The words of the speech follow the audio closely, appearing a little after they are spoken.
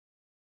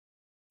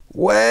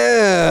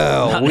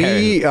Well,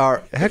 we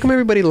are... How come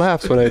everybody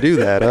laughs when I do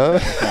that,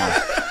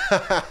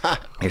 huh?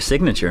 Your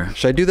signature.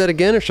 Should I do that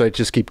again, or should I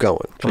just keep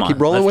going? Should I keep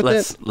rolling with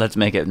it? Let's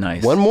make it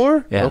nice. One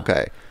more? Yeah.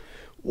 Okay.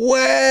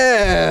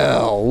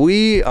 Well,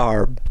 we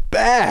are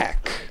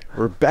back.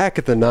 We're back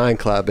at the 9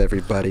 Club,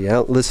 everybody.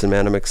 Listen,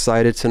 man, I'm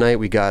excited tonight.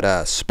 We got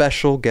a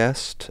special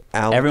guest,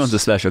 Alex. Everyone's a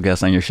special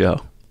guest on your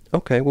show.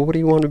 Okay, well, what do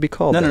you want to be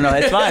called? No,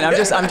 it's fine. I'm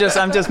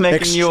just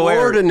making you aware.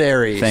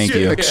 Extraordinary. Thank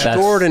you.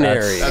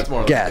 Extraordinary that's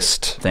more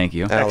guest. Thank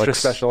you. Extra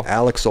special.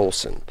 Alex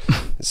Olson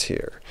is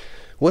here.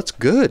 What's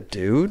good,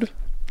 dude?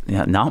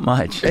 Yeah, not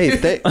much.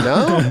 Hey,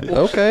 no?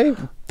 Okay.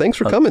 Thanks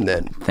for coming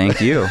then. Thank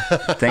you.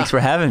 Thanks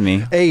for having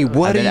me. Hey,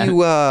 what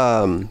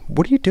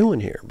are you doing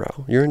here,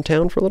 bro? You're in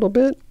town for a little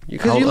bit?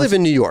 Because you live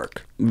in New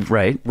York.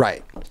 Right.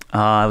 Right.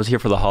 I was here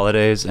for the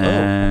holidays,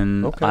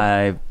 and okay.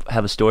 I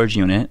have a storage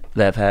unit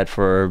that I've had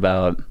for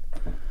about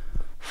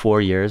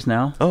 4 years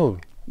now. Oh.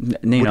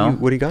 What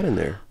do you got in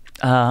there?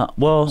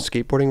 Well,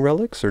 Skateboarding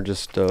relics or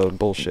just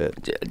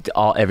bullshit?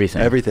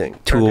 Everything. Everything.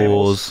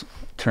 Tools,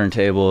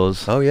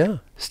 turntables. Oh, yeah.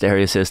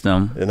 Stereo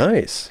system.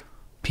 Nice.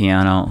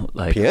 Piano.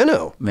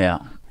 Piano?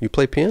 Yeah. You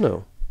play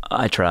piano?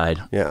 I tried.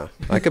 Yeah.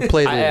 I could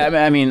play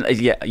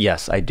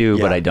yes, I do,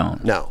 but I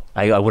don't. No.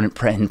 I wouldn't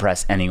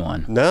impress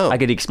anyone. No. I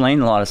could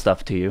explain a lot of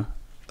stuff to you.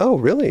 Oh,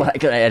 really?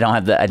 But I don't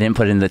have I didn't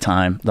put in the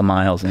time, the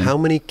miles. How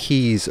many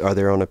keys are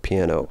there on a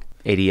piano?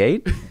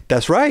 88?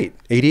 That's right.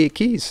 88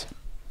 keys.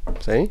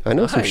 See? I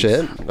know some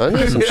shit.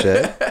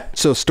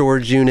 So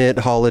storage unit,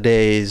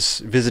 holidays,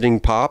 visiting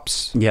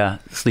pops. Yeah,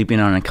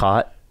 sleeping on a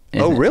cot.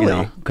 Oh,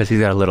 really? Because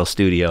he's got a little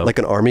studio. Like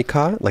an army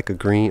cot? Like a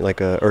green,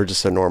 or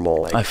just a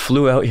normal? I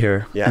flew out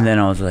here, Yeah. and then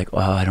I was like,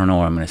 well, I don't know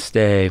where I'm going to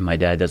stay. My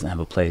dad doesn't have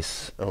a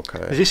place. Okay.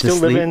 Is he still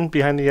living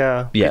behind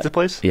the pizza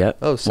place? Yeah.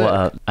 Oh, sick.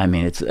 Well,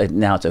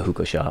 now it's a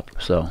hookah shop,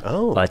 so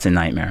it's a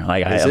nightmare.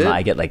 Like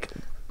I get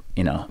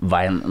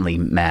violently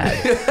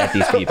mad at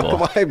these people.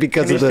 Why?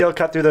 Because Can you still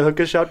cut through the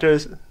hookah shop to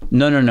his...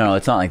 No,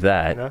 it's not like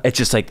that. No? It's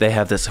just like they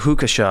have this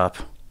hookah shop,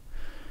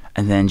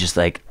 and then just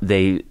like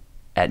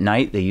at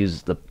night they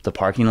use the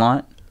parking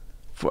lot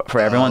for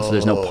everyone, so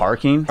there's no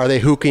parking. Are they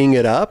hooking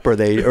it up, or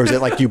is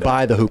it like you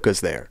buy the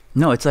hookahs there?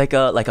 No, it's like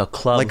a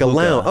club, like a hookah.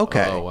 lounge.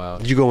 Okay. Oh, wow.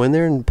 Did you go in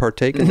there and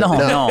partake in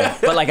No.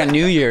 But like on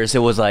New Year's, it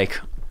was like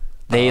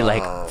they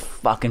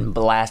fucking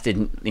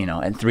blasted,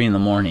 at 3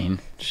 a.m.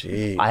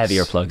 Jeez. I have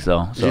earplugs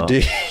though. So. You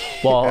do?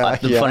 Well,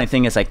 the funny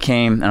thing is, I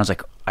came and I was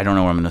like, I don't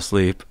know where I'm gonna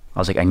sleep. I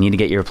was like, I need to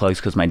get earplugs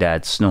because my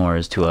dad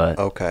snores to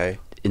a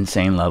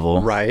insane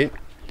level. Right.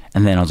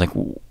 And then I was like,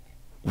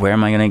 where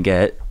am I gonna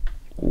get?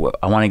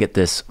 I want to get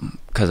this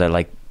because I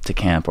like to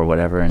camp or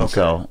whatever, and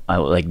so I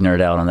like nerd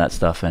out on that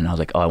stuff. And I was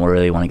like, I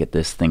really want to get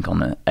this thing called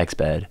the X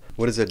bed.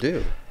 What does it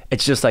do?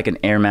 It's just like an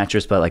air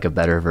mattress, but like a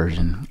better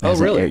version. Oh,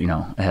 really? It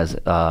has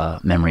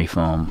memory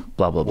foam,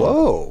 blah blah blah.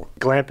 Whoa.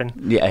 Glamping.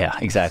 Yeah,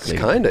 exactly.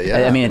 Kinda,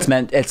 yeah. I mean,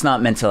 it's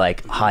not meant to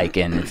like hike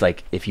in. It's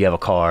like if you have a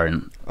car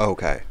and.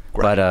 Okay.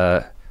 Right.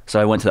 But so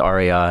I went to the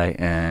REI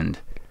and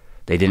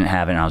they didn't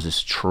have it, and I was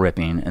just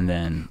tripping. And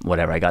then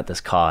whatever, I got this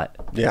cot.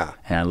 Yeah.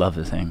 And I love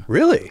the thing.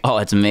 Really? Oh,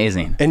 it's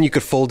amazing. And you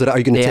could fold it out. Are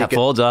you going to take it? Yeah,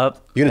 folds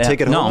up. You're going to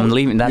take it home? No, I'm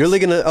leaving. You're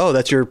going to,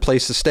 that's your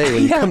place to stay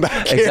when you come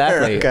back here.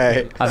 Exactly.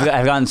 Okay.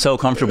 I've gotten so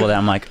comfortable that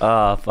I'm like,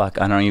 oh, fuck,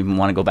 I don't even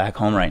want to go back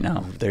home right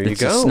now. There you it's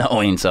go. It's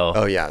snowing, so.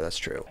 Oh, yeah, that's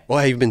true. Well,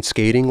 have you been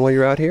skating while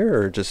you're out here,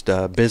 or just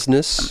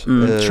business?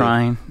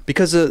 Trying.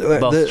 Because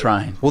both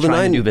trying. Well,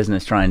 trying to do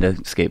business, trying to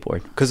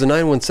skateboard. Because the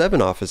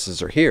 917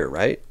 offices are here,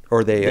 right? Or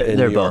are they in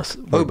They're New York?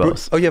 both. We're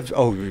both. Oh, you have,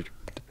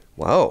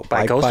 wow.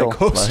 Bi-coastal.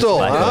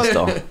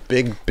 Huh?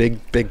 Big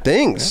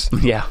things.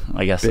 Yeah,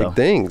 I guess so. Big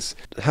things.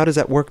 How does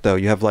that work, though?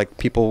 You have, like,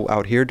 people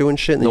out here doing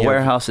shit? And the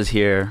warehouse is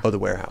here. Oh, the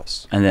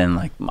warehouse. And then,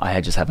 like, I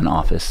just have an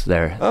office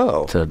there.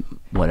 Oh. To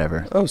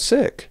whatever. Oh,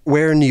 sick.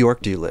 Where in New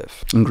York do you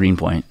live? In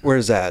Greenpoint. Where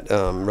is that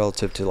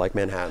relative to, like,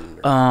 Manhattan?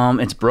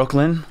 It's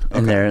Brooklyn,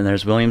 and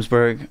there's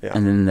Williamsburg,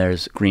 and then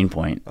there's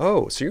Greenpoint.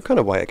 Oh, so you're kind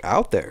of, like,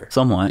 out there.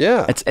 Somewhat.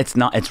 Yeah.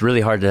 It's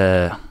really hard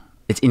to...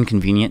 It's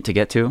inconvenient to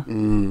get to,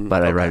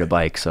 but I ride a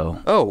bike,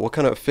 so. Oh, what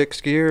kind of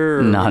fixed gear?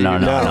 Or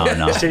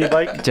No. City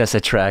bike? Just a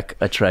Trek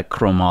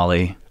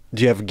chromoly.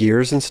 Do you have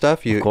gears and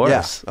stuff? Of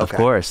course, yeah. Of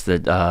course.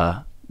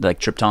 The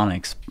like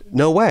Triptonics.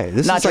 No way.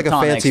 This is like a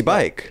fancy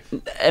bike.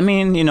 I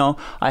mean,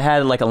 I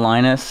had like a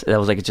Linus that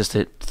was like just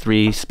a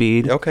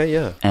 3-speed. Okay,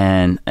 yeah.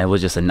 And it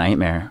was just a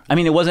nightmare. I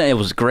mean, it wasn't. It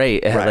was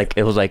great. It had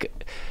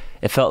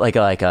it felt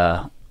like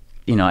a,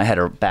 I had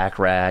a back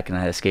rack and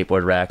I had a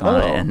skateboard rack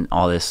on it and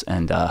all this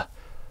and.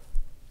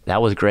 That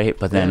was great,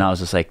 but then I was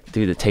just like,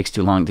 dude, it takes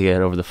too long to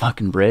get over the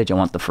fucking bridge. I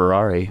want the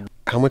Ferrari.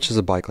 How much does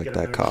a bike like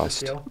that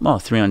cost? Oh,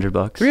 $300.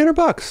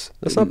 $300.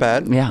 That's not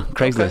bad. Yeah,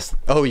 Craigslist.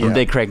 Okay. Oh, yeah. I'm a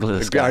big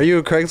Craigslist guy. Are you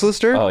a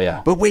Craigslister? Oh,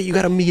 yeah. But wait, you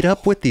got to meet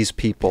up with these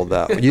people,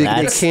 though.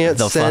 That's can't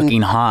the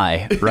fucking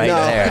high right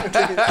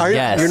there.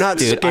 Yes, you're not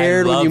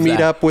scared when you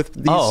meet up with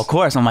these... Oh, of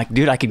course. I'm like,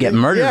 dude, I could get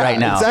murdered right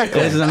now.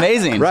 Exactly. This is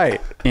amazing.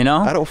 Right. You know?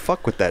 I don't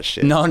fuck with that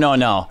shit.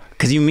 No.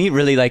 Because you meet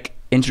really like...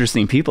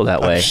 interesting people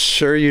that way. I'm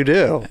sure you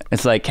do.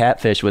 It's like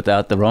Catfish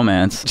without the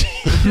romance.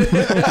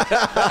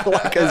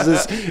 Like,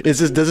 does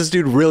this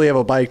dude really have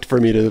a bike for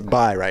me to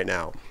buy right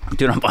now?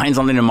 Dude, I'm buying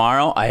something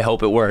tomorrow. I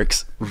hope it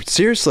works.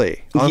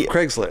 Seriously, on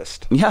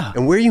Craigslist. Yeah.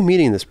 And where are you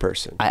meeting this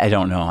person? I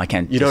don't know. I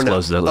can't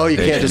disclose the location.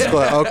 Oh, you can't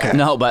disclose. Okay.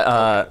 No, but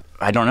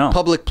I don't know.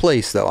 Public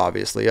place, though,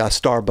 obviously.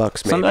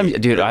 Starbucks, maybe. Sometimes,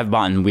 dude, I've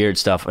bought weird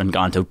stuff and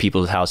gone to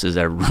people's houses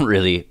that are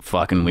really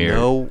fucking weird.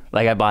 No.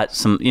 Like I bought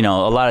some, a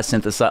lot of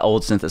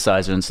old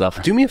synthesizers and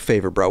stuff. Do me a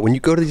favor, bro. When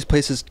you go to these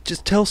places,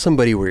 just tell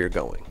somebody where you're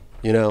going.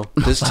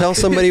 Just tell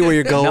somebody where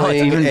you're going. No,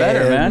 it's even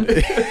better, man.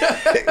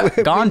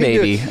 Gone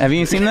Baby. Have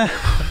you seen that?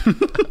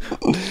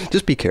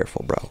 Just be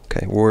careful, bro.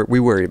 Okay, we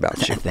worry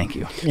about you. Thank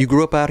you. You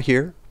grew up out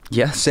here?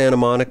 Yes. Santa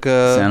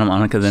Monica,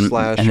 then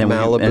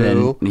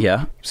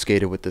Malibu.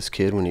 Skated with this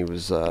kid when he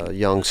was a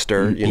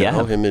youngster. You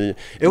know him. And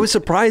it was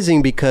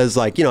surprising because,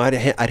 like, I'd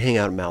hang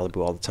out in Malibu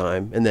all the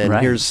time, and then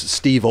here's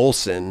Steve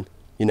Olson.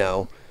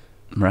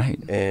 Right.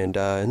 And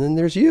then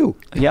there's you.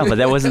 Yeah, but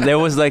there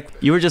was like,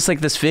 you were just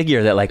like this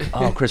figure that like,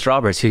 oh, Chris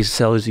Roberts, he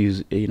sells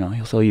you,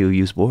 he'll sell you a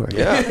used board.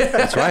 Yeah,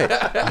 that's right.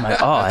 I'm like,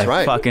 oh,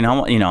 I fucking,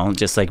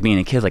 just like being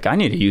a kid, like I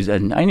need a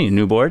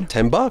new board.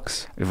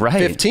 $10. Right.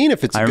 15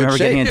 if it's I a good remember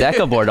shape. getting a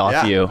Deca board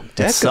off you.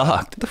 It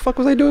sucked. What the fuck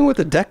was I doing with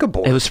a Deca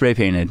board? It was spray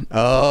painted.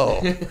 Oh,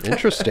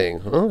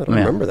 interesting. Oh, I don't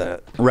remember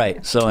that.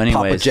 Right. So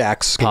anyways.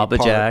 Papa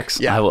Jack's.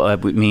 Yeah.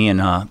 Me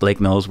and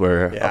Blake Mills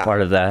were a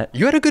part of that.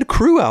 You had a good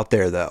crew out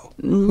there, though.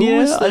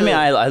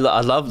 I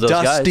love those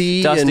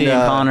Dusty guys. Dusty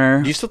and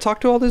Connor. Do you still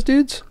talk to all those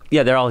dudes?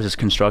 Yeah, they're all just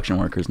construction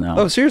workers now.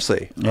 Oh,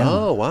 seriously? Yeah.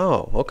 Oh,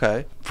 wow.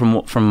 Okay.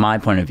 From my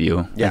point of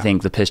view, I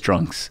think the Piss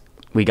Drunks,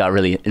 we got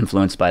really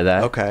influenced by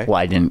that. Okay. Well,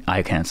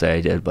 I can't say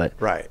I did, but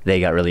they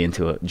got really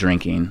into it,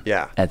 drinking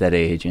at that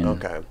age.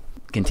 And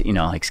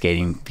like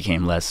skating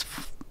became less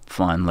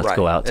fun. Let's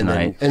go out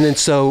tonight. And then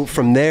so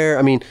from there,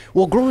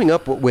 growing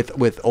up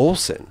with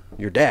Olson,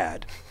 your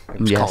dad.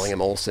 I'm just calling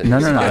him Olson. No,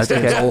 it's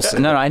okay.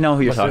 Olson. No, I know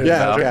who you're talking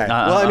about. Okay.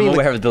 I'm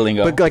aware of the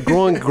lingo. But like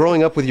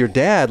growing up with your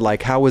dad,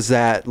 like how was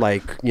that?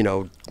 Like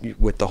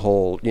with the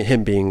whole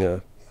him being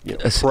a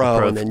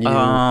pro, and then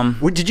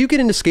you. Did you get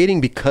into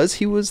skating because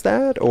he was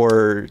that,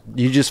 or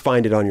you just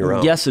find it on your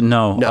own? Yes and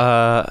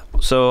no.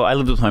 So I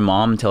lived with my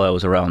mom until I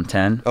was around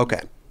 10. Okay.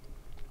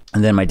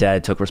 And then my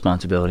dad took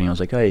responsibility, and I was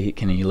like, "Hey,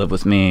 can you live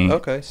with me?"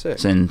 Okay,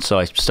 sick. And so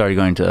I started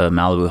going to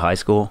Malibu High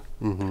School.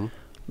 Mm-hmm.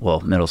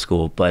 Well, middle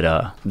school,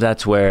 but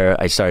that's where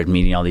I started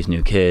meeting all these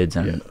new kids,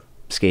 and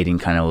skating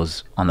kind of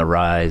was on the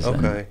rise.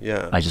 Okay,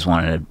 I just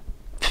wanted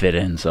to fit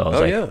in, so I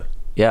was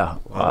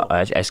wow.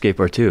 I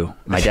skateboard too.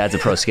 My dad's a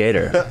pro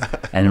skater,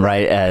 and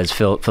right as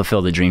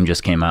Fulfill the Dream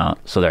just came out,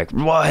 so they're like,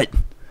 "What?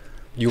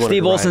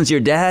 Steve Olson's your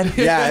dad?"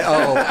 Yeah.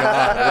 Oh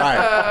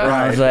God.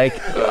 Right.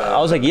 I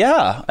was like,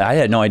 yeah. I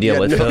had no idea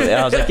what.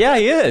 I was like, yeah,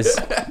 he is.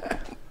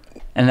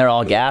 And they're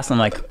all gassed. I'm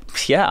like,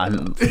 yeah,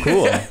 I'm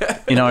cool.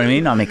 You know what I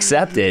mean? I'm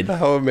accepted.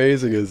 How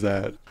amazing is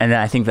that? And then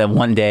I think that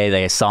one day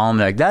they saw him,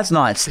 they're like, that's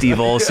not Steve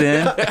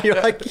Olson.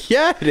 You're like,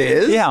 yeah, it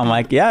is. Yeah, I'm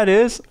like, yeah, it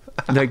is.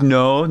 They're like,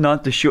 no,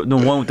 not the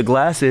one with the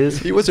glasses.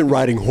 He wasn't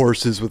riding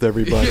horses with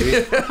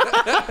everybody.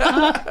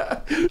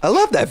 I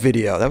love that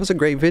video. That was a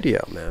great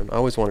video, man. I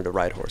always wanted to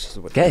ride horses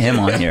with him. Get him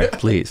on here,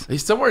 please.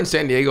 He's somewhere in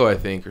San Diego, I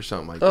think, or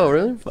something like that. Oh,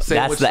 really?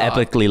 That's the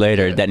Epically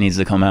Later that needs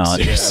to come out.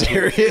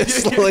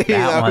 Seriously?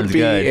 That would be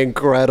good.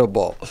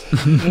 Incredible.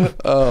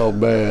 Oh,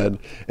 man.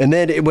 And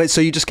then,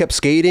 so you just kept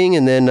skating,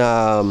 and then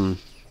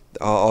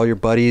all your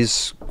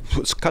buddies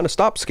kind of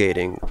stopped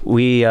skating.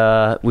 We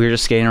were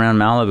just skating around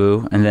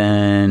Malibu, and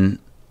then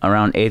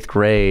around 8th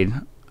grade,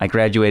 I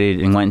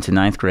graduated and went into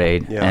 9th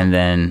grade, and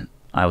then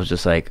I was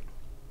just like,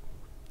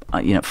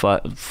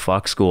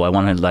 fuck school. I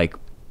want to like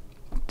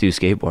do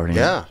skateboarding.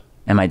 Yeah.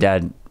 And my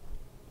dad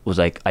was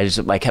like, I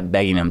kept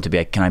begging him to be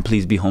like, can I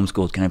please be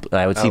homeschooled?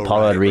 I would see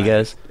Paul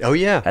Rodriguez. Right. Oh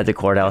yeah. At the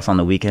courthouse on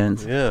the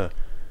weekends. Yeah.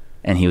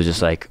 And he was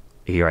just like,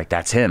 you're like,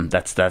 that's him.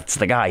 That's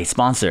the guy. He's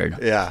sponsored.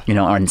 Yeah.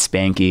 And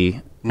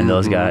Spanky and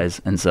those guys.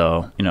 And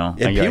so, And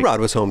P-Rod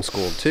was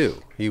homeschooled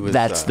too. He was.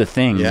 That's the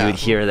thing. Yeah. You would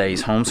hear that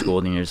he's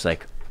homeschooled, and you're just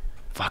like,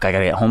 fuck, I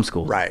gotta get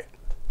homeschooled. Right.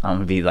 I'm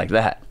gonna be like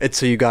that. And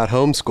so you got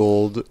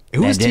homeschooled.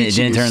 Who was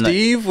teaching you?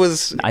 Steve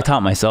was. I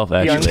taught myself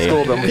actually. He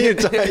unschooled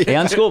him. He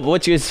unschooled,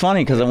 which is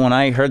funny because when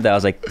I heard that, I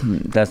was like,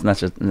 that's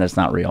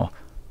not real.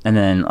 And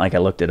then like I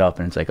looked it up,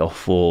 and it's like a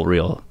full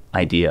real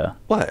idea.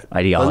 What?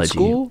 Ideology.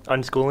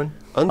 Unschooling.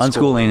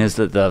 Unschooling is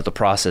the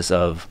process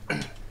of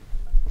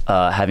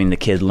having the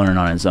kid learn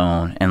on his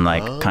own and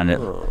like kind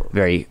of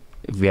very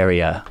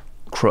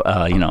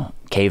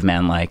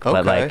caveman like,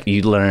 but like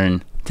you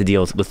learn to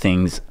deal with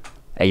things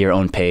at your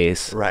own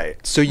pace. Right.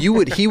 So you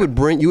would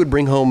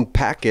bring home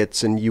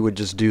packets, and you would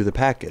just do the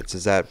packets.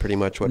 Is that pretty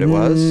much what it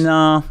was?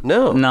 No.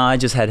 I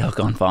just had hook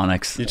on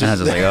phonics. And I was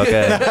just like,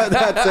 okay.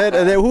 That's it.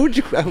 And then who would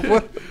you?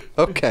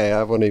 Okay,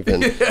 I won't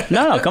even.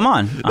 No, come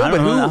on. No,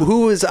 but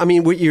who is? I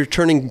mean, you're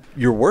turning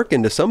your work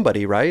into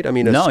somebody, right? I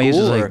mean, no, he's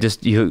just like,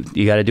 just you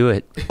got to do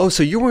it. Oh,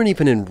 so you weren't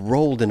even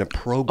enrolled in a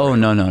program? Oh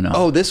no.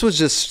 Oh, this was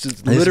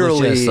just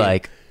literally just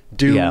like.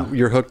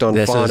 you're hooked on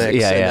phonics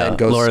and then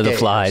go Lord of the skate.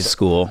 Flies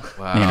school.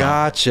 Wow. You know?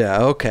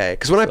 Gotcha. Okay.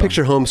 Because when I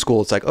picture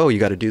homeschool, it's like, oh, you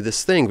got to do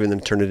this thing and then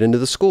turn it into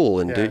the school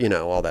and do, you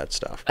know, all that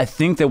stuff. I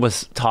think there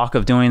was talk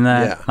of doing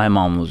that. Yeah. My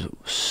mom was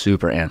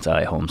super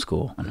anti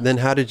homeschool. Then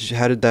how did you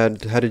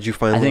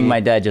finally? I think my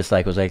dad just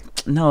like was like,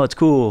 no, it's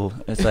cool.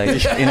 It's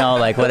like, you know,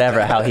 like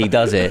whatever, how he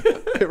does it.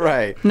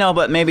 Right. No,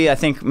 but I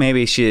think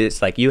maybe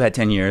she's like, you had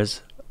 10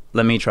 years.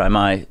 Let me try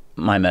my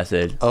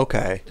method.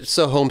 Okay.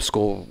 So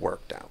homeschool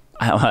worked out.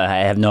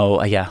 I have no,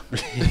 I guess.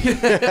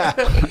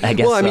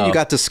 Well, I mean, you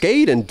got to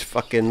skate and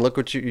fucking look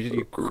what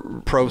you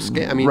pro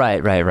skate. I mean,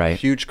 right.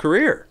 Huge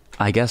career.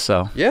 I guess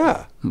so.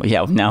 Yeah.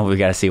 Yeah. Now we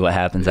got to see what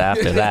happens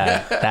after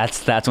that.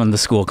 That's when the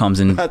school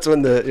comes in. That's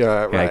when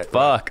Like,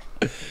 fuck.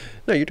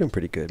 No, you're doing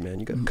pretty good, man.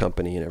 You got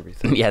company and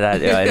everything. Yeah.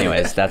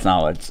 Anyways, that's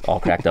not what it's all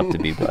cracked up to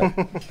be. But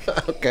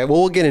okay. Well,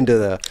 we'll get into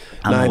the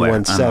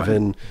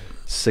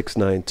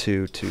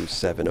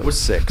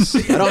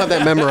 917-692-2706. I don't have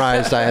that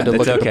memorized. I had to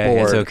look at the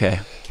board. It's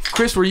okay.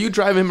 Chris, were you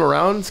driving him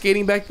around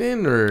skating back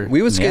then, or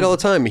we would skate all the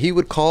time? He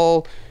would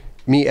call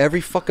me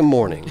every fucking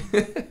morning,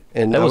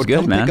 and that I was would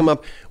good, come man. pick him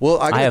up. Well,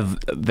 I have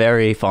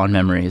very fond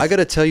memories. I got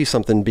to tell you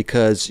something,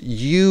 because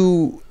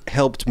you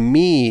helped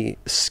me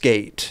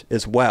skate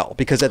as well.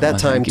 Because at that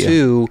time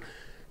too,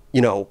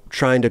 you know,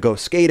 trying to go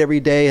skate every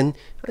day, and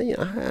you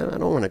know, I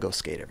don't want to go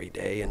skate every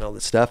day and all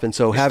this stuff. And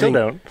so Still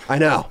don't. I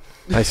know,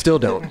 I still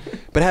don't.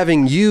 But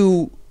having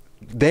you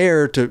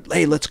there to,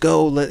 hey, let's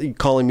go,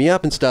 calling me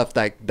up and stuff,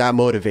 like that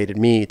motivated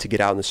me to get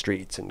out in the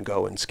streets and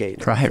go and skate.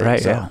 And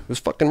right, so yeah. It was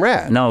fucking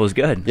rad. No, it was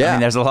good. Yeah. I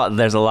mean,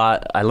 there's a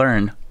lot I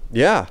learned.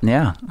 Yeah.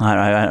 Yeah.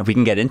 We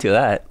can get into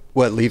that.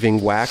 What,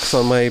 leaving wax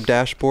on my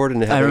dashboard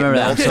and having I remember it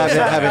melt,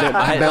 having it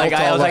melt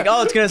I was like,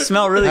 oh, it's gonna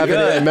smell really having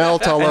good. it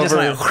melt all over.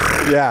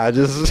 Yeah,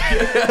 just.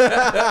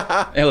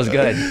 It was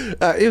good.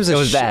 It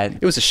was bad.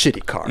 It was a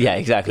shitty car. Yeah,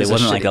 exactly. It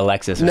wasn't like a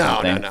Lexus or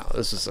something. No.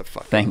 This is a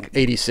fucking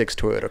 86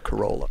 Toyota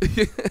Corolla.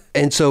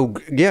 And so,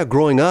 yeah,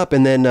 growing up,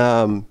 and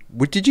then,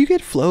 did you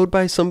get flowed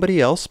by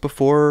somebody else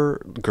before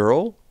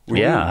Girl?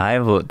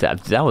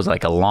 That was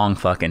like a long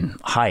fucking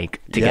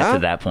hike to get to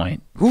that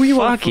point. Who were you?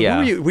 Fuck yeah.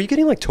 Were you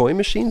getting like toy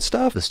machine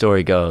stuff? The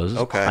story goes.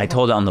 Okay. I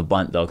told it on the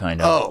bunt though,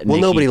 kind of. Oh, well,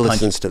 Nikki nobody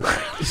listens to that.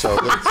 So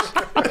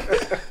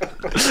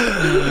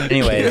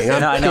anyways,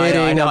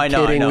 I'm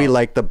kidding. We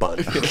like the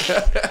bunt.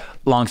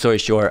 Long story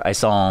short, I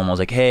saw him. I was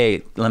like,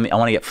 hey, I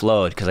want to get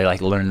flowed, because I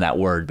like learned that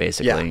word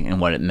basically and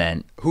what it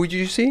meant. Who did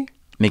you see?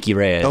 Mickey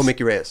Reyes. Oh,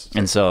 Mickey Reyes.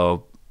 And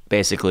so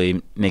basically,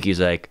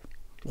 Mickey's like,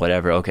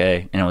 whatever,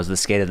 okay. And it was the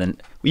skate of the.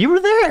 You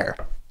were there.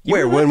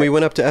 When we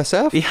went up to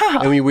SF? Yeah.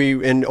 And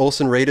we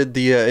Olson raided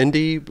the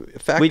indie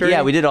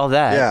factory? We did all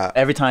that. Yeah.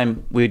 Every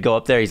time we would go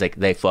up there, he's like,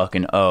 they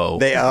fucking owe.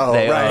 They owe.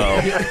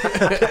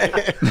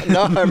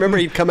 No, I remember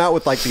he'd come out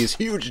with like these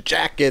huge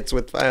jackets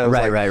with...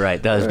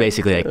 Right. That was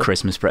basically like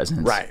Christmas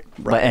presents. Right.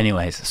 But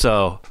anyways,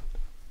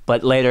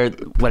 but later,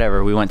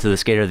 whatever, we went to the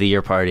Skater of the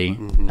Year party,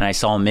 and I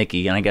saw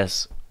Mickey, and I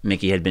guess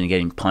Mickey had been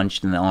getting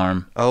punched in the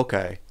arm.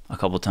 Okay. A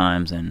couple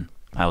times, and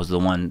I was the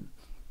one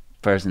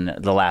person,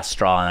 the last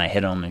straw, and I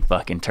hit him and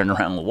fucking turned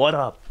around and, what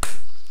up?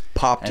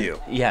 Popped you.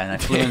 Yeah, and I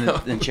flew in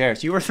the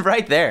chairs. You were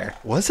right there.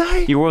 Was I?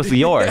 You were with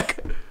York,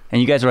 and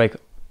you guys were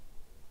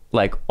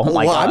like, oh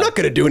my God. I'm not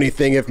going to do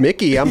anything if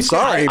Mickey, I'm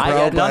sorry,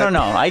 bro.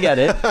 No, I get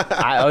it.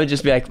 I would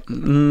just be like,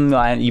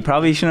 you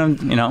probably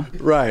shouldn't, you know.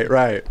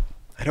 Right.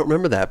 I don't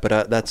remember that,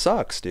 but that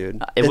sucks, dude.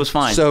 It was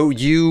fine. So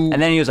you...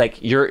 And then he was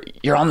like, you're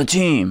on the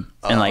team.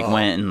 And like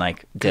went and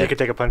like did. You could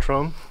take a punch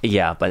from him?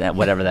 Yeah, but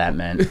whatever that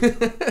meant.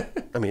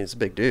 I mean, it's a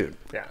big dude.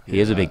 Yeah. He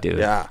is a big dude.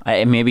 Yeah.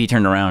 Maybe he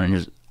turned around and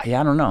just, I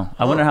don't know.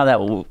 I wonder how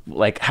that,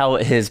 like how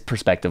his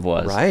perspective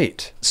was.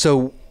 Right.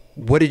 So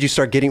what did you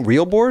start getting,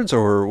 real boards,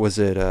 or was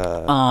it...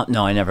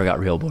 No, I never got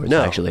real boards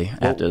actually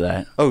after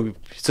that. Oh,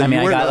 so I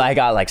mean, I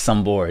got like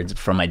some boards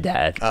from my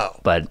dad. Oh.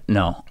 But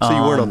no. So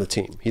you weren't on the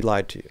team. He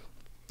lied to you.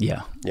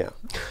 Yeah. Yeah.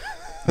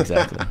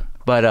 Exactly.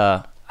 But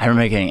I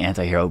remember getting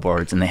anti-hero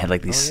boards, and they had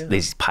like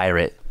these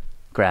pirate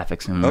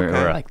graphics, and we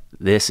were like,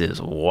 this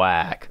is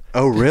whack.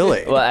 Oh,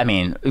 really? Well, I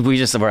mean, we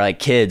just were like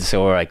kids,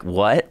 so we're like,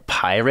 what?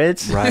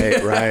 Pirates? Right.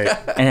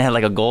 And it had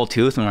like a gold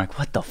tooth, and we're like,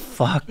 what the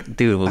fuck?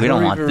 Dude, we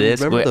don't want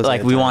this.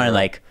 We wanted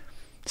like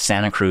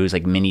Santa Cruz,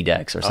 like mini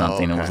decks or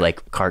something. It was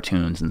like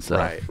cartoons and stuff.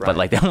 Right. But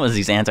like that was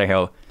these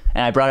anti-hero.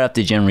 And I brought it up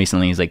to Jim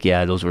recently. He's like,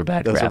 yeah, those were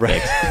bad graphics.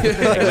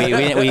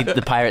 Like, we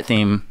the pirate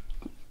theme.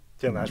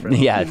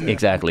 Yeah,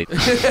 exactly.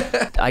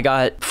 I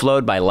got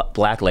flowed by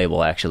Black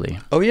Label, actually.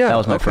 Oh, yeah. That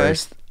was my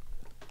first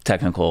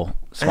technical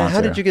sponsor. And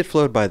how did you get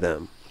flowed by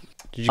them?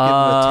 Did you give them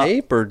a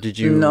tape, or did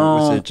you... No,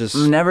 was it just...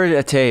 never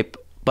a tape.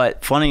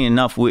 But funny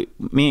enough,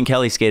 me and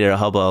Kelly skated at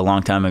Hubba a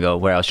long time ago,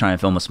 where I was trying to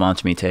film a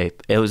Sponsor Me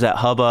tape. It was at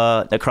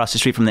Hubba, across the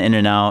street from the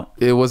In-N-Out.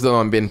 It was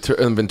on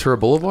Ventura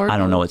Boulevard? I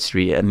don't know what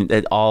street. I mean,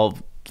 that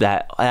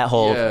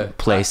whole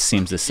place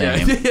seems the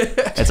same.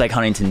 It's like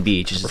Huntington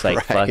Beach. It's just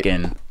like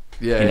fucking...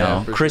 you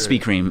know,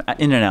 Krispy Kreme,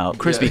 In-N-Out,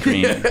 Krispy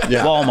Kreme,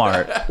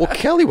 Walmart. Well,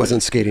 Kelly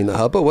wasn't skating the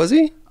hubba, was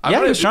he?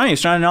 Yeah, he was trying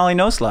an ollie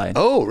no slide.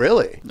 Oh,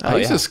 really?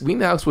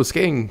 Meanhouse was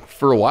skating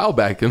for a while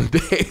back in the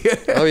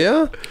day. Oh,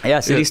 yeah?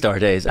 Yeah, City Star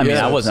days. I mean,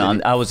 I wasn't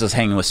on, I was just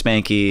hanging with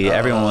Spanky.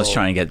 Everyone was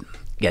trying to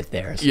get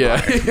theirs. Yeah.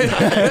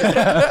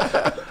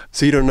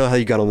 So you don't know how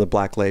you got on the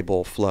Black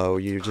Label flow.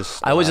 You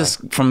just... I was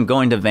just from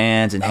going to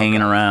Vans and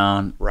hanging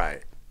around.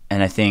 Right.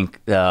 And I think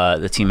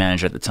the team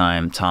manager at the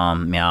time,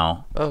 Tom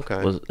Meow,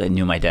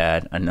 knew my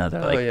dad.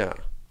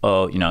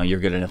 Oh, you know, you're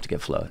good enough to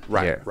get flowed.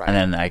 Right.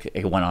 And then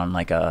it went on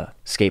like a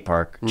skate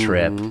park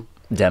trip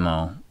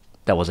demo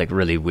that was like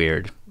really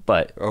weird.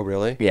 But oh,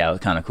 really? Yeah, it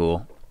was kind of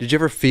cool. Did you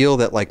ever feel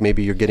that like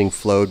maybe you're getting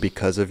flowed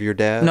because of your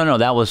dad? No,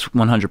 that was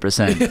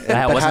 100%.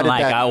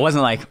 I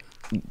wasn't like,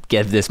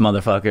 get this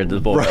motherfucker to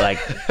the board. Like,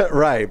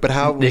 right. But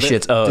how this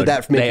shit's owed. Did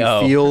that make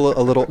you feel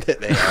a little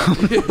bit?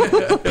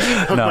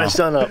 Hook my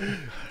son up.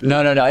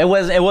 No.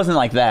 It wasn't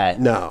like that.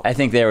 No. I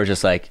think they were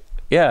just like,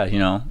 yeah, you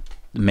know,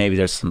 maybe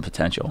there's some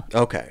potential.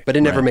 Okay. But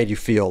it never made you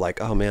feel like,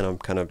 oh man, I'm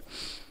kind of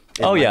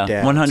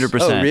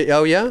 100%.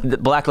 Oh yeah? The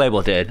Black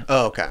Label did.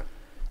 Oh, okay.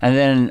 And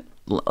then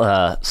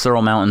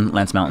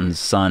Lance Mountain's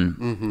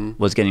son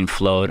was getting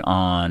flowed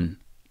on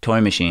Toy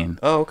Machine.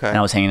 Oh, okay. And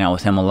I was hanging out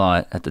with him a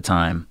lot at the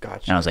time.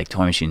 Gotcha. And I was like,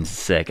 Toy Machine's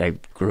sick. I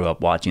grew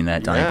up watching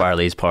that. Donnie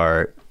Barley's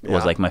part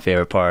was like my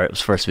favorite part. It was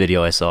the first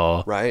video I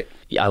saw. Right.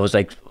 I was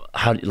like,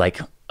 how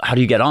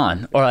do you get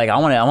on? Or like, I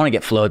want to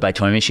get flowed by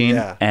Toy Machine.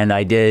 Yeah. And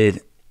I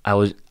did. I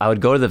would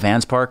go to the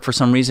Vans Park for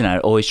some reason. I'd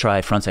always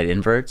try frontside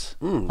inverts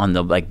on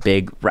the like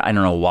big. I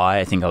don't know why.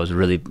 I think I was a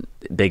really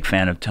big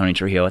fan of Tony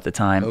Trujillo at the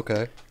time.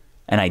 Okay.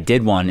 And I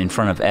did one in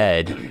front of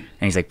Ed, and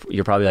he's like,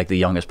 "You're probably like the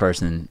youngest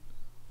person,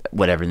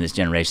 whatever, in this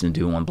generation to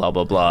do one." Blah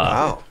blah blah.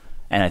 Wow.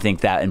 And I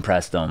think that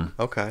impressed them.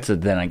 Okay. So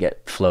then I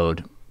get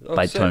flowed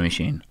by sick. Toy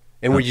Machine.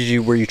 And were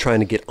you trying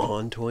to get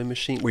on Toy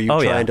Machine? Were you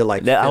trying to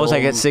like? I was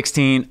like at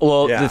 16.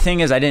 Well, the thing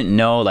is, I didn't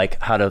know like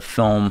how to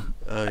film,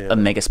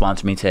 make a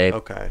sponsor me tape.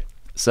 Okay.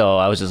 So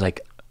I was just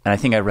like, and I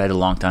think I read a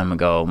long time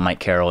ago Mike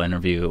Carroll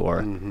interview or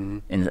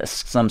in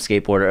some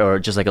skateboarder or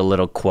just like a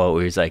little quote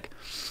where he's like,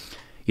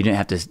 you didn't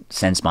have to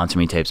send sponsor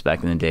me tapes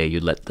back in the day.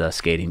 You'd let the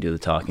skating do the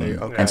talking.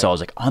 Okay. And so I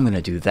was like, I'm going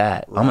to do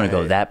that. I'm going to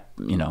go that,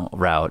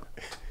 route.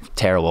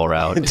 Terrible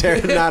route.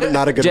 not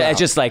a good route. It's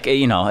just like,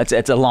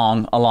 it's a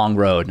long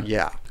road.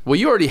 Yeah. Well,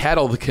 you already had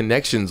all the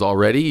connections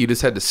already. You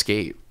just had to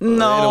skate.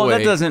 No,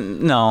 that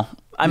doesn't, no.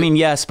 I mean,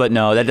 yes, but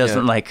no. That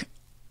doesn't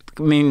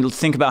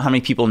think about how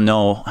many people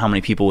know how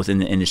many people within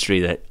the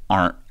industry that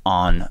aren't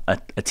on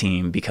a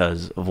team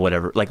because of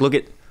whatever. Like, look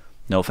at,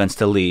 no offense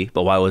to Lee,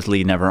 but why was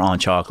Lee never on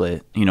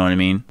Chocolate? You know what I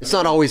mean? It's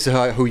not always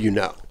who you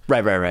know.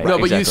 Right. No,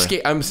 but exactly. You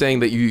skate. I'm saying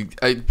that you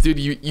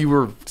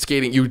were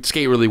skating. You would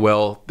skate really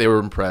well. They were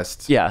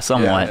impressed. Yeah,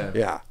 somewhat.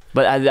 Yeah.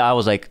 But I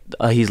was like,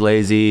 he's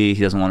lazy.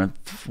 He doesn't want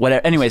to.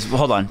 Whatever. Anyways,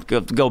 hold on.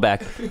 Go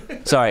back.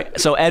 Sorry.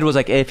 So Ed was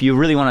like, if you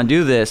really want to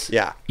do this,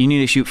 you need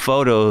to shoot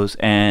photos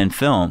and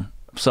film.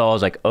 So I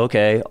was like,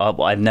 okay.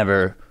 I've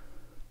never.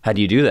 How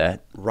do you do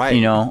that? Right.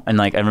 And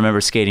like I remember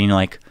skating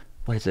like.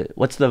 What is it?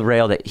 What's the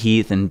rail that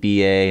Heath and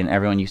BA and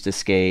everyone used to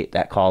skate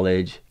at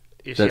college?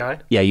 UCI?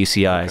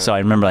 UCI. Okay. So I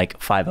remember like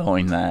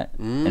 5-0ing that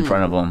in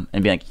front of them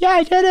and being like, yeah,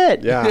 I did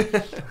it.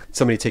 Yeah.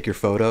 Somebody take your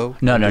photo?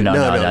 No.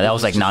 That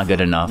was like not good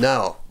enough.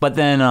 No. But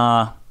then...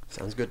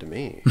 sounds good to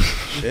me.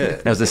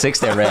 Shit. That was the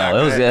 6-day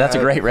rail. That's a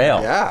great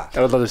rail. Yeah.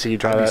 I would love to see you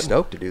try that. I'd be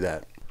stoked to do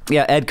that.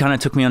 Yeah, Ed kind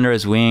of took me under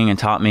his wing and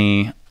taught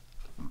me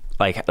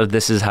like,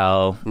 this is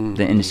how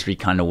the industry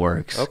kind of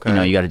works.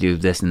 Okay. You got to do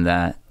this and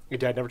that. Your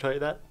dad never taught you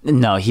that?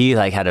 No, he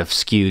like had a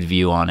skewed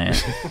view on it.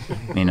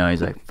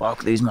 He's like,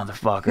 "Fuck these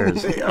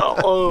motherfuckers.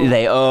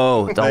 They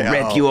owe. They'll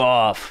rip you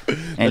off."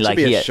 And that should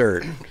be a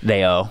shirt.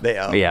 They owe. They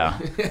owe. Yeah.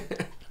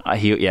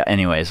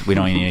 Anyways, we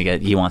don't even need to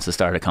get. He wants to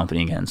start a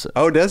company again. So.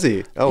 Oh, does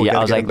he? Oh, yeah.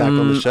 I was like, back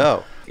on the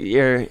show.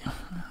 You're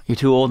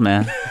too old,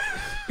 man.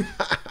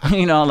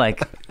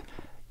 Like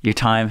your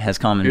time has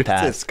come and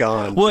passed. It's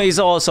gone. Well, he's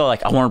also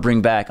like, I want to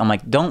bring back. I'm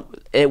like, don't.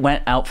 It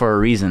went out for a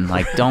reason.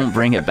 Like, don't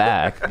bring it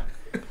back.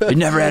 You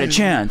never had a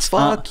chance.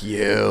 Fuck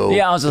you.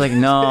 Yeah, I was just like,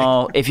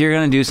 no. If you're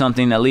gonna do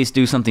something, at least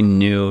do something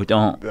new.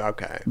 Don't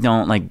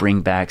like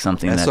bring back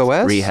something that's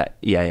rehab.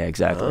 Yeah,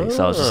 exactly.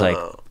 So I was just like,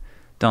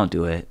 don't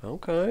do it.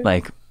 Okay.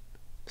 Like,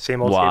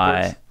 same old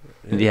why?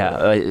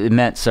 Yeah, it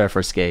meant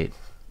Surfer Skate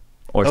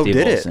or Steve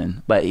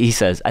Olson, but he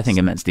says I think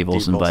it meant Steve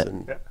Olson,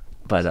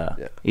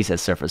 but he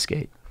says Surfer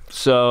Skate.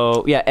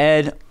 So yeah,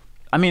 Ed.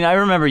 I mean, I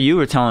remember you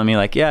were telling me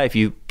like, yeah, if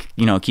you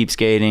keep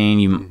skating,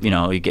 you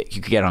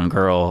could get on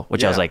Girl,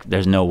 which I was like,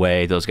 there's no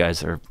way those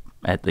guys are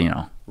at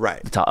the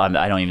right the top.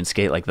 I don't even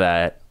skate like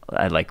that.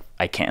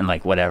 I can't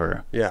like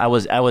whatever. Yeah. I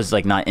was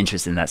like not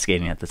interested in that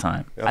skating at the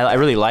time. Okay. I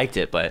really liked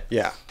it, but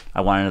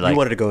I wanted to you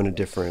wanted to go in a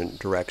different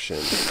direction.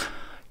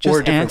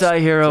 Just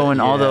anti-hero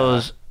and all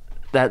those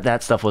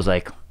that stuff was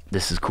like,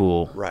 this is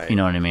cool. Right. You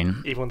know what I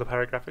mean? Even with the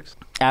pirate graphics?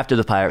 After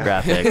the pirate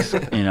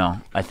graphics,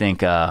 I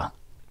think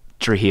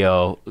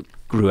Trujillo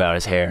grew out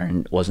his hair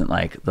and wasn't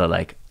like the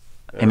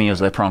I mean, he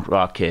was a punk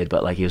rock kid,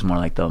 but like he was more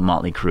like the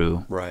Motley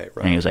Crue. Right.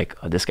 And he was like,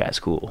 oh, this guy's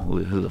cool.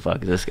 Who the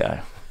fuck is this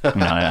guy? You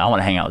know, I want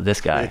to hang out with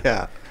this guy.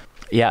 Yeah.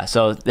 Yeah,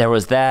 so there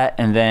was that,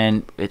 and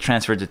then it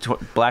transferred to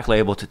Black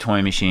Label to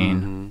Toy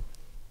Machine.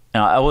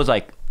 Now, I was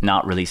like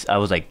not released. I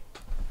was like,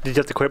 did you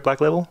have to quit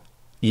Black Label?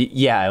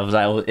 Yeah, it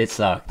was. It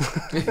sucked.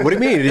 What do you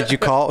mean? Did you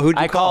call? Who'd you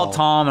call? I called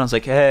Tom, and I was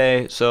like,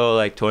 hey, so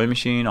like Toy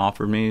Machine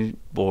offered me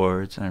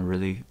boards, and I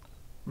really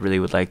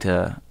would like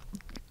to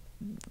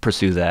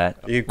pursue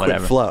that. You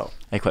quit Flow.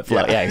 I quit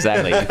Flow. Yeah,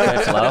 exactly. You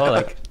quit Flow.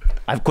 Like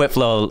I've quit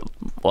Flow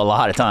a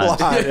lot of times.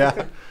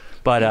 Yeah.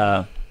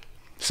 But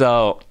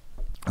so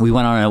we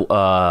went on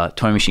a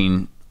Toy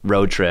Machine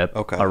road trip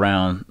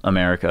around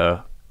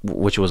America,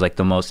 which was like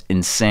the most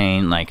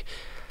insane, like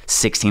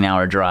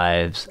 16-hour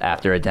drives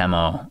after a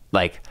demo.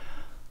 Like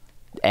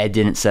Ed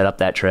didn't set up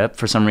that trip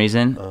for some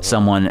reason.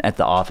 Someone at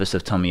the office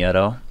of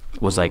Tomieto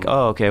was like,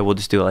 oh, okay, we'll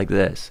just do it like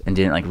this, and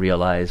didn't like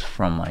realize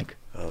from like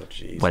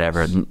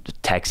whatever,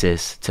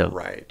 Texas to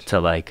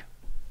like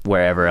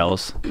wherever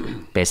else,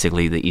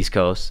 basically the East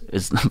Coast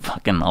is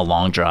fucking a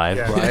long drive.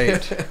 Yeah.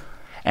 Right.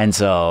 And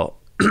so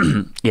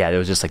yeah, there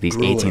was just like these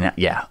grueling. 18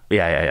 yeah.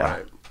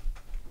 Right.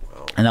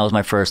 Wow. And that was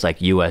my first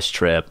like US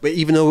trip. But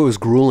even though it was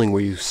grueling, were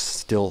you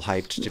still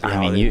hyped to be out?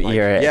 I mean,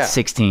 you're at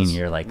 16,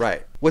 you're like,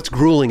 right. What's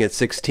grueling at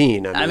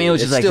 16? I mean it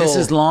was just like, this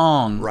is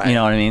long. Right. You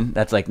know what I mean?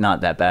 That's like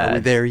not that bad. Are we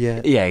there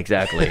yet? Yeah,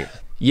 exactly.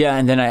 Yeah,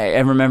 and then I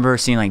remember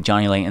seeing like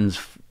Johnny Layton's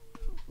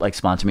like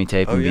Sponsor Me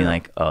tape and being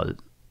like, oh,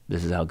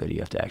 this is how good you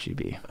have to actually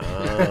be.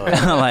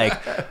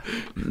 Like,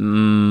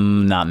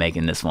 not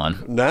making this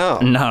one.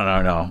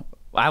 No.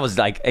 I was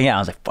like,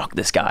 fuck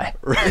this guy.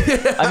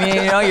 Right. I mean,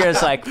 you know, you're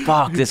just like,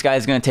 fuck, this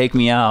guy's gonna take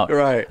me out.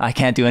 Right. I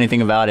can't do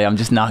anything about it. I'm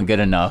just not good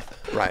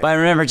enough. Right. But I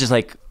remember just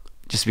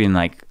being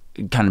like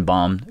kind of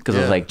bummed because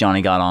it was like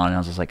Johnny got on and I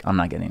was just like, I'm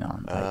not getting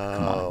on. Like,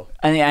 come on.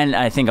 And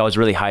I think I was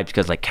really hyped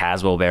because like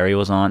Caswell Berry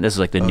was on. This is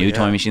like the new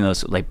Toy Machine.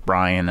 Those like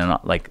Brian and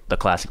like the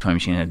classic Toy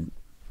Machine had,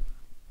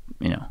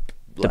 you know,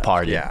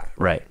 departed. Yeah.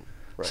 Right.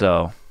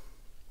 So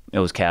it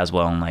was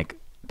Caswell and like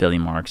Billy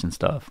Marks and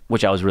stuff,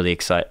 which I was really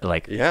excited.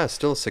 Like, yeah,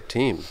 still a sick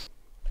team.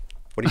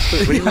 What do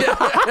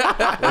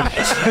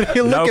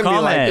you look no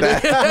comment.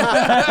 Like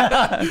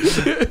that?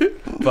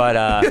 But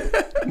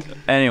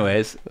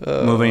anyways,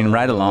 moving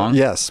right along.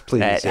 Yes,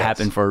 please. It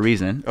happened for a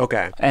reason.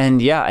 Okay.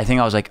 And yeah, I think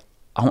I was like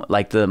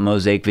the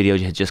Mosaic video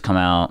had just come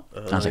out.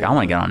 I was like, I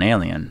want to get on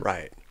Alien.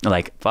 Right.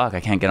 Like, fuck, I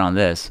can't get on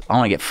this. I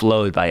want to get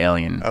flowed by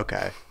Alien.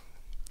 Okay.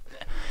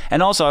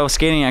 And also, I was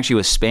skating actually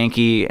with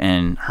Spanky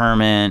and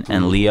Herman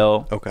and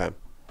Leo. Okay.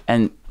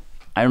 And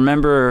I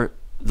remember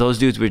those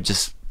dudes were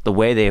just, the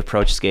way they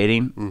approached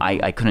skating,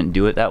 I couldn't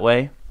do it that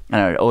way. And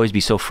I would always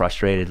be so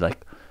frustrated,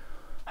 like,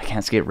 I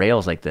can't skate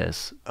rails like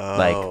this.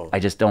 Like, I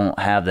just don't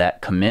have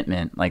that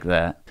commitment like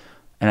that.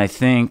 And I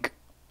think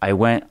I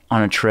went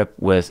on a trip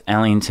with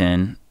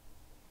Ellington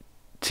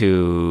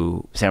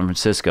to San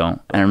Francisco,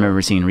 and I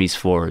remember seeing Reese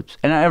Forbes.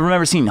 And I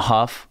remember seeing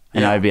Huff,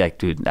 and I'd be like,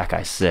 dude, that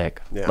guy's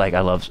sick. Yeah. Like,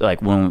 I love,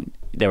 like, when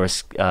there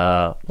was,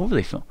 what were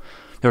they filming?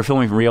 They were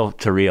filming Reel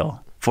to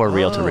Reel. For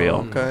Reel to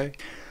Reel. Okay.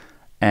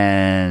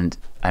 And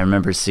I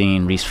remember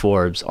seeing Reese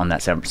Forbes on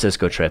that San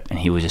Francisco trip, and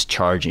he was just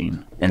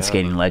charging and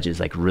skating ledges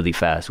like really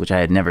fast, which I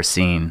had never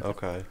seen.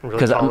 Okay.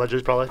 Really tall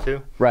ledges probably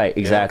too. Right,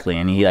 exactly.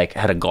 And he like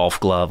had a golf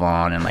glove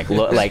on and like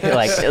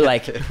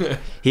like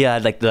he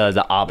had like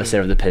the opposite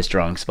of the piss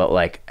drunks, but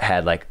like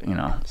had like, you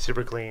know,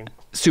 super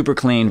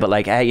clean, but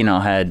like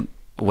had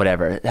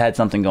whatever, had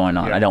something going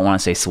on. I don't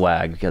want to say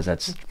swag because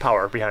that's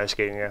power behind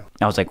skating. Yeah.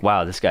 I was like,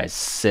 wow, this guy's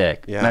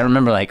sick. Yeah. And I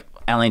remember like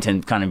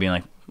Ellington kind of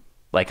being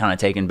like kind of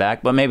taken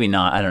back, but maybe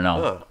not. I don't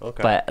know. Oh,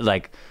 okay. But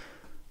like,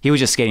 he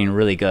was just skating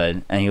really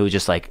good, and he was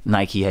just like,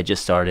 Nike had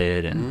just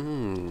started,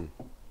 and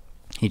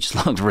he just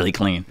looked really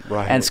clean.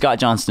 Right. And Scott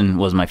Johnston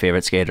was my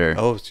favorite skater.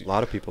 Oh, a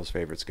lot of people's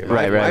favorite skater.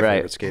 Right. My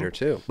favorite skater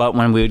too. But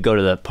when we would go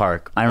to the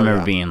park, I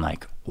remember being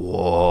like,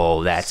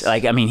 whoa, that's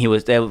like, I mean,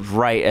 they was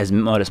right as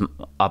Modus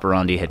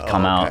Operandi had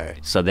come out,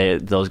 so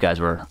those guys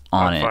were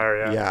on it.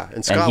 Fire, yeah,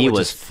 and Scott would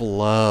just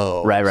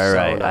flow. Right. So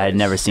Nice. I had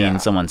never seen Yeah.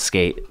 someone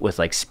skate with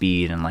like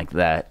speed and like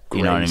that.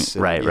 You know what I mean?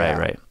 Grace and-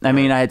 Right. I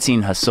mean, I had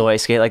seen Hasoi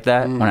skate like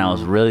that when I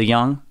was really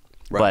young,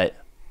 but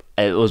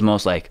it was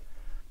most like,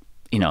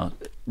 you know,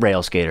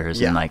 rail skaters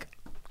and like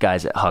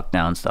guys that huck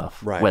down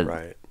stuff. With,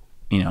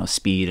 you know,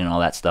 speed and all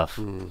that stuff.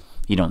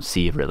 You don't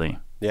see it really.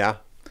 Yeah.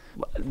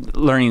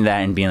 Learning that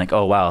and being like,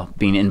 oh wow,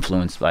 being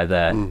influenced by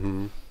that,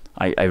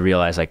 I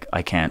realized like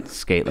I can't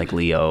skate like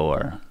Leo,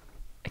 or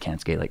I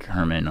can't skate like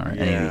Herman, or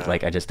any of these.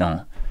 Like I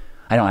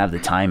don't have the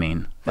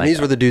timing. And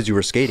these were the dudes you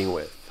were skating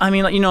with. I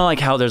mean, like, you know, like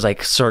how there's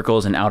like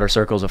circles and outer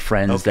circles of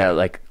friends that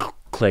like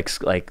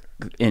clicks like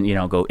in, you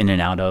know, go in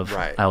and out of.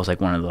 Right. I was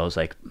like one of those,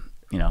 like,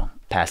 you know,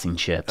 passing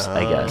ships,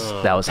 I guess,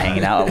 that was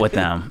hanging out with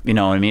them. You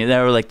know what I mean? They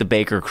were like the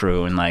Baker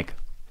crew and like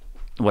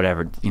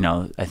whatever, you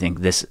know. I think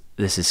this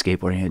is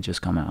skateboarding had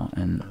just come out,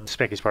 and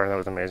Spanky's partner, that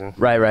was amazing.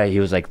 Right. He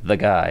was like the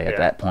guy at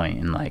that point,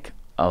 and like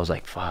I was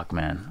like, fuck,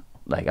 man.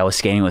 like I was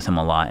skating with him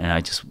a lot, and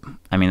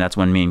I mean, that's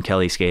when me and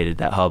Kelly skated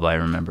that hubba, I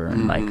remember,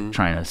 and like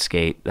trying to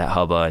skate that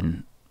hubba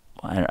and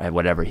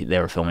whatever they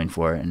were filming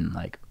for it, and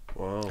like,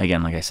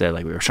 again, like I said,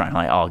 like we were trying to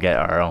like all get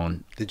our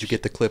own. Did you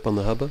get the clip on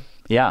the hubba?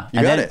 Yeah. You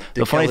and got then it.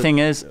 the funny thing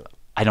is,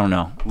 I don't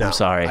know. No. I'm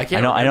sorry. I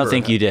don't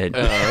think you did.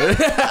 But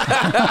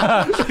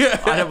I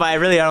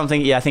don't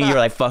think. Yeah, I think you were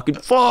like pissed.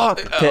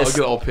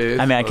 Get all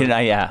pissed. I mean,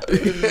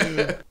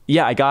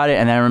 yeah, I got it,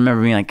 and then I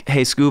remember being like,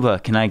 "Hey, Scuba,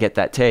 can I get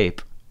that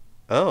tape?"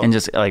 Oh. And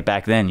just like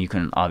back then, you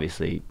couldn't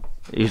obviously.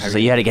 It was just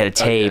like you had to get a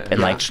tape and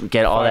like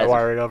get all that.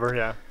 Wire it over,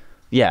 yeah.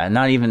 Yeah,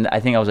 not even. I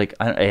think I was like,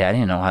 I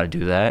didn't know how to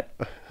do that,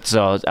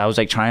 so I was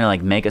like trying to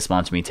like make a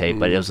Sponsor Me tape,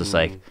 but it was just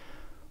like,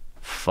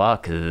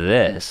 fuck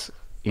this.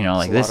 You know,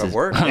 like this is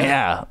work.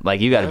 Yeah, like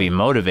you got to be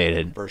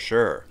motivated for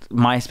sure.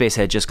 MySpace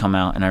had just come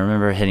out, and I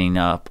remember hitting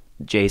up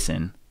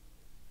Jason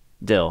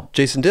Dill.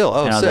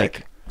 Oh, and sick.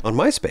 Like, on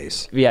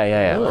MySpace.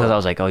 Yeah. Because I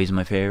was like, oh, he's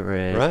my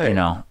favorite. Right. You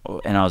know,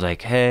 and I was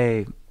like,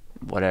 hey,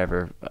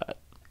 whatever.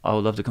 I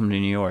would love to come to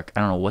New York. I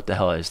don't know what the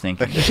hell I was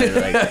thinking.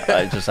 Like,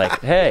 I was just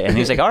like, hey, and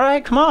he was like, all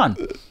right, come on.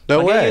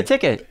 No way. Get you a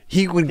ticket.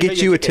 He would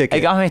get you a ticket.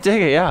 He got me a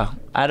ticket. Yeah.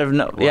 Out of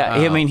no. Wow. Yeah.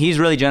 I mean, he's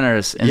really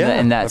generous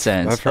in that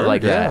sense. I've heard,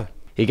 like that.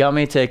 He got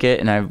me a ticket,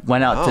 and I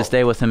went out to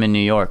stay with him in New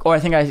York. Or I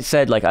think I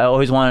said, like, I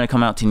always wanted to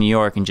come out to New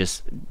York and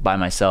just by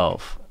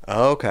myself.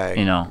 Okay.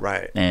 You know?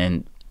 Right.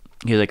 And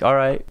he was like, all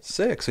right.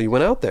 Sick. So you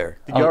went out there.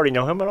 Did you already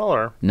know him at all?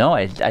 Or? No,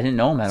 I didn't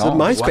know him at all.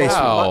 MySpace.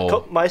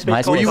 Wow.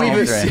 MySpace. Were you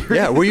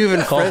even were you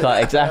even friends?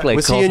 Exactly.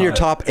 Was he in your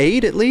top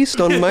 8 at least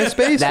on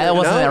MySpace? That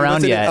wasn't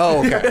around yet.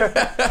 Oh,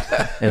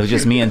 okay. It was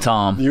just me and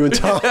Tom. You and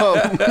Tom.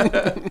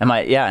 And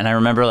I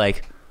remember,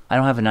 like, I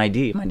don't have an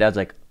ID. My dad's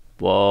like,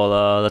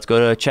 well, let's go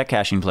to a check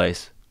cashing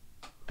place.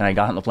 And I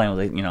got on the plane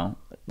with, you know,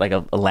 like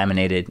a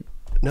laminated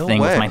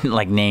thing with my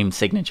like name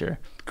signature.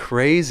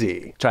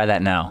 Crazy. Try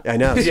that now. I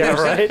know. Yeah,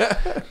 right.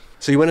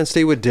 So you went and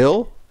stayed with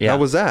Dill? Yeah. How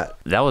was that?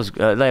 That was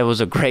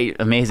a great,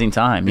 amazing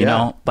time, you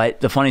know?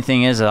 But the funny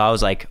thing is that I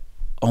was like,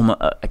 oh my,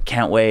 I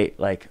can't wait.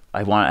 Like,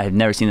 I've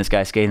never seen this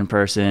guy skate in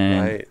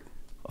person. Right.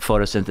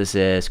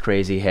 Photosynthesis,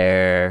 crazy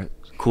hair,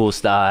 cool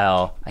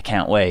style. I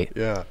can't wait.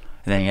 Yeah.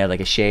 And then he had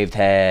like a shaved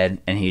head,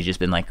 and he'd just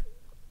been like,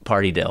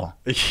 party Dill.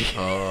 Oh, shit.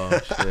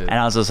 And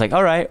I was just like,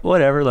 all right,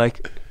 whatever.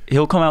 Like,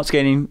 he'll come out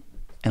skating,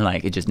 and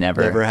like, it just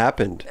never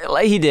happened.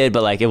 Like, he did,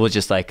 but like, it was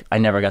just like, I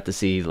never got to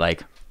see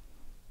like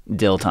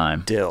Dill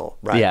time. Dill,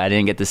 right? Yeah, I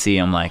didn't get to see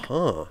him. Like,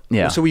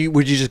 yeah. So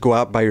would you just go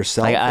out by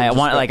yourself?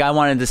 Like, I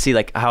wanted to see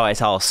like how I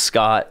saw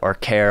Scott or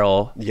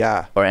Carol,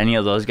 or any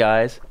of those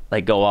guys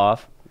like go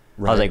off.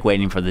 Right. I was like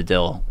waiting for the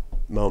Dill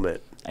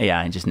moment.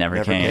 Yeah, it just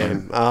never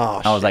came.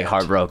 Oh, I was like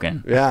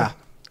heartbroken. Yeah.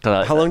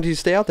 How long did you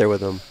stay out there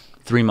with him?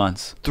 3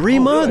 months. 3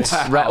 months?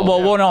 Really? Right.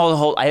 Well,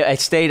 no, I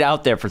stayed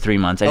out there for 3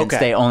 months. I didn't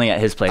stay only at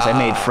his place. I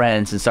made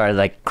friends and started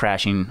like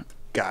crashing.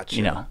 Gotcha.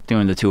 You know,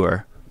 doing the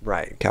tour.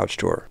 Right. Couch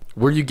tour.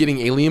 Were you getting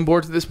alien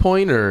boards at this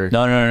point, or?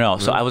 No.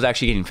 So I was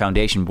actually getting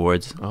foundation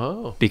boards.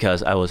 Oh.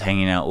 Because I was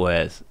hanging out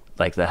with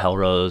like the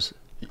Hellrose.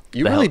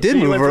 You really did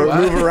move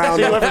around. You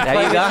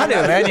got to,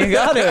 man. You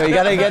got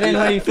to get in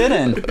when you fit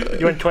in.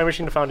 You went Toy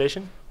Machine to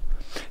Foundation?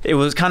 It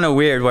was kind of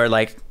weird where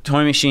like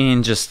Toy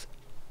Machine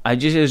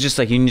it was just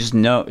like, you just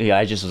know. Yeah,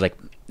 I just was like,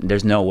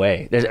 there's no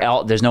way.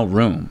 There's no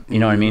room. You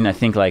know what I mean? I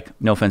think like,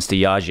 no offense to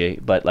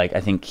Yaji, but like,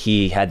 I think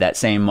he had that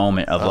same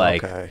moment of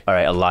like, all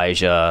right,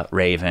 Elijah,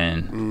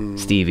 Raven,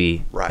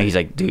 Stevie. Right. And he's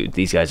like, dude,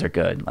 these guys are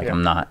good. Like,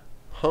 I'm not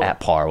at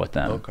par with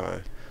them.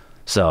 Okay.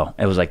 So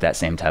it was like that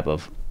same type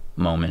of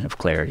moment of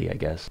clarity, I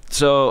guess.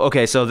 So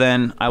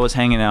then I was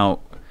hanging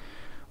out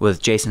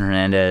with Jason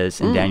Hernandez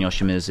and Daniel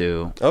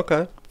Shimizu.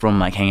 Okay. From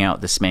like hanging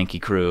out with the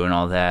Spanky crew and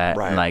all that.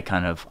 Right. And like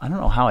kind of, I don't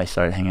know how I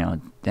started hanging out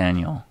with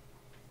Daniel.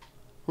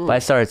 But I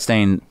started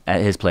staying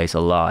at his place a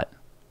lot.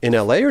 In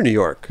LA or New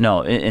York?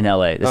 No, in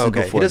LA. This is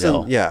before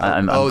Dill. Yeah.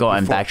 I'm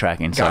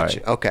backtracking. Sorry.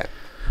 Gotcha. Okay.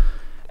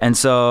 And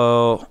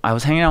so I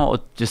was hanging out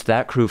with just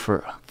that crew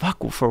for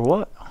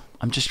what?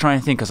 I'm just trying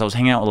to think, because I was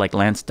hanging out with like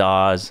Lance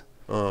Dawes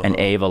and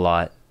Abe a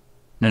lot.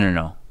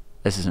 No.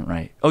 This isn't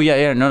right. Oh,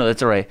 yeah. No,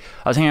 that's all right.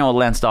 I was hanging out with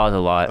Lance Dawes a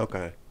lot.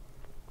 Okay.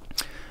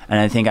 And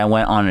I think I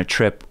went on a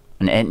trip,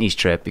 an Etnies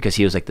trip, because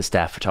he was like the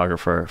staff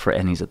photographer for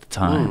Etnies at the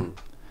time.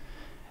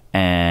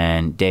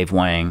 And Dave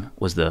Wang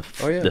was the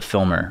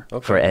filmer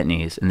for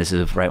Etnies. And this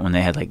is right when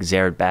they had like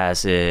Zared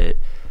Bassett,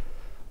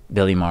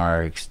 Billy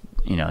Marks,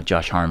 you know,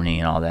 Josh Harmony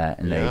and all that.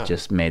 And they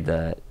just made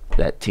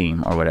that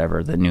team or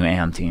whatever, the new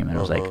AM team. And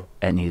it was like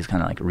Etnies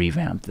kind of like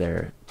revamped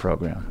their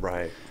program.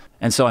 Right.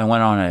 And so I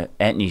went on an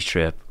Etnies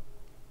trip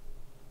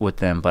with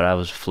them, but I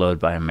was flowed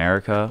by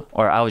America,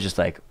 or I was just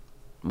like,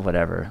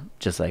 whatever,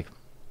 just like,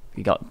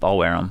 I'll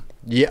wear them.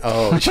 Yeah.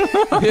 Oh.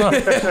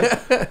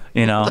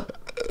 You know,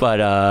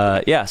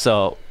 but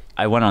so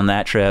I went on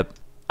that trip.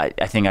 I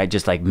think I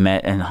just like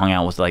met and hung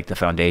out with like the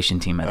foundation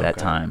team at that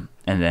time,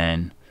 and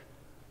then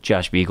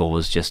Josh Beagle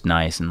was just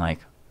nice and like,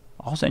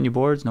 I'll send you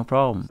boards, no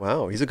problem.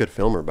 Wow, he's a good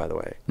filmer, by the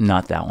way.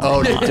 Not that one.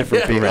 Oh, no,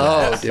 different people.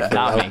 Oh, different.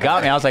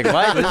 Got me. I was like,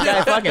 what? This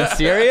guy fucking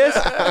serious?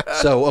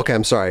 So, okay,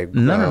 I'm sorry.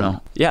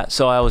 No. Yeah,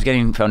 so I was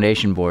getting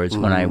foundation boards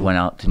when I went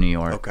out to New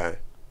York. Okay.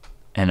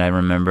 And I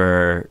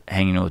remember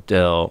hanging with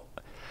Dill,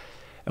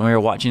 and we were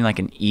watching like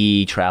an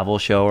travel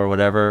show or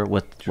whatever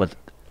with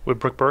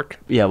Brooke Burke?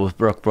 Yeah, with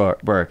Brooke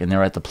Burke, and they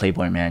were at the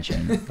Playboy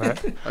Mansion.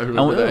 Right. I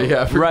remember that.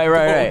 Yeah.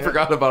 Right. I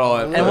forgot about all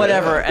that. And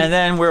whatever. And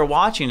then we were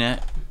watching it.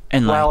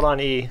 And Wild on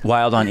E.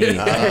 Wild on E.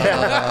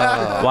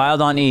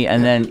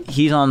 And then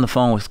he's on the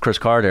phone with Chris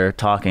Carter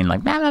talking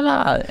like, blah, blah,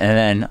 blah. And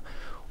then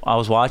I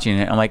was watching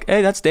it. I'm like,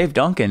 hey, that's Dave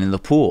Duncan in the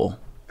pool.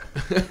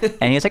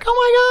 And he's like, oh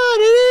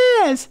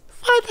my God, it is.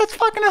 What? That's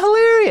fucking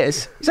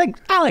hilarious. He's like,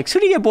 Alex, who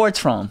do you get boards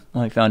from?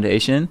 I'm like,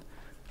 Foundation.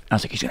 I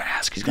was like, he's going to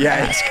ask.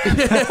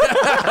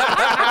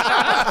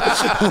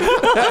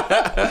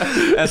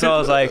 And so I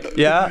was like,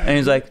 yeah. And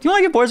he's like, do you want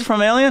to get boards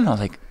from Alien? I was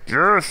like,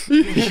 yes.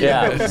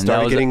 Yeah. And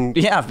that was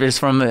just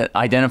from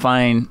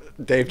identifying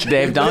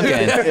Dave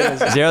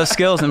Duncan. Zero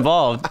skills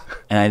involved.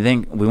 And I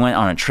think we went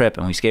on a trip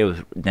and we skated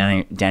with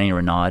Danny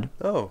Renaud.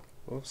 Oh,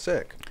 well,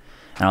 sick.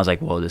 And I was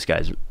like, whoa,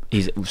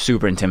 he's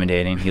super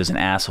intimidating. He was an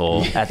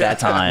asshole at that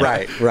time.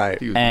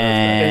 Right. And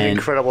an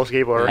incredible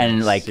skateboarder.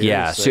 And like,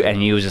 seriously. And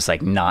he was just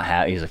like not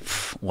happy. He was like,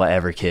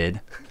 whatever,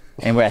 kid.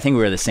 And I think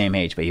we were the same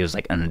age, but he was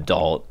like an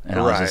adult. And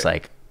I was just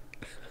like,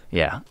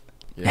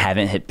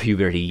 haven't hit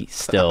puberty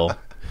still.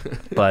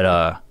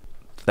 But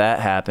that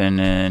happened,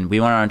 and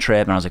we went on a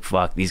trip, and I was like,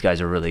 fuck, these guys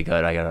are really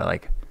good. I gotta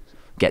like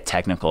get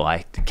technical. I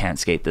can't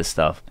skate this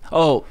stuff.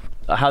 Oh,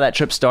 how that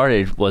trip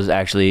started was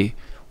actually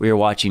we were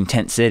watching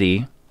Tent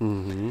City.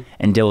 And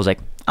Dill was like,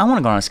 I want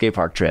to go on a skate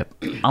park trip.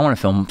 I want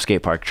to film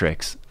skate park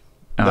tricks.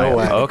 And no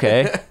way.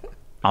 Okay.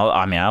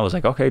 I was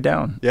like, okay,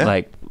 down. Yeah.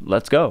 Like,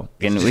 let's go.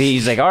 And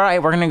he's like, all right,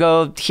 we're going to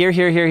go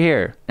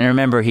here. And I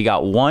remember he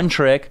got one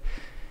trick,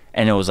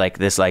 and it was like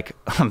this, like,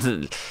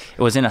 it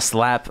was in a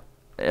slap.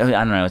 I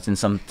don't know. It's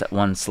in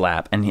one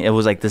slap. And it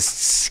was like this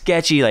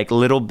sketchy, like,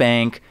 little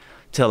bank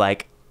to,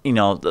 like, you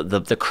know,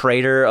 the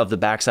crater of the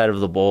backside of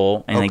the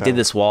bowl, and like did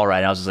this wall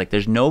ride. I was just like,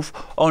 there's no,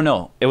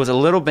 it was a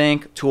little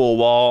bank to a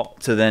wall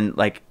to then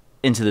like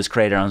into this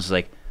crater. I was just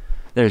like,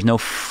 there's no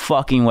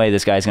fucking way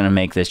this guy's gonna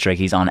make this trick.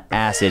 He's on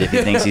acid if he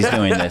thinks he's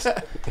doing this.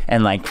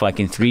 And like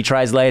fucking 3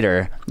 tries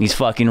later, he's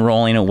fucking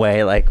rolling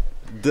away like,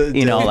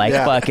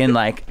 fucking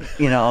like,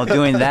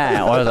 doing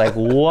that. Or I was like,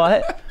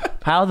 what?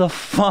 How the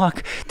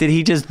fuck did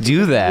he just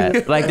do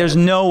that? Like, there's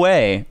no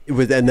way.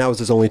 And that was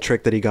his only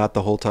trick that he got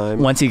the whole time?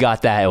 Once he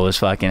got that, it was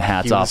fucking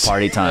hats off,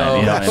 party time.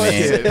 You know what I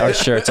mean? Or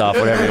shirts off,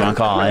 whatever you want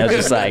to call it. It was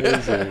just like,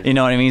 you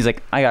know what I mean? He's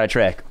like, I got a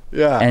trick.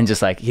 Yeah. And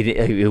just like,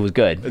 it was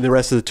good. And the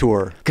rest of the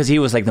tour? Because he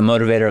was like the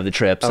motivator of the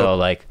trip. So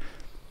like,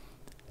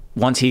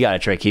 once he got a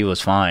trick, he was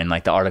fine.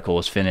 Like, the article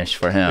was finished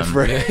for him.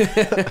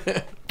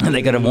 And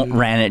they could have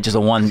ran it just a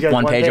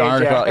one-page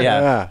article.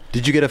 Yeah.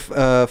 Did you get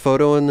a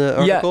photo in the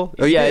article?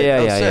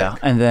 Yeah.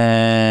 And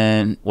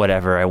then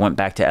whatever, I went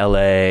back to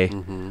LA,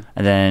 and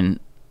then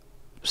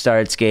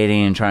started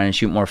skating and trying to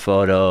shoot more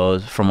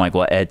photos from like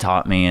what Ed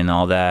taught me and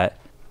all that.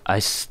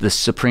 The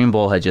Supreme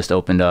Bowl had just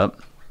opened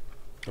up.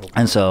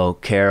 And so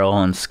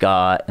Carol and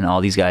Scott and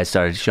all these guys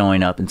started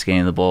showing up and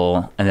skating the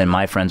bowl. And then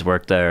my friends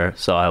worked there,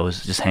 so I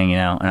was just hanging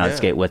out and I'd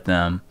skate with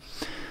them.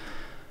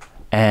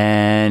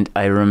 And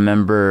I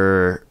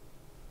remember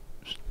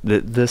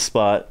this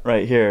spot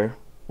right here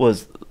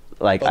was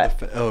like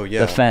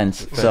the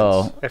fence.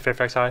 So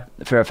Fairfax High.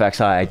 Fairfax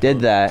High. I did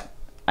that.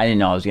 I didn't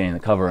know I was getting the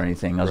cover or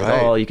anything. I was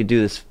like, oh, you could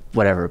do this,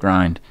 whatever,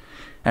 grind.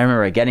 I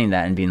remember getting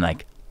that and being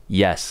like,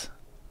 yes,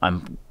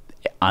 I'm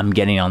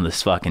getting on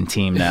this fucking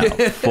team now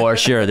for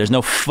sure. There's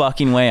no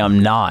fucking way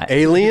I'm not.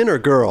 Alien or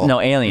girl? No,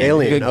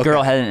 Alien.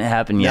 Girl hadn't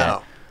happened yet.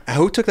 No.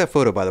 Who took that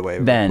photo, by the way?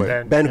 Ben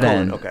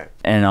Cohen. Okay.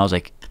 And I was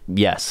like,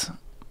 yes,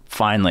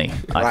 finally,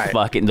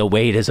 the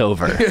wait is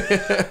over,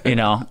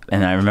 And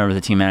I remember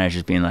the team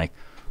managers being like,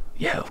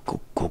 yeah,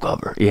 cool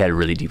cover. He had a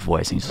really deep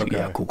voice, and he's like,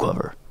 yeah, cool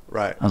cover.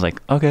 Right. I was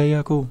like, okay,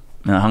 yeah, cool.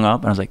 And I hung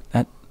up, and I was like,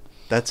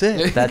 that's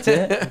it. That's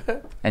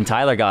it. And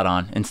Tyler got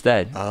on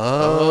instead.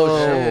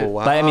 Oh,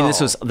 wow. But I mean, this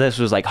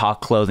was like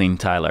Hawk Clothing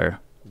Tyler.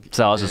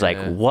 So I was just like,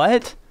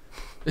 what?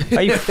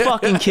 Are you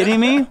fucking kidding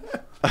me?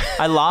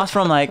 I lost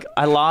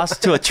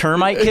to a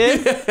termite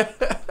kid.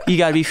 You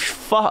gotta be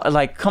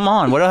like, come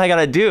on, what do I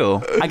gotta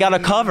do? I gotta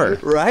cover.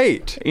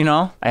 Right.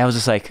 I was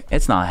just like,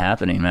 it's not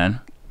happening,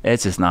 man.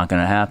 It's just not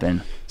gonna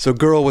happen. So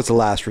girl was the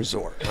last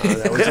resort. No,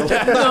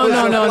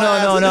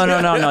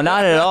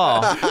 not at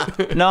all.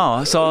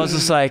 No. So I was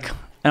just like,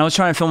 and I was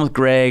trying to film with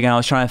Greg, and I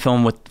was trying to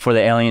film for the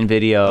Alien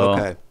video.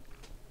 Okay.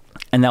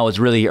 And that was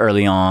really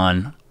early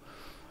on.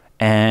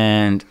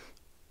 And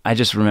I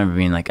just remember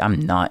being like, I'm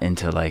not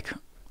into like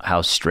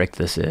how strict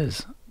this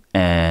is.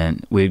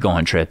 And we'd go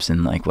on trips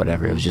and like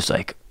whatever. It was just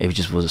like, it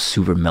just was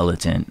super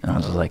militant. And I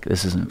was just like,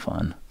 this isn't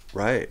fun.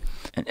 Right.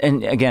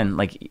 And again,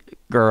 like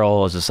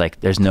girl was just like,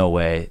 there's no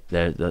way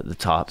the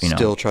top, you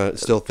know.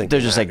 Still thinking.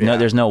 They're just like, no,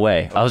 there's no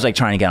way. I was like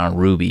trying to get on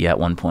Ruby at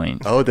one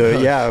point. Oh,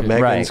 Megan's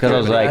right. Because I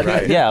was like,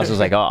 I was just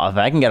like, oh, if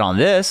I can get on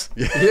this.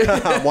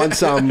 Yeah.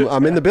 Once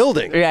I'm in the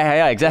building.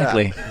 Yeah,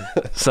 exactly.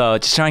 Yeah. So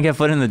just trying to get a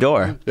foot in the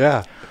door.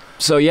 Yeah.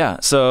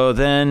 So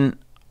then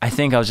I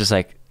think I was just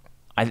like,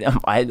 I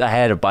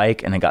had a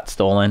bike and it got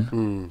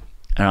stolen.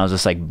 And I was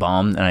just like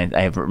bummed. And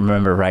I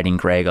remember writing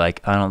Greg,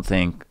 like, I don't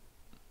think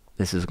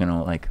this is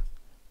gonna like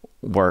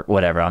work,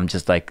 whatever. I'm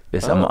just like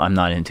this. I'm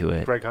not into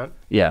it. Greg Hunt.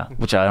 Yeah,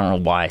 which I don't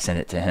know why I sent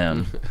it to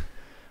him,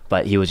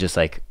 but he was just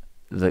like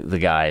the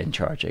guy in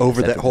charge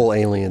over that whole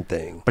alien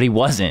thing. But he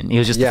wasn't. He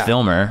was just a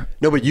filmer.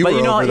 No, but you were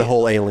over the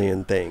whole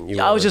alien thing.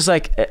 I was just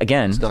like,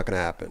 again, it's not gonna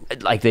happen.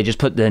 Like they just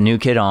put the new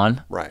kid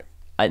on. Right.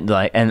 And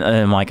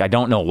I'm like, I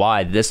don't know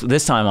why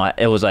this time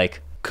it was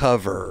like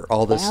cover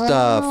all this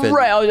stuff. And,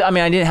 right. I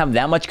mean, I didn't have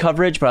that much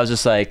coverage, but I was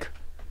just like,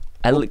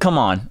 come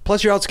on.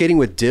 Plus, you're out skating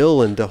with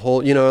Dill and the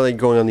whole, you know, like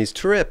going on these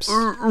trips.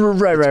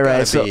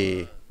 Right. So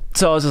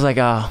I was just like,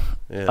 oh,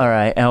 all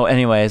right.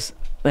 Anyways,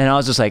 and I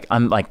was just like,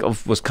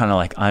 was kind of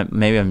like,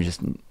 maybe I'm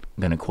just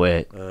gonna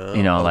quit.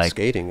 You know, like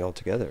skating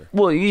altogether.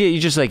 Well, you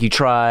just like you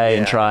try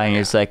and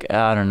you're just like,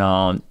 I don't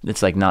know,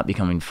 it's like not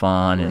becoming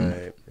fun.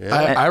 And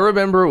I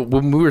remember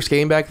when we were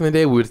skating back in the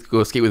day, we would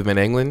go skate with Van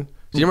Engelen.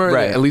 Do you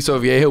remember that Aliso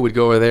Viejo would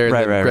go over there and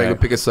then Greg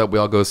would pick us up, we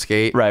all go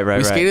skate.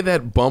 We skated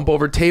that bump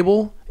over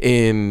table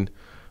in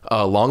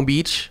Long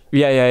Beach.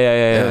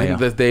 Yeah.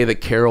 The day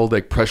that Carol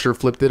like pressure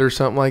flipped it or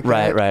something like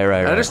that.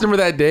 Right. I just remember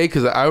that day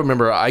because I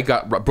remember I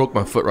broke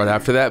my foot right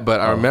after that, but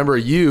I remember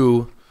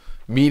you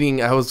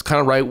meeting, I was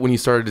kind of right when you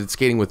started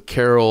skating with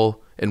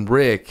Carol and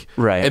Rick.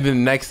 Right. And then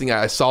the next thing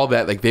I saw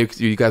that like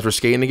you guys were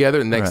skating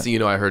together, and next thing you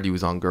know I heard he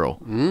was on Girl.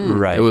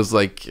 Right. It was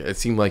like, it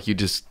seemed like you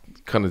just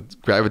kind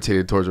of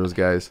gravitated towards those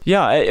guys.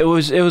 Yeah, it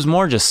was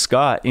more just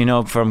Scott, you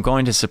know, from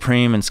going to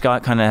Supreme, and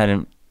Scott kind of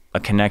had a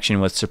connection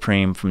with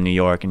Supreme from New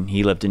York, and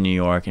he lived in New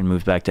York and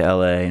moved back to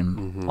LA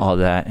and all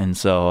that, and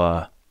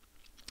so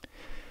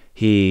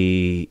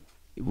we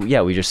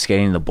just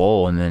skating in the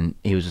bowl, and then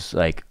he was just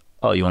like,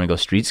 oh, you want to go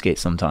street skate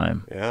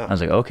sometime? Yeah. I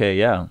was like, okay,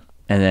 yeah.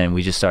 And then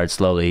we just started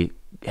slowly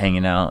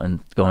hanging out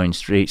and going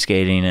street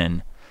skating,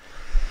 and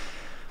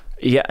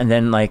and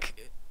then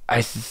like I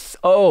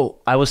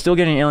was still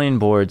getting alien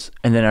boards,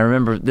 and then I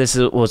remember this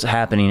was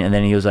happening, and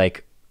then he was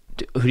like,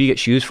 who do you get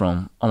shoes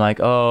from? I'm like,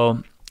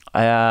 and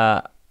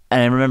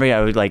I remember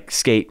I would like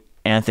skate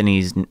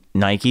Anthony's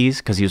Nikes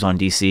because he was on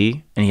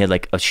DC and he had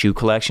like a shoe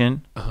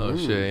collection. Oh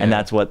shit! And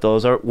that's what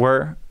those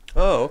were.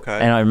 Oh, okay.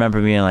 And I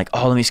remember being like,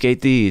 oh, let me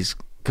skate these,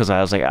 because I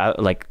was like, I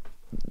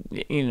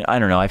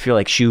don't know. I feel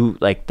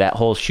like that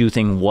whole shoe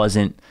thing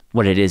wasn't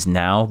what it is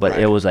now, but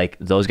it was like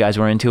those guys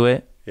were into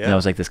it. Yeah. And it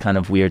was like this kind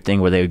of weird thing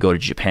where they would go to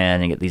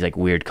Japan and get these like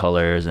weird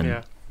colors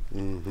and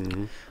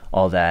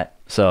all that.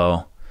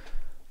 So,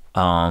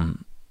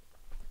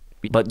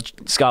 but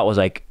Scott was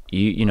like,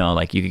 you know,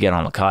 like you could get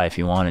on Lakai if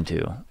you wanted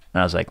to. And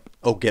I was like,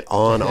 oh, get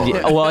on.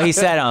 Yeah, well, he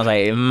said, I was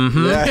like,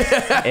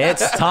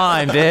 it's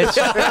time, bitch.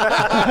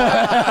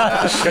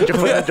 Got your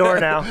foot in the door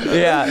now.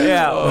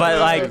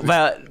 Yeah.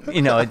 But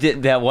you know,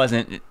 that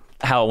wasn't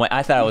how it went.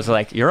 I thought it was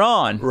like, you're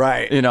on.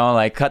 Right. You know,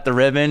 like cut the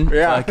ribbon.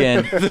 Yeah.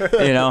 Fucking,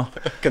 you know.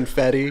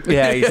 Confetti.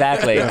 Yeah,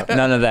 exactly.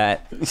 None of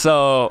that.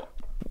 So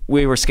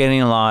we were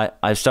skating a lot.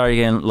 I started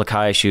getting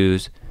Lakai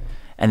shoes.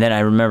 And then I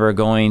remember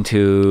going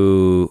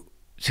to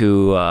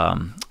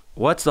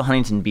what's the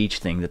Huntington Beach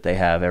thing that they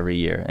have every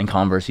year? And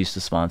Converse used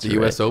to sponsor the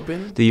U.S.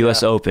 Open? The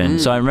U.S. Open.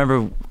 So I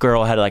remember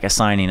Girl had like a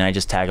signing, and I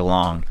just tagged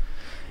along.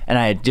 And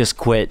I had just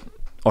quit,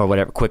 or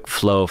whatever, Quick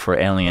Flow for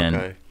Alien.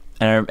 Okay.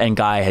 And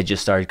Guy had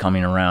just started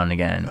coming around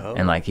again. Oh.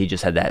 And like he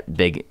just had that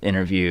big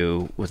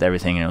interview with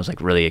everything, and it was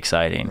like really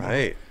exciting.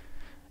 Right.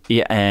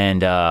 Yeah,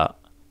 and I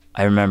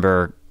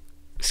remember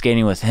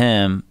skating with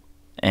him,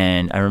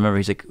 and I remember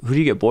he's like, who do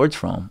you get boards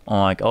from? I'm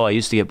like, oh, I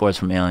used to get boards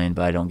from Alien,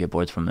 but I don't get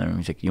boards from them.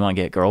 He's like, you want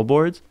to get girl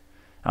boards?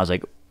 I was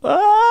like,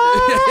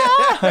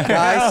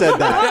 Guy said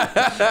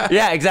that.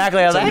 Yeah,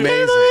 exactly. I was like,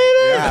 amazing.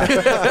 Yeah.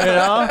 You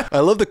know? I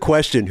love the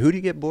question, who do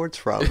you get boards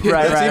from?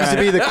 Right, that seems to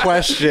be the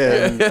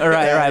question.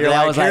 Right. But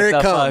that was here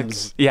like it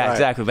comes. Yeah,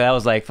 exactly. But that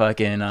was like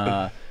fucking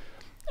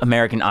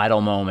American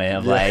Idol moment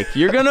of like,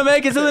 you're gonna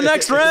make it to the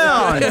next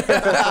round.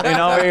 You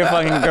know, where your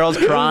fucking girl's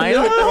crying.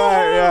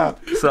 Right, yeah.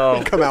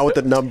 So come out with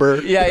the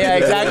number. Yeah,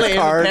 exactly.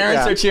 And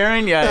parents are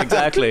cheering. Yeah,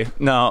 exactly.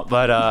 No,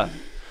 but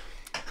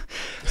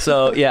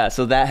so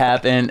that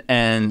happened,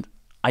 and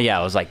I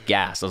was like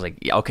gassed. I was like,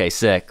 okay,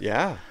 sick.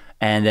 Yeah.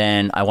 And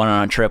then I went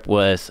on a trip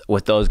with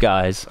those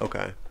guys.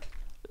 Okay.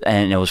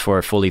 And it was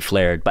for Fully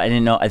Flared, but I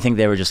didn't know. I think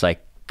they were just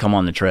like, come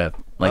on the trip.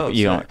 Like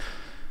you know.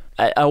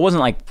 I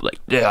wasn't like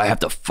yeah, I have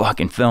to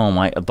fucking film,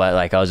 but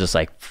like I was just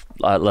like,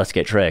 let's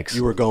get tricks.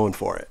 You were going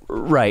for it,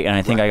 right? And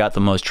I think I got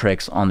the most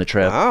tricks on the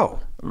trip. Wow.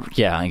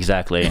 Yeah,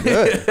 exactly.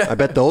 Good. I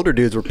bet the older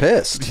dudes were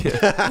pissed.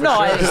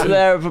 No,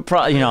 they're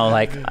probably, you know,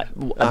 like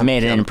I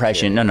made an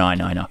impression. No, I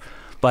know.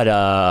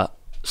 But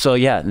so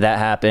yeah, that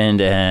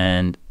happened,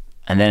 and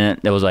then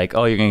it was like,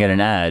 oh, you're gonna get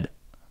an ad.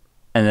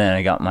 and then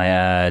I got my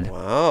ad.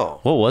 Wow.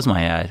 What was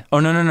my ad? Oh,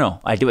 no.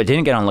 I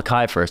didn't get on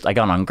Lakai first. I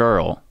got on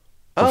Girl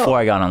before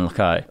I got on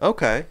Lakai.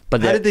 Okay.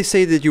 But how did they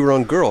say that you were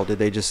on Girl? Did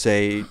they just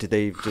say,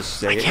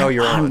 oh,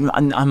 you're on?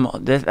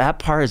 That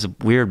part is a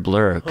weird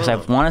blur, because I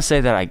want to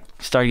say that I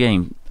started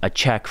getting a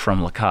check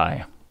from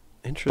Lakai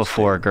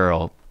before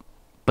Girl,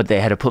 but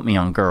they had to put me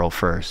on Girl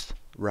first.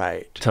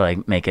 Right. To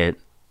like make it,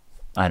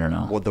 I don't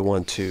know. Well, the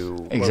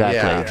 1-2.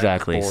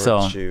 Exactly. Board,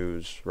 so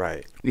shoes,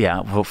 right.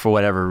 Yeah, for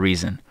whatever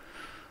reason.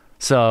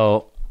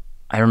 So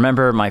I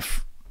remember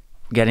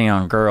getting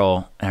on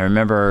Girl, and I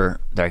remember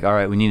they're like, all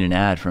right, we need an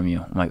ad from you.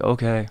 I'm like,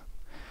 okay.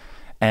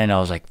 And I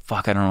was like,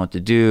 fuck, I don't know what to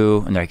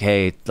do. And they're like,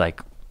 hey,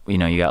 like, you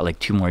know, you got like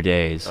 2 more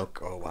days. Oh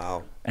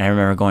wow. And I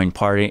remember going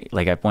party,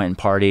 like I went and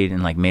partied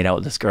and like made out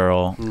with this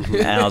girl,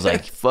 and I was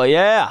like, "Well,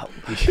 yeah."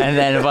 And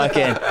then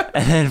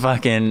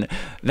fucking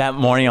that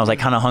morning, I was like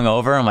kind of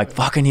hungover. I'm like,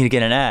 "Fuck, I need to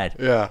get an ad."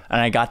 Yeah. And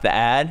I got the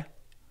ad,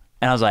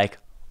 and I was like,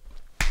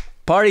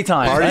 "Party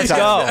time! Let's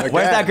go! Again.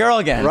 Where's that girl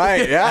again?"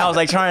 Right. Yeah. And I was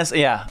like trying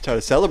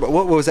to celebrate.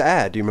 What was the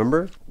ad? Do you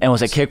remember? And it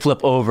was a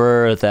kickflip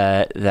over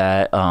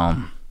that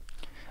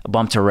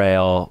bump to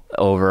rail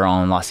over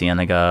on La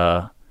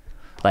Cienega,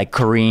 like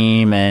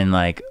Kareem and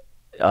like.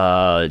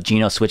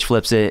 Gino switch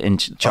flips it in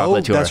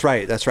chocolate tour. That's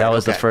right. That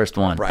was the first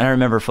one. Right. And I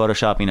remember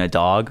photoshopping a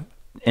dog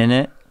in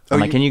it. I'm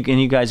like, can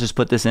you guys just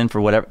put this in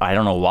for whatever? I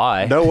don't know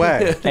why. No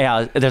way.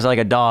 Yeah, there's like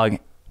a dog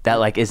that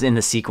like is in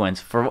the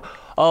sequence for.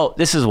 Oh,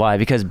 this is why,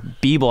 because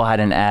Beeble had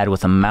an ad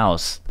with a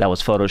mouse that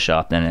was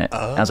photoshopped in it.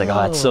 I was like,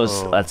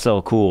 that's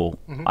so cool.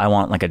 I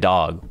want like a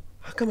dog.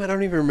 How come I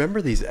don't even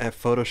remember these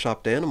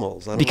photoshopped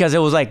animals? Because it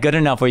was like good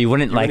enough where you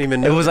wouldn't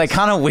even notice. It was like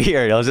kind of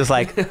weird. It was just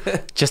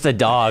like just a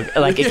dog.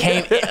 Like it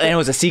came and it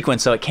was a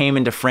sequence, so it came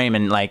into frame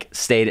and like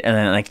stayed and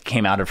then like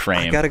came out of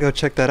frame. I gotta go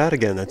check that out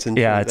again. That's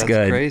interesting. Yeah, it's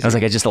good. Crazy. It was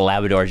like just a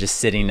Labrador just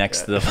sitting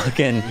next to the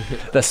fucking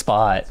the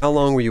spot. How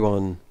long were you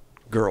on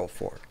Girl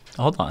for?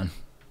 Hold on.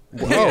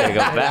 Whoa, I gotta go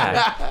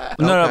back.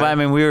 No, but I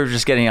mean we were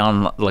just getting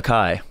on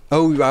Lakai.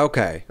 Oh,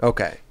 okay.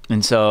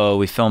 And so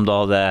we filmed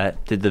all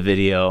that, did the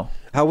video.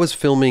 How was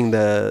filming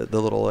the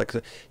little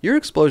your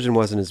explosion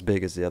wasn't as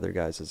big as the other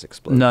guys'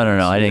 explosion? No.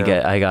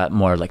 I got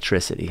more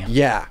electricity.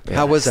 Yeah.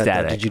 How was that?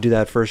 Static. Did you do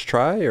that first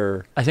try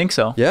or? I think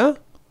so. Yeah.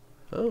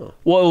 Oh.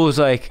 Well, it was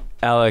like,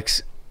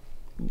 Alex,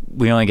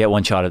 we only get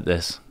one shot at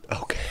this.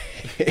 Okay.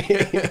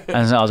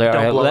 And so I was like,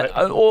 all right.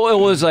 It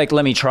was like,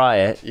 let me try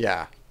it.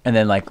 Yeah. And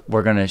then like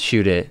we're gonna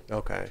shoot it.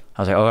 Okay.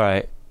 I was like, all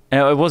right.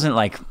 And it wasn't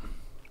like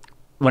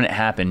when it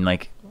happened,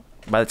 like.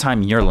 By the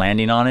time you're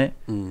landing on it,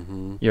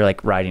 you're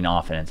like riding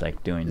off and it's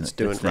like doing its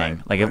thing. Right,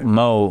 like if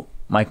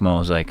Mike Mo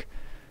was like,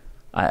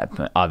 I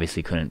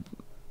obviously couldn't.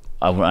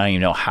 I don't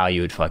even know how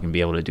you would fucking be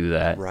able to do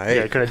that. Right.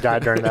 Yeah, I could have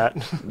died during that.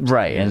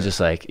 Right, and it's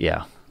just like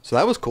So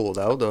that was cool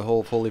though. The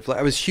whole fully flat.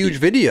 It was huge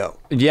video.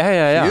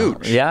 Yeah.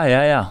 Huge.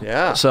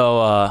 Yeah.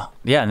 So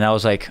and that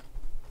was like,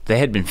 they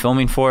had been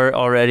filming for it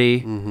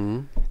already,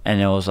 and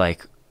it was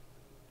like.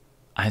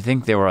 I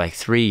think they were like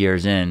 3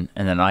 years in,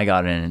 and then I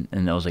got in,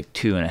 and it was like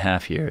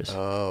 2.5 years.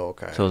 Oh,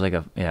 okay. So it was like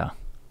a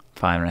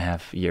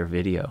 5.5 year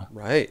video.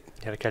 Right.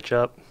 You had to catch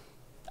up.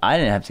 I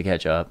didn't have to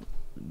catch up,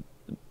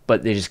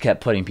 but they just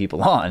kept putting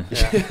people on.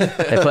 Yeah.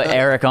 They put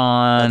Eric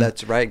on. Oh,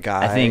 that's right,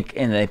 Guy. I think,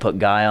 and they put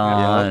Guy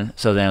on. Yeah.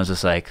 So then it was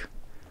just like,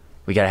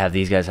 we got to have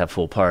these guys have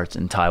full parts,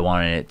 and Ty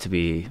wanted it to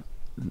be,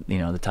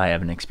 the Ty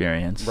Evan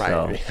experience.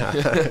 Right. So.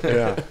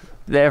 Yeah.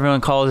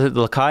 Everyone calls it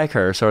the Lakai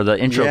curse or the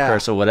intro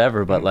curse or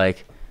whatever, but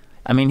like.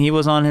 I mean, he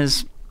was on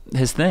his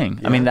thing.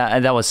 Yeah. I mean,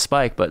 that was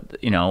Spike, but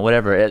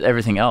whatever,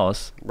 everything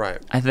else. Right.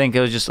 I think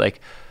it was just like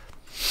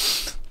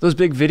those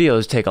big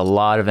videos take a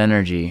lot of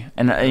energy,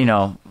 and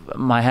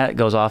my hat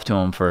goes off to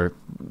him for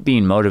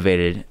being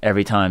motivated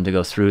every time to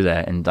go through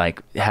that and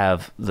like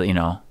have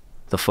the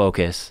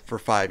focus for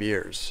 5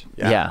 years.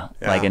 Yeah.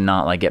 Like and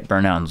not like get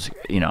burnouts.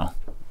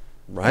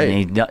 Right.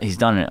 And he's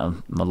done it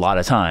a lot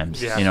of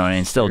times,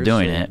 and still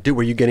doing it. Dude,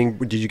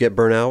 did you get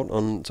burnt out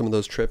on some of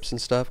those trips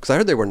and stuff? Because I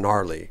heard they were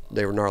gnarly.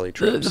 They were gnarly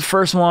trips. The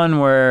first one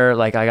where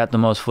like I got the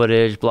most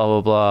footage, blah,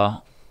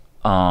 blah,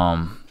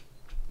 blah.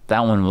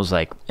 That one was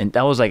like,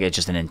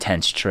 just an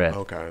intense trip.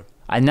 Okay.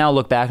 I now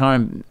look back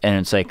on it and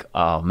it's like,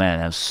 oh man,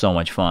 that was so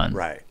much fun.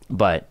 Right.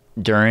 But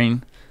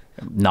during,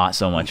 not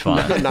so much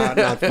fun.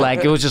 not fun.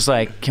 Like it was just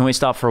like, can we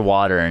stop for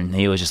water? And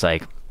he was just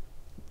like,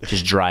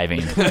 just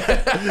driving,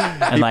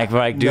 and like we're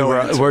like,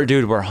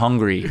 dude, we're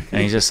hungry,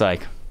 and he's just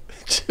like,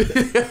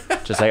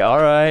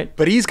 all right.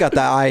 But he's got his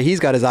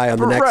eye on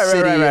the next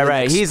city,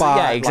 right. He's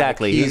spot.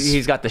 Exactly. Like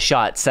he's got the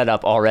shot set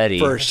up already.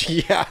 First,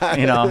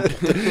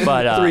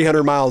 but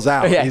 300 miles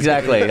out. Yeah,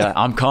 exactly.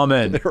 I'm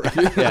coming.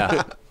 Right.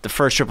 Yeah. The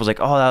first trip was like,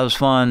 oh, that was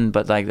fun,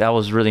 but like that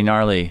was really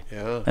gnarly.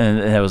 Yeah. And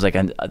it was like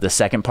the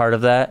second part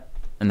of that.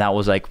 And that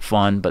was like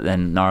fun, but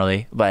then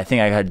gnarly. But I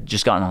think I had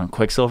just gotten on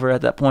Quicksilver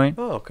at that point.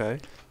 Oh, okay.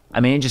 I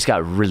mean, it just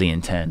got really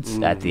intense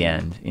at the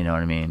end. You know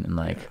what I mean? And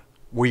like,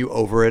 were you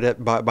over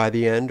it by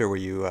the end, or were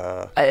you?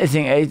 I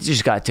think it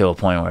just got to a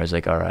point where I was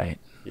like, all right,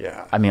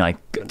 Yeah. I mean, like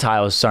Ty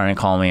was starting to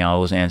call me. I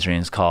was answering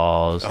his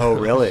calls. Oh,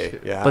 really?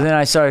 Yeah. But then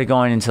I started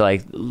going into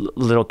like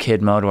little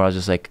kid mode where I was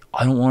just like,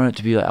 I don't want it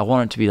to be like, I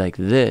want it to be like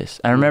this.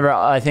 I remember,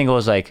 I think it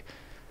was like,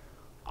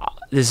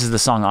 this is the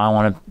song I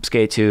want to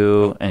skate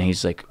to, and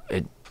he's like,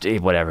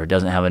 whatever, it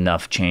doesn't have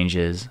enough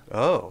changes.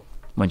 Oh.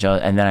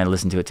 And then I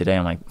listened to it today.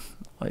 I'm like,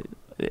 what?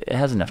 It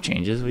has enough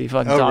changes. What are you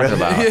fucking talking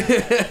about?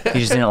 He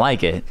just didn't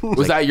like it.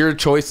 Was that your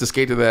choice to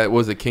skate to that?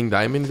 Was it King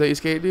Diamonds that you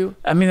skated to?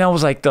 I mean, that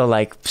was like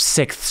the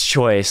sixth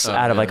choice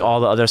out of like all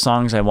the other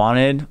songs I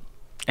wanted,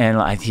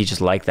 and he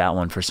just liked that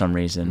one for some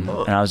reason.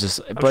 And I was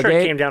just, I'm sure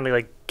it came down to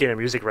like getting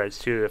music rights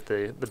too. If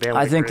the band,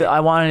 I think that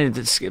I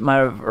wanted my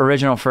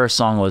original first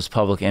song was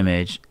Public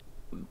Image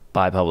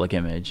by Public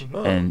Image,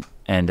 and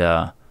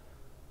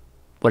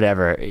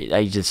whatever.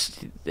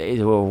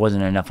 It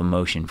wasn't enough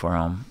emotion for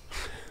him.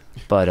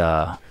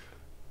 But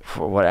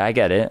for what I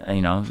get it,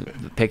 you know,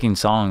 picking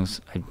songs,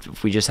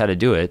 we just had to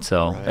do it,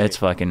 so it's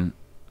fucking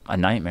a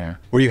nightmare.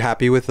 Were you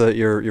happy with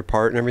your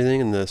part and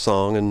everything and the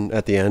song and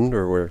at the end,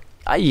 or were?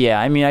 Yeah,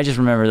 I mean, I just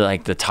remember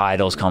like the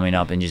titles coming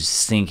up and just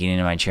sinking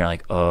into my chair,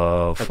 like,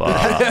 oh fuck.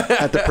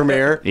 At the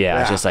premiere.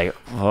 Yeah, just like,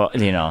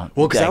 you know.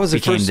 Well, because that was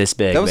became this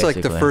big. That was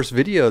basically. like the first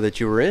video that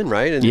you were in,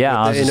 right? And yeah,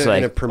 I was just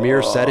in a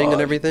premiere setting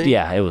and everything.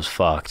 Yeah, it was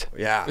fucked.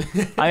 Yeah.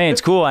 I mean,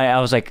 it's cool. I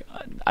was like,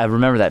 I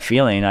remember that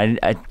feeling.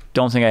 I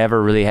don't think I ever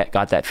really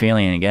got that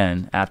feeling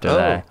again after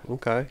that.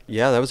 Okay.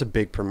 Yeah, that was a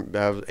big.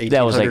 That was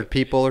 1,800 like,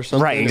 people or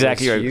something. Right.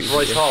 Exactly.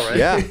 Royce Hall, right?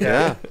 Yeah.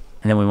 Yeah.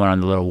 And then we went on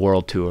the little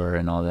world tour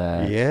and all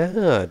that.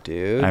 Yeah,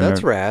 dude.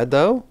 That's rad,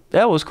 though.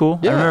 That was cool.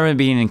 Yeah. I remember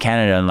being in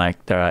Canada and like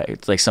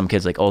it's like some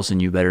kids like, Olson,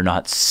 you better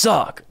not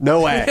suck.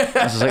 No way.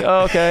 I was just like,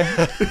 oh,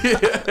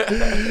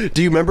 okay.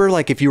 Do you remember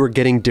like if you were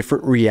getting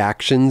different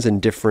reactions in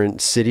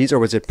different cities, or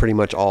was it pretty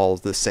much all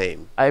the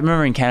same? I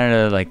remember in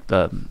Canada, like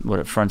the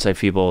frontside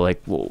people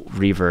like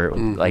revert,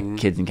 like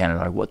kids in Canada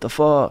are like, what the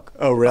fuck?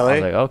 Oh, really? I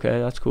was like, okay,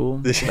 that's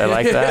cool. I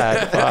like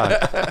that.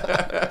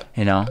 Fuck.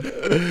 You know?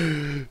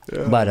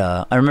 Yeah. But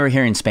I remember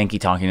hearing Spanky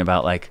talking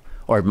about like,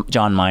 or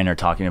John Miner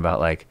talking about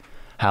like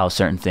how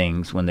certain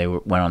things when they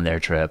went on their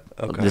trip,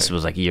 this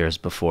was like years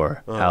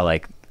before, how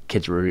like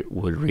kids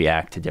would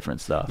react to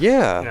different stuff.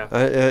 Yeah.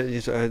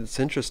 It's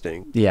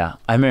interesting. Yeah,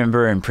 I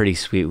remember in Pretty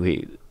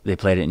Sweet they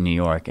played it in New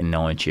York and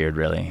no one cheered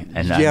really.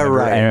 And I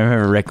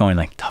remember Rick going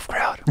like, tough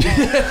crowd.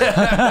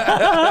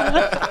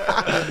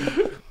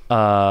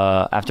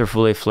 After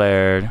Fully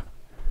Flared,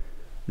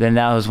 then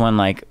that was when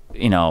like,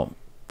 you know,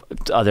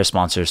 other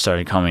sponsors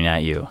started coming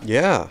at you.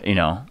 Yeah. You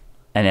know,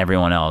 and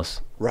everyone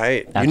else.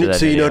 Right.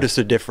 So you noticed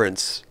a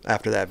difference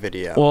after that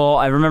video. Well,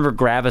 I remember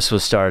Gravis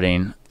was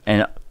starting,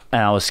 and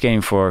I was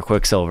skating for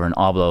Quicksilver, and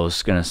Oblo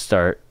was going to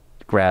start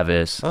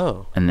Gravis.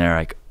 Oh. And they're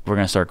like, we're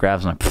going to start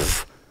Gravis. I'm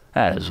like,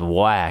 that is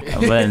whack.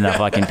 But then the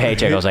fucking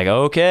paycheck, I was like,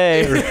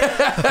 okay,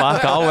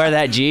 fuck, I'll wear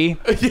that G.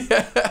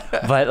 Yeah.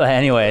 But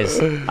anyways,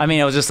 I mean,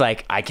 it was just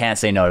like, I can't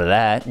say no to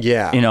that.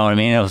 Yeah. You know what I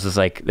mean? It was just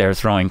like, they were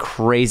throwing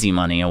crazy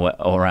money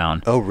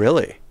around. Oh,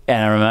 really?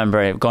 And I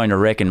remember going to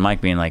Rick and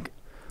Mike being like,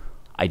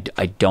 I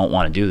don't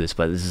want to do this,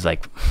 but this is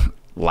like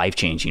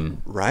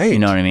life-changing. Right. You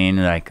know what I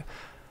mean? Like,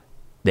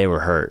 they were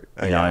hurt.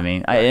 You know what I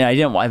mean? I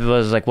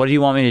was like, what do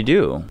you want me to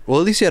do? Well,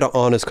 at least you had an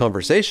honest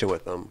conversation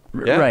with them.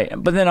 Yeah. Right.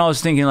 But then I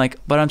was thinking like,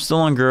 but I'm still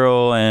on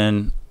Girl,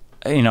 and,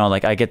 you know,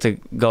 like I get to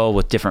go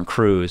with different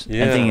crews,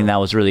 and thinking that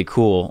was really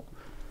cool.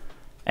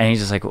 And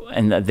he's just like,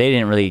 and they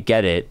didn't really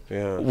get it,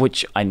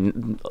 which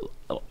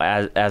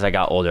as I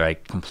got older, I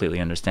completely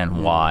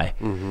understand why.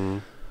 Mm-hmm.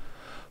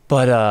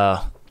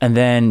 But, and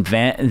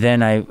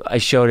then I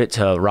showed it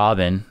to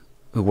Robin,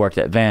 who worked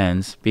at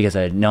Vans, because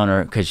I had known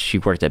her because she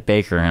worked at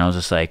Baker, and I was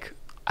just like,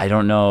 I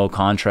don't know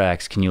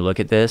contracts. Can you look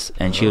at this?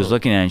 And she was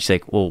looking at it, and she's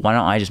like, well, why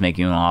don't I just make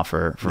you an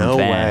offer from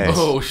Vans?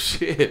 Way. Oh,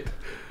 shit.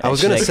 I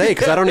was going to say,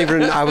 because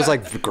I was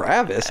like,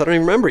 Gravis? I don't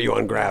even remember you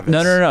on Gravis.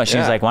 No. She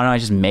was like, why don't I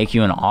just make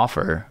you an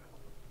offer?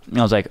 And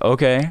I was like,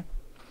 okay.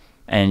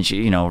 And she,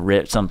 you know,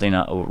 wrote something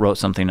up,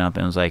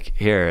 and was like,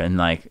 here, and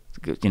like,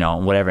 you know,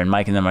 whatever. And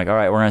Mike and them were like, all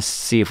right, we're gonna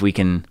see if we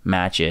can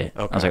match it.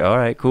 Okay. I was like, all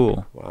right,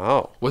 cool.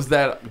 Wow. Was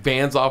that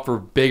Vans offer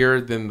bigger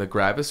than the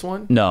Gravis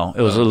one? No,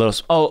 it was a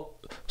little.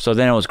 So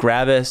then it was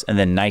Gravis, and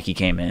then Nike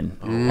came in,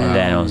 and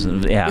then it was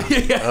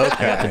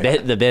Okay.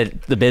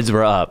 The bids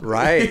were up.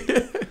 Right.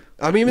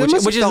 I mean, which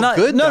is not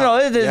good. No,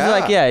 it's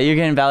like, you're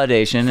getting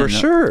validation for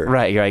sure.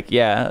 Right, you're like,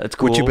 yeah, it's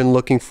cool. What you've been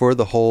looking for all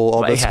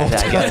this whole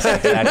time. I guess,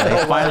 exactly.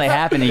 It finally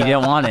happened, and you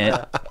didn't want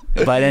it.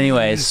 But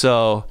anyway,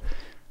 so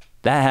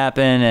that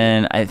happened,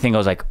 and I think I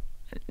was like,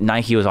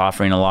 Nike was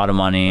offering a lot of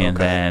money, and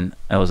then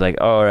I was like,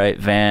 all right,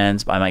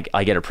 Vans.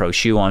 I get a pro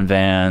shoe on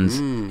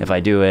Vans if I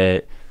do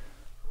it.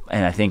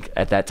 And I think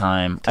at that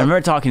time, I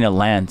remember talking to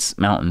Lance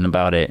Mountain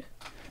about it.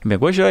 I'm like,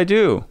 what should I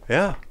do?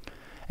 Yeah.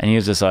 And he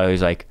was just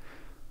always like,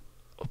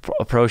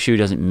 a pro shoe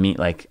doesn't mean,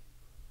 like,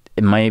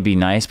 it might be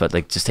nice, but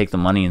like, just take the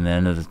money, and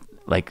then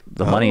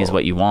the money is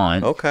what you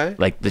want. Okay.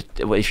 Like,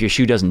 if your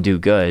shoe doesn't do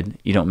good,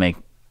 you don't make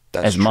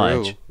as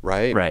much.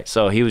 Right.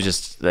 So he was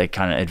just like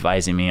kind of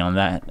advising me on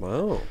that.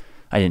 Wow.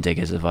 I didn't take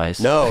his advice.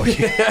 No.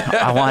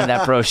 I wanted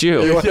that pro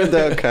shoe. You wanted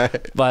that? Okay.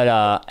 But,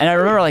 and I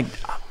remember, like,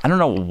 I don't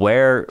know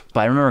where,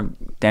 but I remember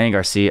Danny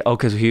Garcia,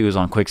 because he was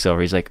on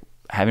Quicksilver, he's like,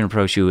 having a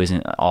pro shoe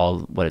isn't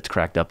all what it's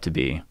cracked up to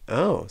be.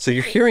 Oh, so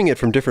you're hearing it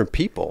from different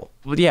people.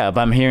 Well, yeah,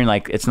 but I'm hearing,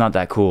 like, it's not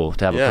that cool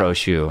to have a pro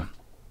shoe.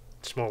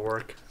 It's more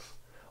work.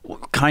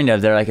 Kind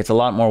of. They're like, it's a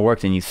lot more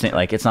work than you think.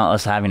 Like, it's not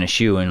us having a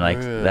shoe and, like,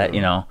 that,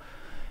 you know.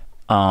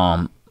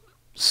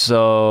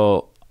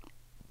 So,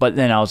 but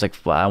then I was like,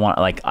 well,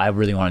 I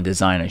really want to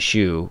design a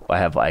shoe. I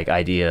have, like,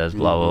 ideas,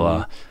 blah, blah,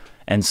 blah.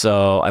 And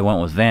so I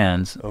went with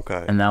Vans.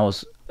 Okay. And that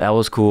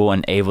was cool.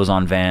 And Abe was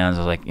on Vans. I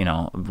was like, you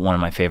know, one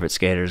of my favorite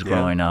skaters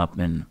growing up.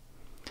 And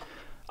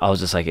I was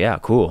just like, yeah,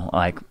 cool.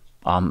 Like,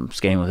 I'm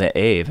skating with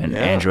Abe and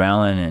Andrew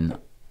Allen and,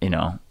 you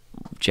know,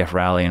 Jeff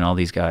Rowley and all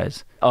these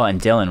guys. Oh,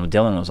 and Dylan.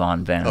 Dylan was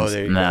on Vans. Oh,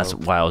 there you and go. that's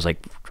why I was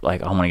like, I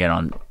want to get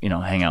on, you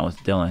know, hang out with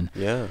Dylan.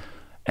 Yeah.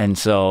 And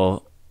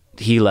so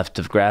he left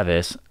to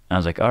Gravis. And I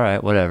was like, all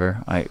right,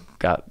 whatever. I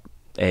got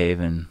Abe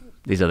and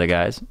these other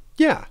guys.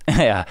 Yeah.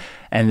 Yeah.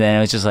 And then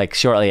it was just like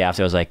shortly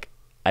after I was like,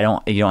 you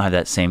don't have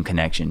that same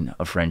connection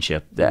of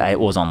friendship that I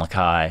was on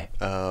Lakai.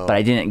 Oh. But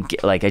I didn't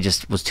get, like, I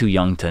just was too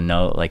young to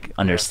know, like,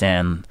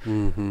 understand,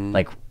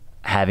 like,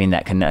 having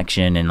that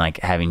connection and,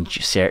 like, having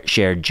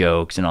shared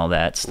jokes and all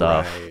that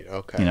stuff. Right.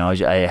 Okay. You know,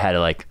 I had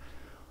to, like,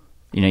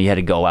 you know, you had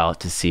to go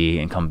out to see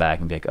and come back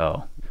and be like,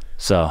 oh.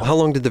 So how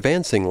long did the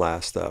Vans thing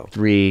last, though?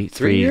 3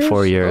 years?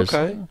 4 years.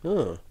 Okay.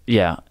 Huh.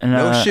 Yeah. And,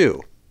 no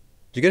shoe.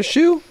 Did you get a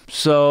shoe?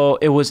 So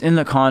it was in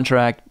the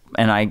contract,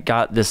 and I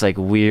got this, like,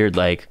 weird,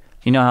 like,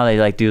 you know how they,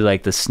 like, do,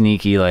 like, the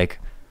sneaky, like,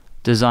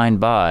 designed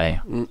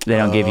by. They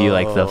don't give you,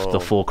 like, the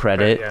full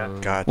credit,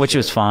 Gotcha. which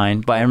was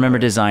fine. But I remember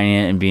designing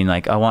it and being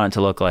like, I want it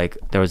to look like,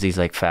 there was these,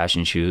 like,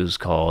 fashion shoes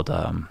called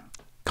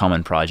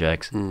Common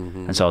Projects.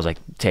 And so I was, like,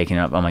 taking it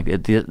up. I'm like,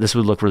 this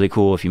would look really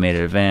cool if you made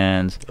it a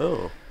Vans.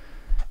 Oh.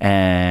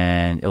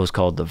 And it was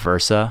called the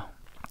Versa.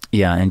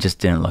 Yeah, and it just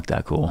didn't look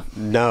that cool.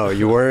 No,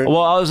 you weren't?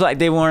 Well, I was like,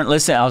 they weren't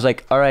listening. I was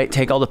like, all right,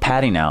 take all the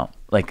padding out.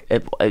 Like,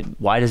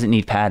 why does it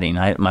need padding?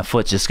 My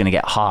foot's just gonna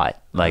get hot.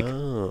 Like,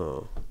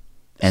 and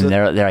so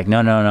they're like,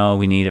 no,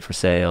 we need it for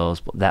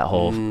sales. That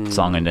whole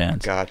song and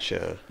dance.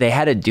 Gotcha. They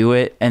had to do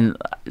it, and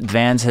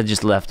Vans had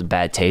just left a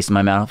bad taste in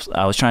my mouth.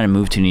 I was trying to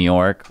move to New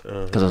York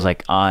because I was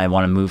like, I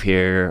want to move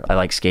here. I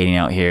like skating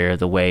out here.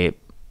 The way it,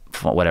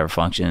 whatever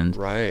functions.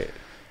 Right.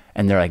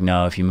 And they're like,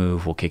 no, if you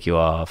move, we'll kick you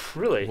off.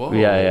 Really? Whoa.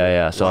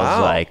 Yeah. So I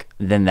was like,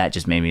 then that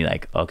just made me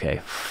like,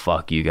 okay,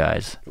 fuck you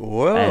guys.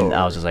 Whoa. And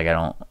I was just like,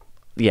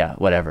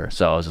 whatever.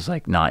 So I was just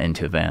like not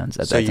into Vans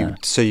at that time.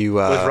 So you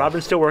was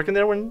Robin still working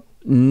there when?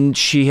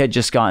 She had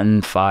just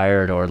gotten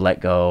fired or let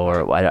go,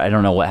 or I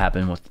don't know what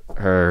happened with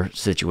her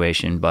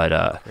situation,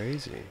 but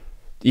crazy.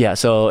 Yeah,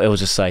 so it was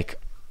just like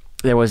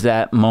there was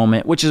that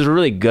moment, which is a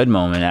really good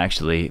moment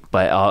actually.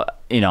 But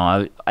you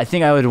know, I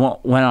think I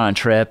went on a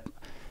trip.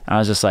 I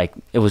was just like,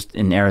 it was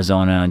in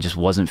Arizona and just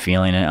wasn't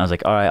feeling it. I was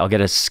like, all right, I'll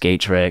get a skate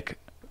trick.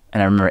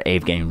 And I remember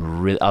Abe getting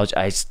really, I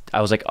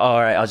was like, all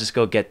right, I'll just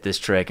go get this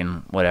trick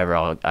and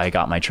whatever. I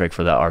got my trick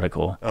for that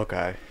article.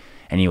 Okay.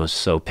 And he was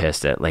so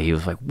pissed at, like, he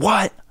was like,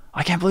 what?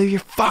 I can't believe you're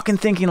fucking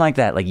thinking like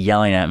that. Like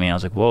yelling at me. I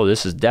was like, whoa,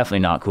 this is definitely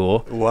not cool.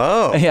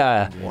 Whoa.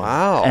 Yeah.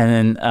 Wow.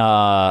 And then,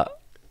 I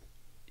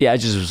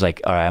just was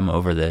like, all right, I'm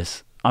over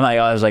this.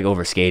 I was like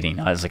over skating.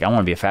 I was like, I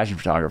want to be a fashion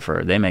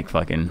photographer. They make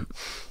fucking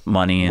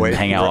money and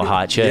hang out with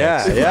hot chicks.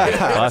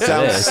 Yeah.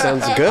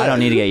 Sounds good. I don't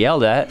need to get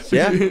yelled at.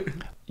 Yeah.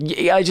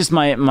 Yeah, I just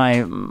my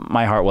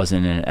heart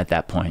wasn't in it at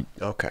that point.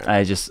 Okay.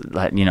 I just,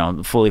 like, you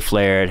know, fully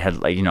flared, had,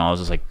 like, you know, I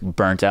was just like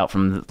burnt out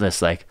from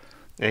this, like.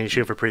 And you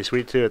shoot for Pretty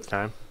Sweet too at the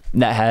time.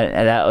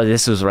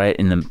 This was right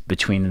in the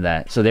between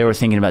that. So they were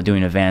thinking about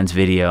doing a Vans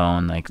video,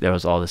 and like there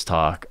was all this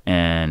talk,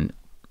 and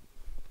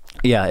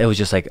yeah, it was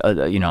just like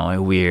you know,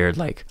 a weird,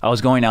 like, I was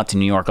going out to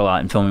New York a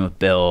lot and filming with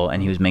Bill,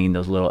 and he was making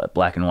those little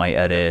black and white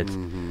edits,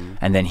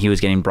 and then he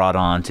was getting brought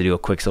on to do a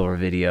Quicksilver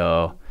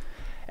video,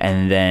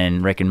 and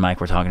then Rick and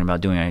Mike were talking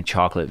about doing a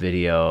chocolate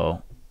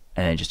video,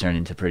 and it just turned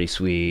into Pretty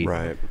Sweet.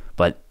 Right.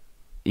 But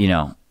you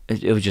know,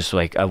 it was just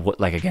like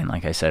again,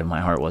 like I said,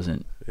 my heart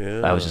wasn't.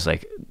 Yeah. I was just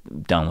like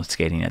done with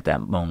skating at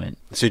that moment.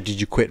 So did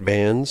you quit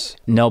Vans?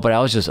 No, but I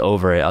was just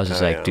over it. I was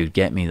just dude,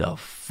 get me the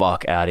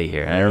fuck out of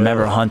here. And I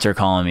remember Hunter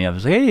calling me. I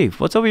was like, hey,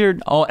 what's over here?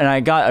 Oh, and I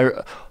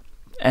got,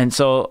 and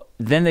so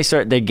then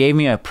they gave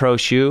me a pro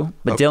shoe,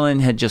 but Dylan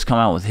had just come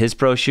out with his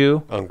pro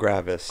shoe. On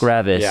Gravis.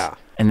 Yeah.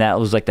 And that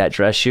was like that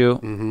dress shoe.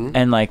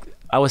 And like,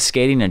 I was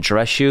skating a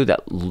dress shoe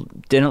that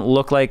didn't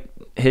look like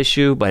his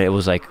shoe, but it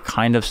was like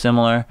kind of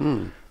similar.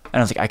 And I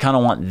was like, I kind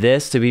of want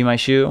this to be my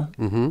shoe.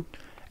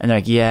 And they're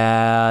like,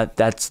 yeah,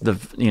 that's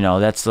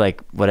that's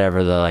like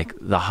whatever,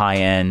 the high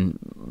end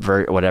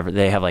whatever.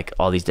 They have like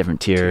all these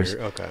different tiers.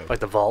 Okay. Like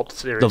the Vault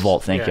series. The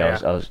Vault, thank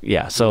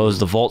you. So it was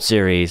the Vault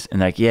series,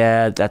 and like,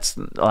 yeah, that's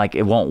like,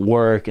 it won't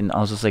work. And I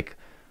was just like,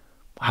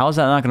 how is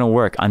that not going to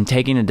work? I'm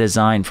taking a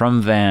design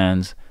from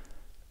Vans,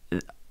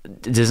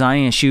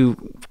 designing a shoe,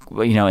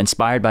 you know,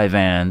 inspired by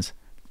Vans,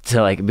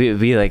 to like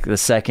be like the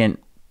second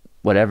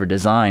whatever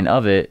design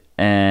of it,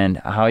 And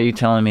how are you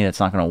telling me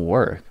that's not going to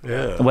work?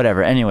 Yeah.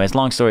 Whatever. Anyways,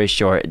 long story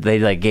short, they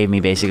like gave me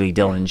basically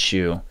Dylan's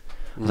shoe.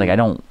 I was like, I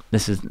don't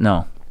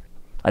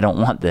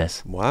want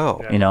this.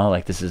 Wow. You know,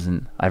 like this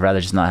isn't, I'd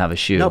rather just not have a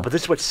shoe. No, but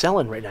this is what's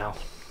selling right now.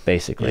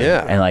 Basically.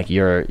 Yeah. And like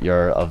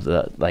you're of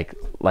the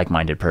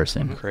like-minded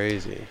person.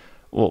 Crazy.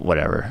 Well,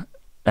 whatever.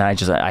 And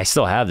I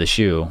still have the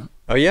shoe.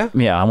 Oh yeah?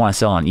 Yeah, I want to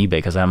sell on eBay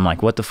because I'm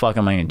like, what the fuck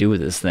am I going to do with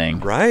this thing?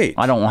 Right.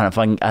 I don't want to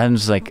fucking, I'm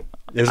just like,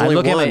 There's only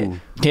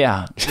one.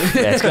 Yeah,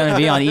 it's going to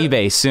be on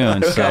eBay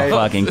soon. So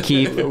fucking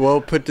keep.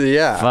 We'll put the,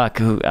 Fuck,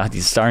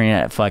 starting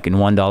at fucking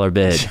 $1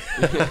 bid.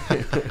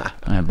 I'm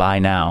gonna buy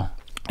now.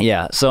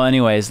 Yeah, so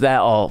anyways, that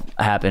all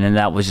happened, and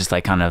that was just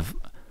like kind of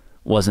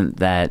wasn't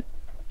that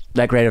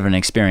great of an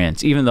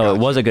experience. Even though it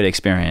was a good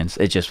experience,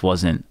 it just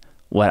wasn't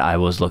what I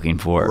was looking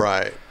for.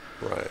 Right.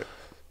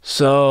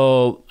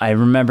 So I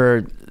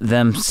remember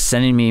them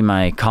sending me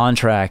my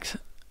contract,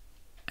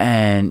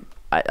 and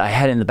I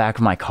had it in the back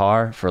of my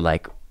car for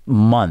like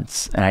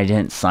months, and I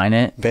didn't sign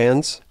it.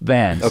 Vans.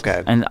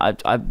 Okay. And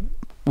I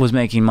was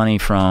making money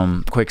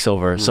from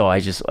Quicksilver, so I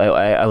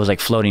was like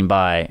floating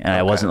by, and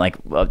I wasn't like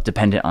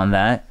dependent on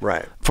that.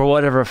 Right. For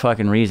whatever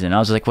fucking reason, I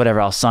was like,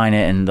 whatever, I'll sign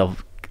it, and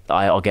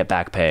I'll get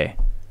back pay.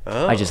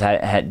 Oh. I just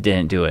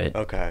didn't do it.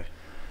 Okay.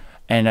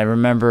 And I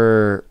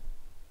remember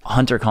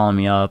Hunter calling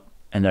me up,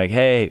 and they're like,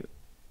 hey,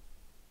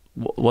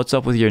 what's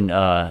up with your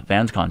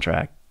Vans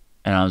contract?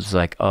 And I was just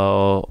like,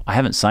 oh, I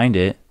haven't signed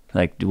it.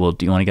 Like, well,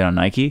 do you want to get on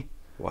Nike?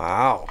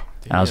 Wow.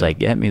 And I was like,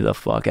 get me the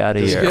fuck out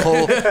of here.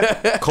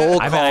 Cole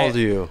called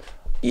you.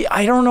 Yeah,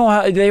 I don't know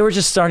how. They were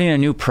just starting a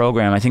new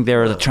program. I think they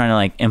were trying to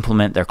like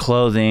implement their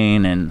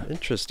clothing and.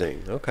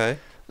 Interesting. Okay.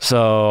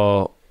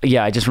 So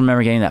yeah, I just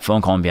remember getting that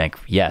phone call and being like,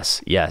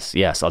 yes,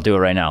 I'll do it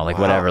right now. Like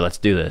whatever, let's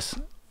do this.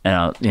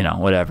 And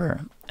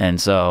whatever.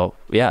 And so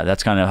yeah,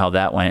 that's kind of how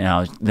that went.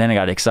 And then I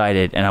got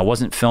excited, and I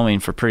wasn't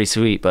filming for Pretty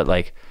Sweet, but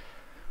like,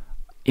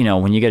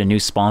 when you get a new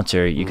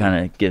sponsor, you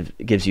kind of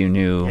gives you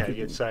new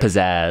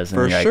pizzazz. And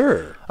for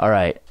sure. Like, all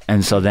right.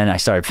 And so then I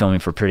started filming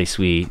for Pretty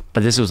Sweet.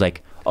 But this was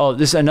like,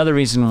 this is another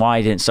reason why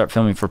I didn't start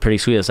filming for Pretty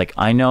Sweet. It's like,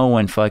 I know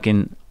when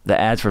fucking the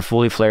ads for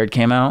Fully Flared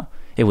came out,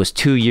 it was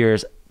 2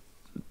 years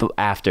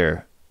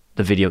after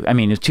the video. I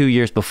mean, it was 2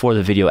 years before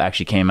the video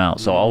actually came out.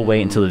 So I'll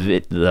wait until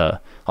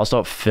I'll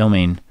start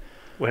filming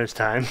when it's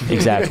time.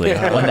 Exactly.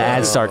 When the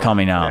ads start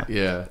coming out.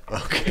 Yeah.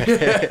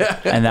 Okay.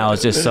 And that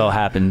was just so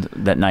happened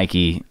that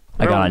Nike.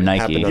 I got on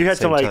Nike. You had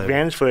some like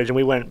Vans footage, and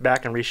we went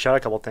back and reshot a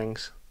couple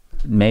things.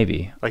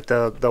 Maybe. Like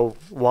the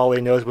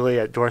Wally nose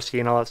wheelie at Dorsey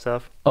and all that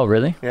stuff. Oh,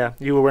 really? Yeah.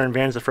 You were wearing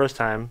Vans the first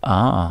time.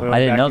 Oh, I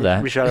didn't know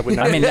that. Reshot it with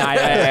I mean,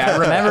 I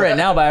remember it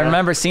now, but I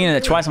remember seeing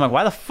it twice. I'm like,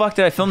 why the fuck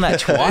did I film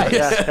that twice?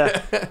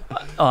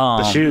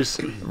 The shoes.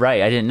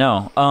 Right, I didn't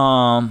know.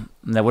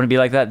 That wouldn't be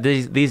like that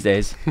these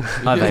days.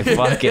 I was like,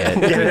 fuck it.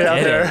 Get it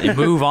out there. You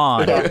move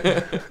on.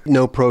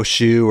 No pro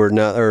shoe or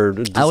not or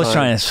design. I was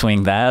trying to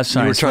swing that.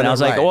 I was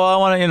like, well, I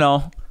want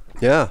to,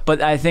 Yeah.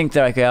 But I think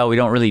they're like, oh, we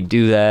don't really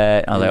do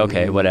that. I was like,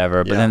 okay,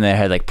 whatever. But then they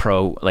had like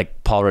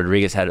Paul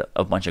Rodriguez had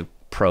a bunch of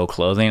pro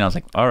clothing. I was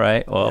like, all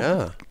right,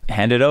 well,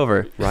 hand it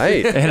over.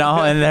 Right.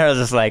 And they're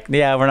just like,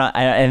 yeah, we're not.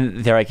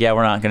 And they're like, yeah,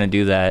 we're not going to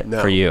do that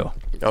for you.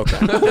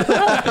 Okay.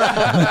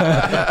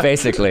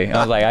 Basically, I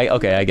was like,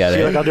 okay, I get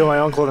it. Like, I'll do my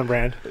own clothing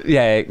brand.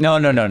 Yeah, no.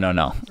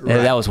 Right.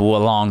 That was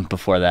long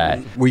before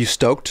that. Were you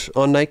stoked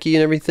on Nike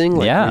and everything?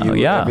 Like,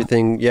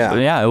 everything.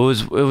 Yeah, it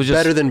was just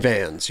better than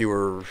Vans. You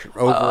were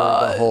over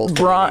the whole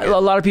thing. A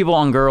lot of people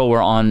on Girl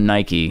were on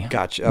Nike.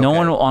 Gotcha. Okay. No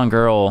one on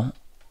Girl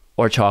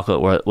or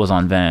Chocolate was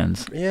on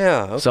Vans.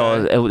 Yeah. Okay.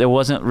 So there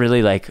wasn't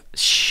really like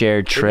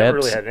shared trips. We never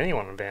really had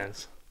anyone on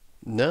Vans.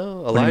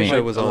 No,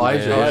 Elijah was on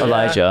Vans.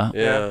 Elijah.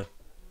 Yeah.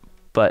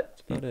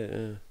 But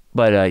there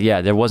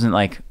wasn't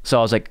like, so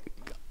I was like,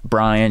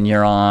 Brian,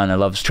 you're on, I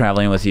love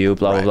traveling with you,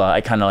 blah blah blah.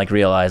 I kind of like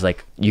realized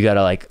like you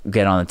gotta like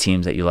get on the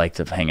teams that you like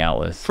to hang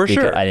out with. For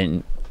sure.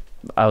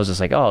 I was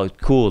just like, oh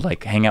cool,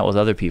 like hang out with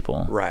other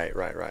people. Right.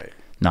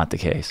 Not the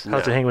case.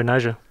 How's it hang with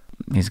Naja?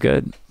 He's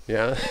good.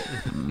 Yeah.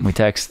 We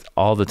text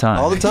all the time.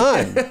 All the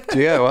time.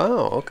 Yeah.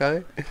 Wow.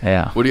 Okay.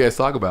 Yeah. What do you guys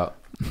talk about?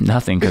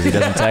 Nothing, because he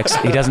doesn't text.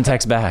 He doesn't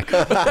text back.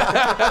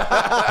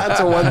 That's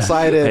a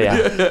one-sided.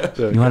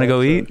 Yeah. You want to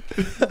go eat?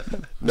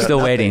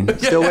 Still waiting.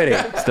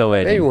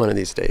 Maybe one of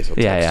these days he'll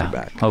text you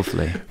back.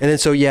 Hopefully. And then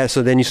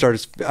so then you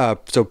started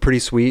so Pretty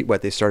Sweet.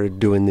 They started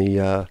doing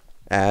the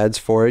ads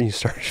for it. And you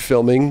started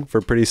filming for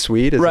Pretty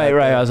Sweet. Right.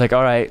 I was like,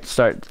 all right,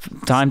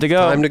 time to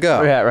go.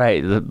 Yeah,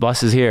 right. The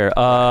bus is here.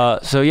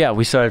 So yeah,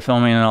 we started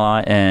filming a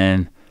lot,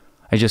 and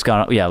I just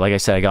got like I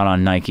said, I got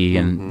on Nike,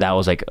 and that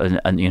was like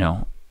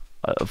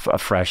a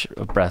fresh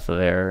breath of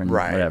air and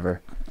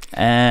whatever.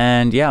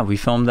 And yeah, we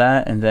filmed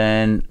that, and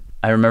then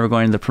I remember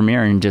going to the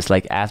premiere and just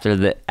like at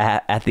the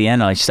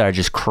end I started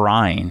just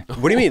crying.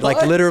 What do you mean?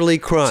 Like literally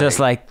crying? Just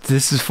like,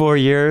 this is 4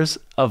 years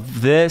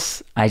of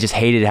this. I just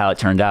hated how it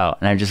turned out,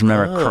 and I just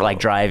remember like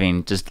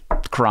driving, just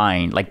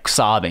crying, like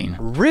sobbing.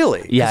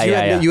 Really?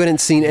 Yeah, you hadn't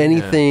seen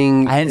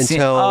anything I hadn't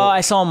until...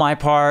 I saw my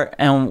part,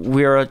 and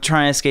we were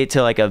trying to skate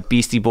to like a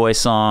Beastie Boys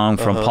song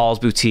from Paul's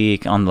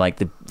Boutique on like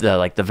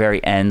the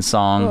very end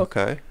song. Oh,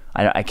 okay.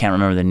 I can't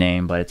remember the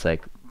name, but it's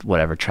like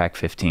whatever, track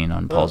 15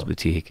 on Paul's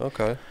Boutique.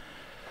 Okay.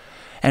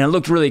 And it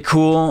looked really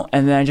cool,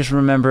 and then I just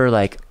remember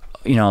like,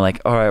 you know,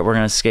 like, all right, we're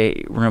gonna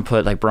skate, we're gonna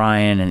put like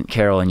Brian and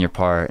Carol in your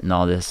part and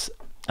all this.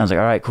 I was like,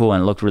 all right, cool,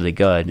 and it looked really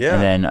good. Yeah.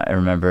 And then I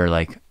remember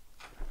like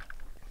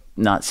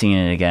not seeing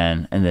it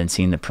again, and then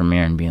seeing the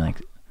premiere and being like,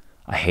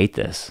 I hate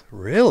this.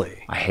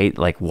 Really? I hate,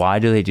 like, why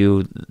do they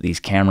do these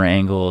camera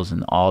angles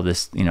and all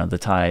this, you know, the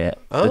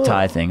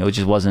tie thing. It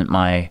just wasn't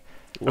my...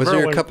 Was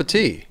your cup of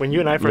tea? When you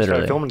and I first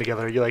started filming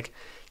together, you're like,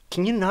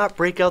 can you not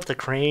break out the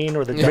crane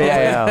or the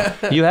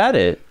yeah. You had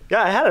it.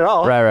 Yeah, I had it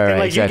all. Right, and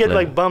like exactly. You get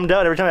like bummed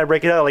out every time I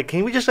break it out. Like,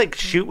 can we just like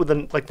shoot with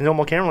the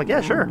normal camera? I'm like,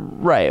 yeah, sure.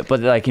 Right, but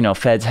like, you know,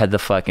 Feds had the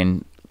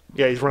fucking...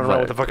 Yeah, he's running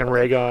around with the fucking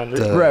rig on.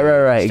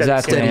 Right,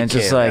 exactly. And it's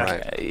just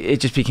like, it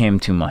just became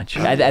too much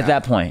at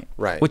that point.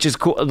 Right. Which is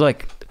cool.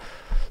 Like,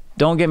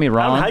 don't get me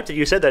wrong. I'm hyped that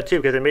you said that too,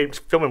 because it made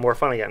filming more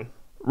fun again.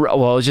 Well,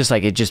 it was just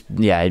like,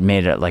 it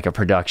made it like a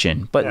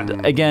production.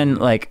 But again,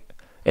 like,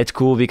 it's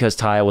cool because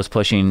Ty was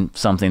pushing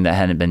something that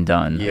hadn't been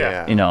done.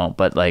 Yeah. You know,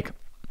 but like,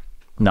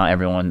 not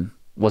everyone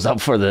was up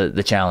for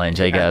the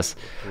challenge, I guess.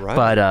 Right.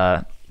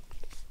 But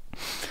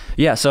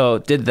yeah, so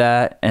did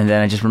that, and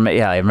then I just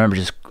remember. I remember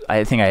just.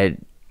 I think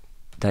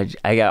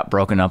I got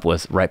broken up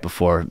with right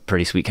before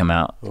Pretty Sweet came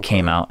out,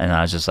 and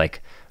I was just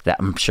like that.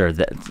 I'm sure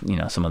that, you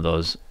know, some of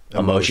those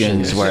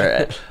emotions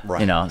were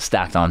you know,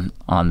 stacked on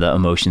the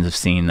emotions of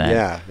seeing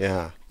that.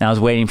 Yeah. And I was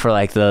waiting for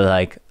like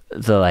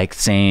the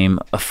same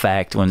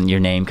effect when your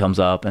name comes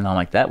up, and I'm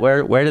like, that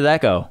where did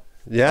that go?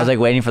 Yeah, I was like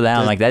waiting for that.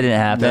 I'm like, that didn't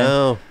happen.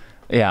 No.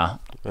 Yeah.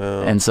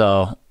 And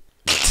so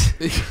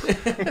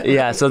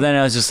yeah, so then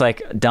I was just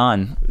like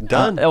done.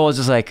 It was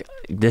just like,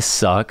 this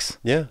sucks.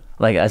 Yeah.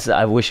 Like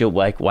I wish it,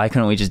 like, why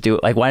couldn't we just do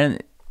it? Like, why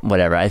didn't,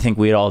 whatever. I think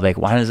we'd all like,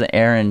 why doesn't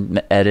Aaron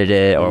edit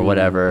it or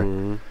whatever?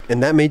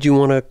 And that made you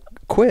want to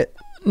quit.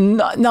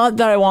 Not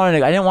that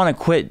I didn't want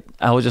to quit.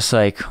 I was just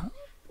like,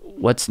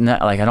 what's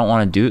not, like, I don't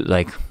want to do,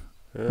 like,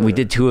 we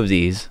did 2 of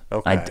these.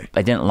 Okay.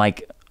 I didn't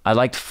like, I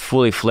liked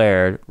Fully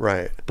Flared.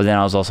 Right. But then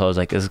I was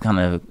like, this is kind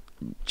of a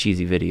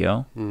cheesy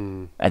video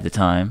at the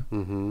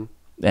time.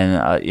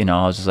 And you know,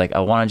 I was just like, I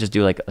want to just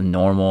do like a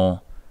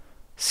normal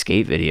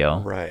skate video.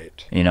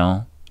 Right. You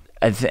know?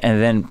 And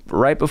then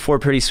right before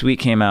Pretty Sweet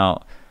came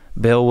out,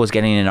 Bill was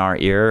getting in our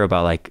ear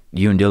about like,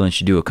 you and Dylan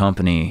should do a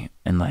company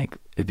and like,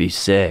 it'd be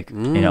sick, you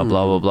know,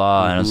 blah, blah,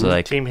 blah. And I was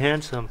like, Team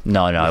Handsome.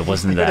 No, it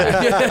wasn't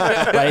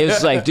that. But it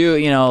was like, do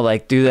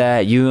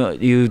that.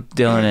 You,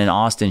 Dylan and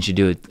Austin should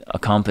do a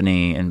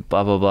company and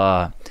blah, blah,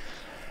 blah.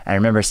 I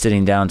remember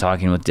sitting down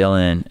talking with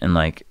Dylan, and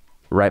like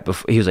right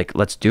before he was like,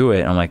 let's do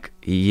it. I'm like,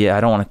 yeah,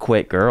 I don't want to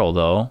quit Girl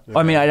though.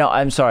 I mean,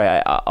 I'm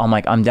sorry. I'm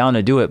like, I'm down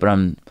to do it,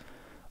 but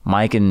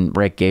Mike and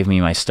Rick gave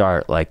me my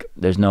start. Like,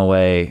 there's no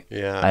way.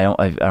 Yeah.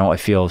 I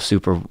feel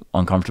super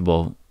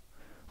uncomfortable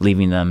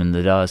leaving them in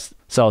the dust.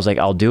 So I was like,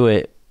 I'll do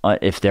it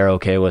if they're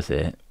okay with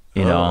it,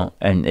 you know?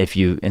 And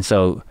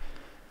so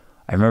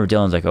I remember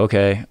Dylan's like,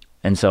 okay.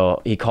 And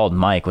so he called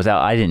Mike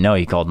I didn't know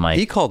he called Mike.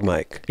 He called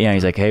Mike. Yeah.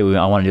 He's like, hey,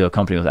 I want to do a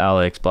company with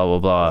Alex, blah, blah,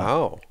 blah.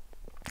 Wow.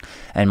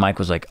 And Mike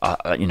was like,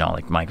 you know,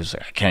 like Mike was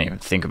like, I can't even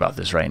think about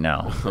this right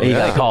now. He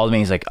like called me.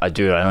 He's like,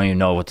 dude, I don't even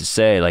know what to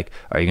say. Like,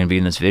 are you going to be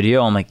in this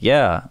video? I'm like,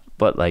 yeah.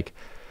 But like,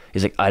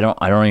 he's like, I don't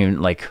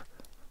even like,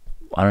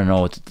 I don't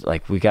know what to,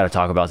 like, we got to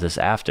talk about this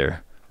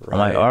after. Right. I'm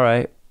like, all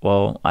right,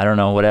 well, I don't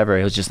know, whatever.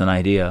 It was just an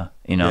idea,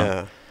 you know?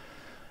 Yeah.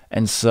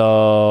 And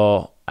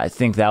so I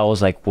think that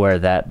was like where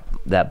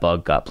that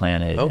bug got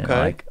planted.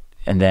 Okay.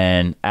 And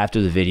then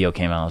after the video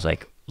came out, I was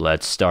like,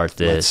 let's start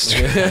this.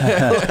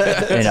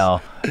 You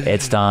know,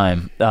 it's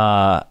time.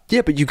 Yeah,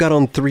 but you got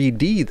on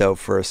 3D though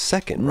for a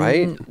second,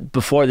 right?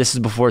 This is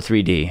before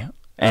 3D,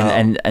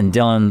 and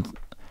Dylan,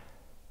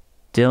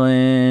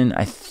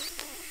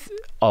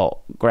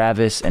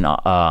 Gravis and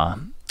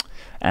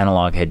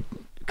Analog had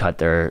cut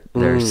their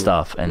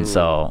stuff, and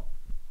so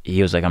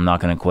he was like, I'm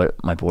not gonna quit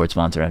my board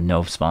sponsor. I have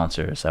no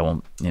sponsors. I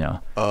won't, you know.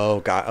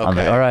 Oh God. Okay. I'm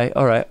like,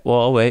 all right. Well,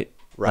 I'll wait.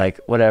 Right.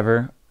 Like,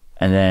 whatever.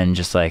 And then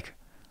just like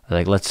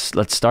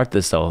let's start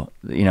this though.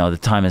 You know, the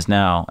time is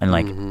now. And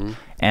like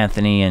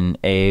Anthony and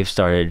Ave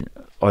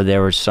they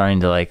were starting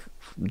to like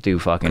do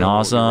fucking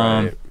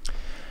awesome. Right.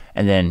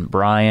 And then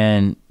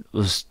Brian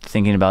was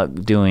thinking about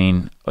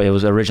doing, it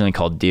was originally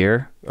called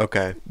Dear.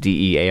 Okay.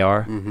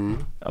 DEAR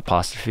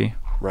apostrophe.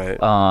 Right.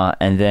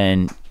 And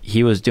then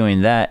he was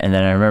doing that, and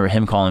then I remember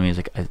him calling me. He's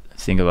like, I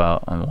think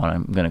about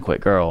I'm gonna quit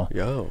Girl.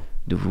 Yo.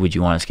 Would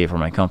you want to skate for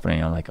my company?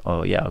 And I'm like,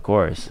 oh yeah, of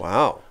course.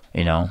 Wow.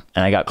 You know,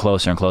 and I got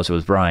closer and closer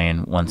with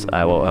Brian once when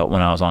I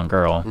was on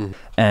Girl,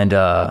 and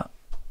yeah,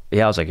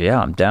 I was like,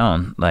 yeah, I'm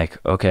down. Like,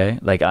 okay,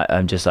 like I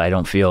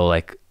don't feel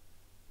like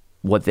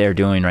what they're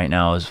doing right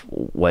now is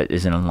what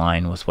isn't in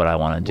line with what I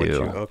want to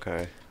do.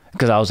 Okay.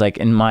 Because I was like,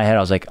 in my head, I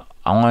was like,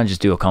 I want to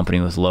just do a company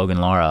with Logan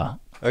Lara.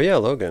 Oh yeah,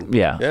 Logan.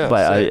 Yeah,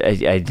 but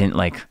I didn't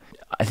like.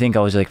 I think I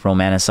was like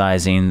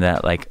romanticizing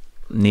that like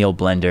Neil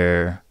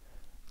Blender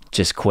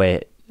just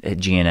quit at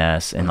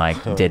GNS and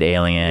like did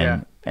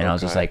Alien, and I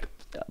was just like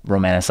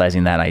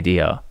romanticizing that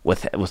idea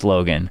with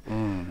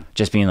Logan,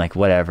 just being like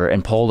whatever.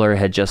 And Polar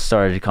had just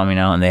started coming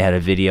out, and they had a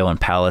video, and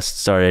Palace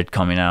started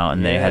coming out,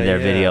 and they had their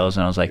videos,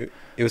 and I was like,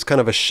 it was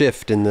kind of a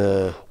shift in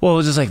the... Well, it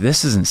was just like,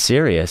 this isn't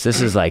serious. This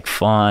is like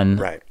fun.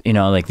 Right. You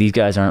know, like these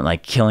guys aren't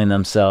like killing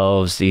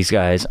themselves. These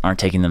guys aren't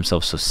taking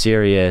themselves so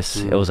serious.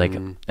 It was like,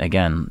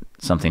 again,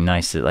 something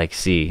nice to like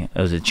see.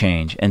 It was a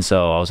change. And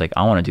so I was like,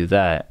 I want to do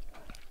that,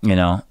 you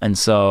know? And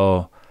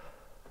so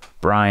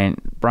Brian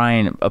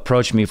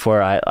approached me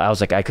for, I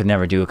was like, I could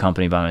never do a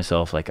company by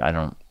myself. Like, I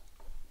don't,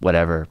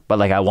 whatever, but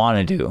like I want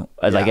to do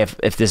like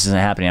if this isn't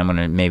happening, I'm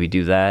gonna maybe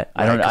do that.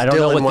 Right, I don't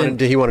know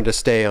what he wanted to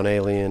stay on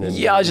Alien, and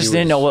I just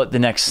didn't know what the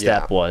next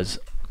step was.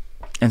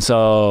 And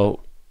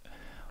so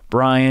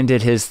Brian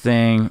did his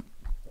thing,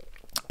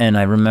 and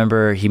I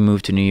remember he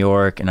moved to New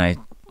York, and I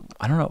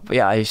don't know,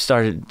 I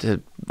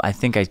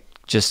think I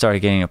just started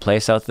getting a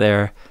place out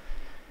there,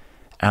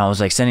 and I was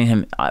like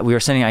we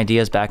were sending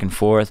ideas back and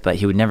forth, but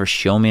he would never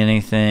show me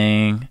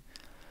anything,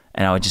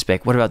 and I would just be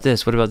like, what about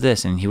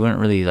this, and he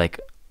wouldn't really like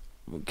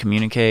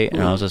communicate,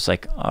 and I was just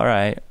like, all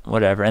right,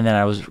 whatever. And then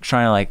I was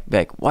trying to like be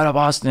like, what up,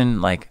 Austin,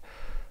 like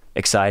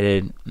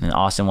excited, and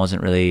Austin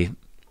wasn't really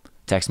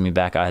texting me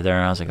back either,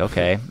 and I was like,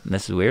 okay,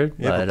 this is weird.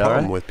 You have a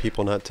problem with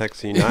people not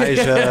texting Nyjah.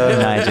 You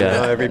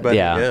know, everybody,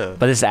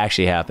 but this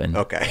actually happened.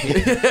 Okay.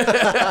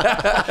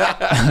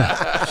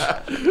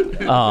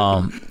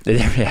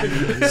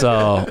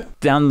 So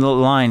down the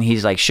line,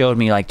 he's like showed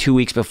me like 2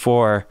 weeks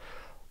before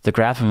the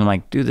graphic. I'm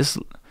like, dude, this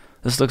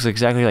looks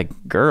exactly like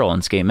Girl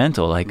and Skate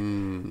Mental. Like,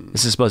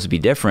 this is supposed to be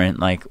different.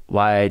 Like,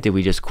 why did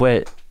we just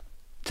quit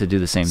to do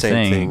the same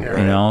thing? Right.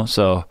 You know?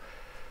 So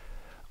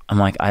I'm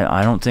like,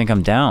 I don't think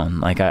I'm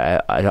down. Like,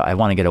 I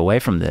want to get away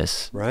from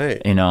this.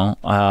 Right. You know?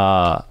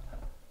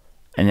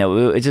 And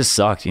it just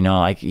sucked, you know?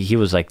 Like, he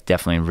was like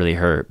definitely really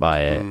hurt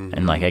by it.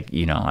 And like, I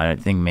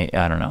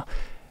don't know.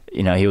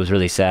 You know, he was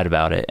really sad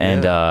about it.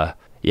 And I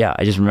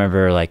just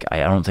remember like, I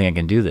don't think I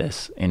can do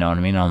this. You know what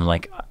I mean? I'm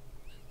like,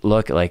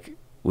 look, like,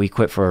 we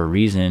quit for a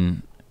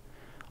reason.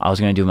 I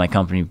was going to do my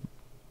company.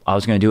 I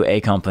was going to do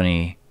a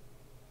company,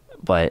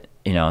 but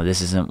you know,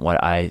 this isn't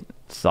what I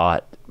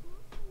thought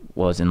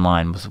was in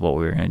line with what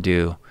we were going to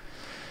do.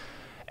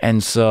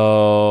 And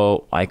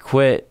so I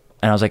quit,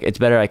 and I was like, it's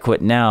better I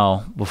quit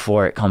now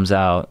before it comes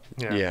out.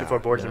 Yeah. Before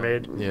boards are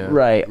made. Yeah.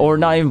 Right. Or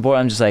not even board.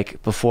 I'm just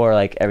like, before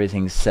like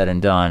everything's said and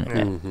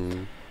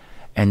done.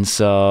 And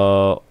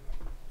so,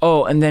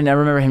 and then I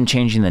remember him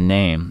changing the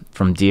name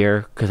from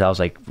Deer, because I was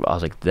like,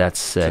 that's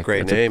sick. It's a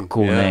great that's name. A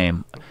cool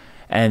name.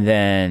 And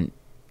then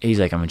he's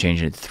like, I'm gonna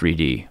change it to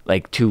 3D.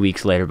 Like 2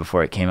 weeks later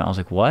before it came out, I was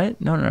like,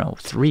 what? No,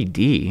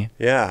 3D.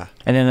 Yeah.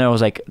 And then there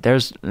was like,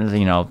 there's,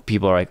 you know,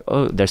 people are like,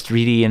 oh, there's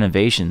 3D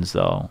innovations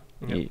though.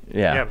 Yeah.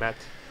 Yeah. Matt.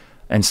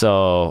 And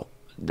so,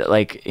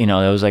 like, you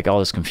know, there was like all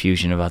this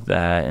confusion about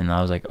that, and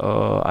I was like,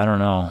 oh, I don't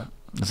know,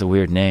 it's a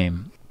weird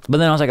name. But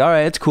then I was like, all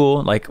right, it's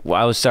cool. Like,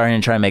 I was starting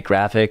to try to make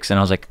graphics, and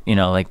I was like, you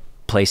know, like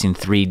placing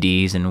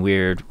 3Ds in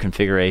weird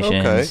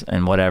configurations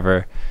and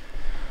whatever.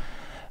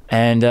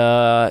 And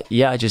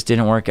it just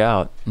didn't work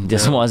out.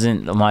 This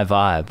wasn't my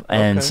vibe.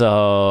 And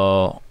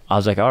so I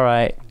was like, all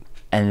right.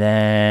 And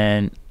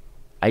then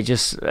I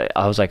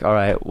was like, all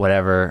right,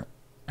 whatever.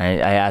 I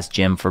asked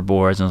Jim for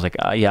boards, and I was like,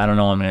 I don't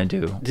know what I'm gonna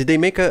do. Did they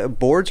make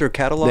boards or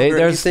catalog or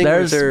anything?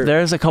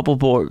 There's a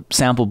couple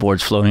sample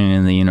boards floating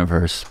in the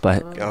universe,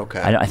 but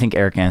I think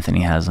Eric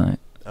Anthony has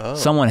it.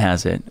 Someone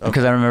has it,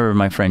 because I remember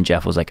my friend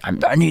Jeff was like,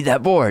 I need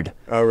that board.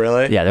 Oh,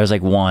 really? Yeah, there's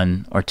like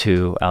 1 or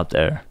 2 out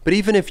there. But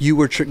even if you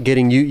were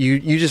getting,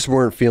 you just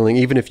weren't feeling,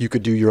 even if you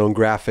could do your own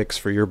graphics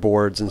for your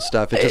boards and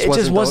stuff, it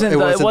wasn't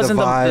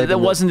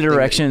the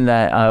direction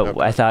that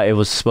I thought it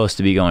was supposed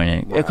to be going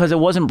in, because it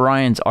wasn't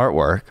Brian's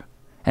artwork.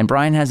 And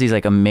Brian has these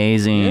like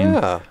amazing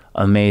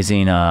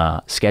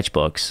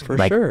sketchbooks, for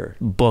like sure,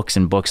 books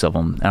and books of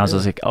them. And I was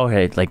just like,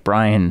 okay, like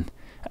Brian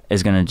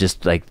is gonna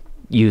just like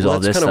use all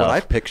this stuff. That's kind of what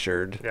I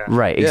pictured. Yeah.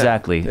 Right,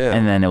 exactly. Yeah.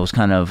 And then it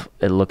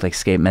looked like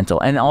Skate Mental.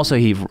 And also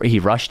he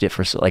rushed it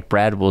for, like,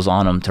 Brad was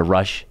on him to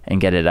rush and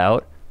get it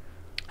out.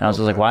 And I was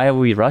just like, why are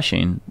we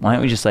rushing? Why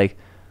don't we just like,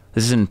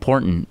 this is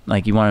important.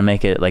 Like, you want to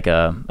make it like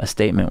a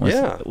statement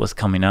was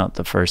coming out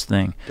the first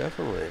thing.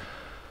 Definitely.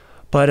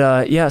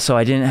 But so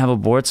I didn't have a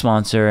board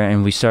sponsor,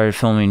 and we started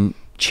filming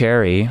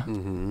Cherry.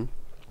 And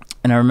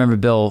I remember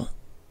Bill,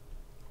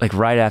 like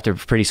right after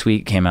Pretty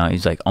Sweet came out,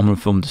 he's like, I'm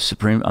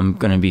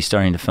gonna be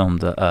starting to film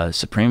the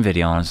Supreme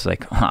video. And I was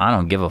like, I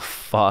don't give a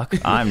fuck.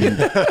 I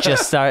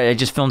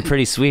just filmed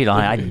Pretty Sweet.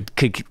 I'm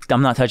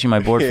not touching my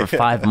board for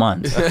 5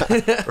 months.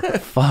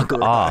 Fuck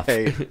off.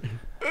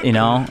 You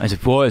know? I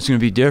said, boy, it's gonna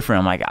be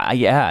different. I'm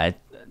like,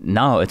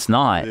 no, it's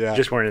not. Yeah.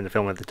 Just weren't in the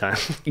film at the time.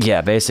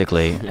 Yeah,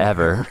 basically,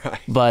 ever. Right.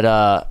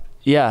 But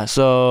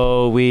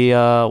so we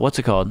what's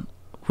it called?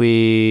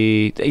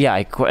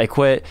 I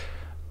quit,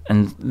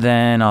 and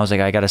then I was like,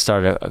 I got to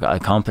start a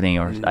company,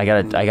 or I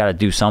gotta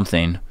do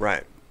something.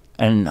 Right.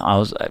 and I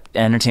was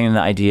entertaining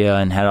the idea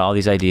and had all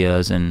these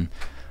ideas, and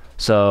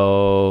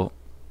so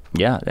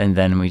yeah, and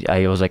then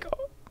I was like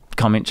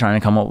trying to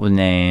come up with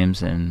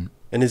names, and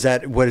when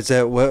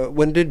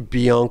did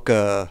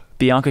Bianca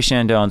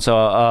Chandôn?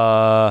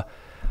 So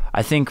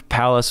I think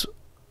Palace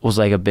was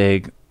like a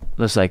big.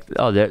 It's like,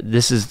 oh, they're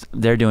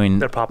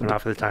popping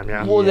off at the time,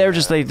 yeah. Well, they're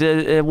just like,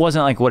 it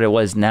wasn't like what it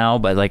was now,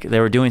 but like they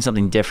were doing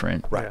something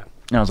different. Right. Yeah.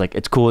 And I was like,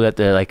 it's cool that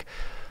they're like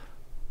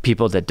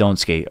people that don't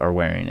skate are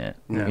wearing it,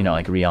 you know,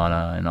 like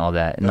Rihanna and all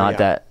that. Not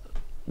that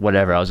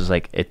whatever. I was just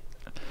like, it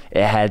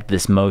had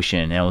this motion,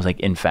 and it was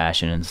like in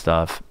fashion and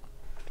stuff.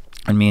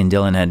 And me and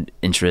Dylan had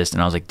interest,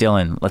 and I was like,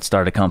 Dylan, let's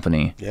start a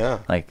company. Yeah.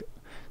 Like,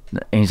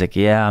 and he's like,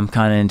 yeah, I'm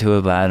kind of into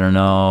it, but I don't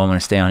know. I'm going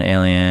to stay on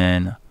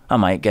Alien. I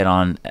might get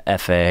on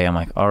FA. I'm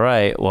like, all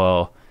right,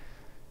 well,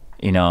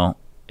 you know,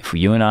 if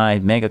you and I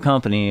make a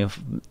company,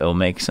 it'll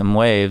make some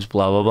waves,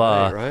 blah, blah,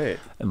 blah. Right.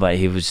 But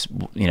he was,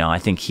 you know, I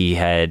think he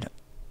had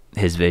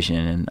his vision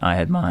and I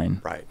had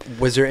mine. Right.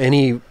 Was there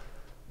any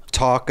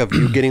talk of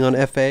you getting on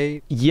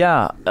FA?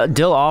 Yeah.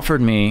 Dill offered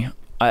me,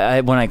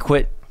 when I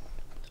quit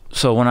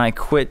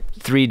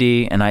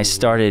 3D and I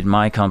started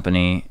my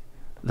company,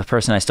 the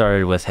person I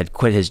started with had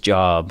quit his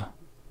job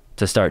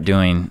to start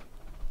doing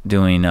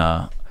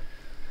Bianca.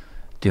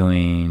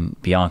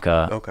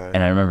 Okay.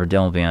 And I remember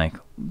Dylan being like,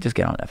 just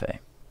get on FA.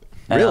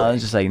 And really? I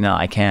was just like, no,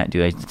 I can't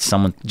do it.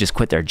 Someone just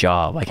quit their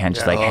job. I can't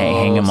just like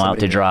hang them out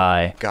to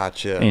dry.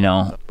 Gotcha. You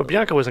know? But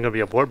Bianca wasn't going to be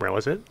a board brand,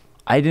 was it?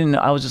 I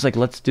was just like,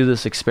 let's do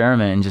this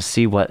experiment and just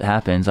see what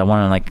happens. I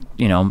want to like,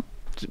 you know,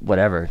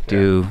 whatever,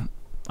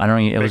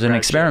 it was an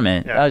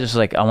experiment. Yeah. I was just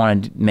like, I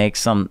want to make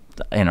some,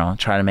 you know,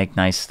 try to make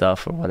nice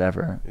stuff or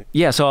whatever.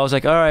 Yeah, so I was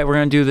like, all right, we're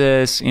going to do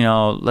this, you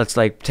know, let's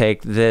like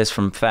take this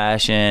from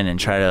fashion and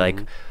try to like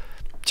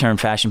turn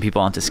fashion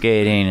people onto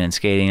skating and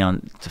skating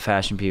on to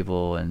fashion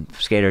people and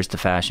skaters to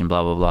fashion,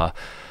 blah, blah, blah.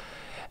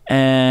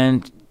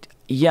 And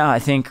yeah, I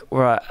think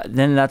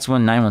then that's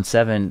when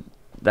 917,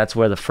 that's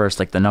where the first,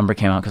 like the number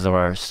came out because we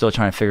were still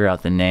trying to figure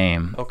out the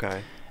name.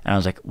 Okay. And I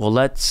was like, well,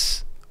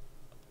 let's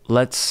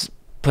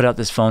put out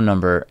this phone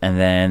number, and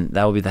then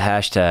that will be the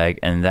hashtag,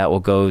 and that will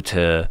go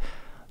to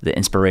the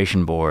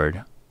inspiration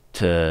board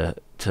to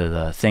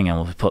the thing,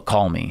 and we'll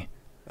call me.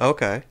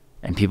 Okay.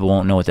 And people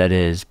won't know what that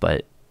is,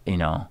 but you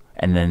know,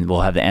 and then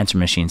we'll have the answer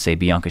machine say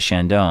Bianca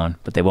Chandôn,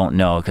 but they won't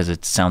know because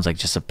it sounds like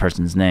just a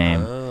person's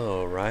name.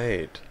 Oh,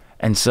 right.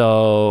 And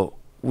so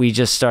we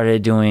just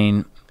started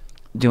doing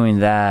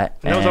that.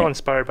 And that was all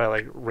inspired by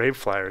like rave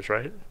flyers,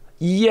 right?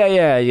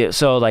 Yeah.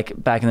 So like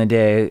back in the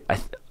day,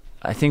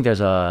 I think there's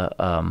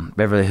a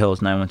Beverly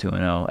Hills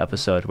 91210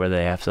 episode where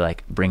they have to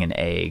like bring an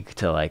egg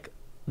to like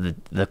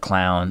the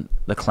clown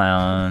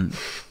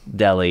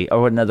deli,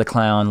 or what? No, the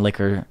clown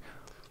liquor.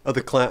 Oh,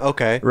 the clown.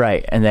 Okay.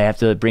 Right, and they have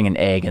to bring an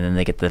egg, and then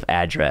they get the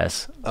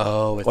address.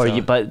 Oh,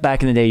 but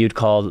back in the day, you'd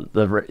call a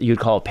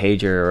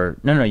pager, or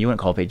no, you wouldn't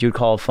call a pager. You'd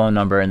call a phone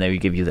number, and they would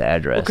give you the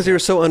address. Because they were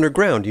so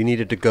underground, you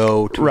needed to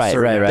go to a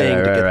certain thing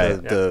to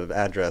get the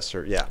address,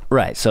 or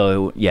Right.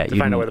 So to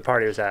find out where the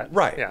party was at.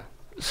 Right. Yeah.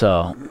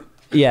 So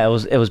yeah,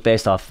 it was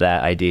based off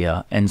that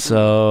idea, and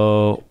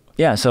so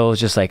yeah, so it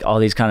was just like all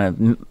these kind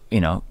of, you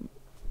know,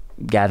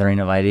 gathering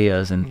of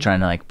ideas and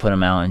trying to like put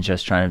them out and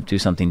just trying to do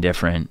something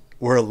different.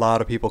 Were a lot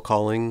of people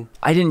calling?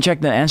 I didn't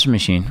check the answer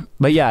machine,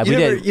 but yeah, we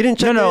did. You didn't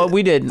check? No,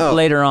 we did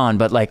later on,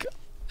 but like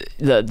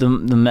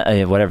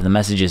the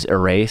messages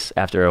erase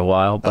after a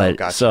while. But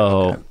gotcha. So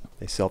okay.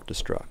 They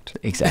self-destruct.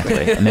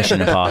 Exactly,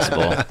 Mission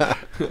Impossible.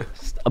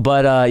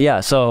 But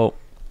yeah, so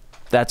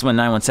that's when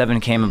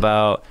 917 came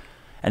about,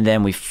 and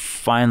then we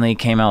finally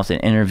came out with an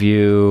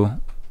interview.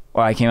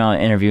 Or I came out with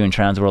an interview in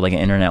Trans World, like an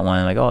internet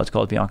one, like, oh, it's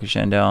called Bianca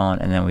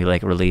Chandôn, and then we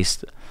like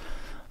released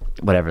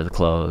whatever the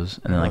clothes,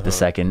 and then like the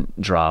second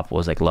drop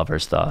was like Lover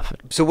Stuff.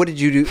 So what did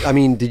you do? I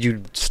mean, did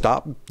you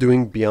stop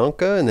doing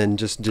Bianca and then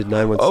just did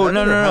 917? Oh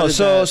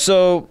no.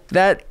 So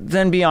that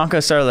then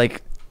Bianca started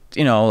like,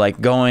 you know,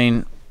 like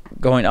going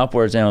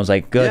upwards, and it was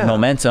like good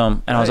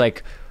momentum, and I was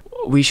like,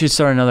 we should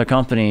start another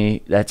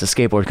company that's a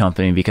skateboard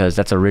company, because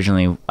that's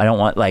originally, I don't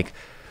want, like,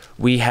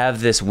 we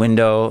have this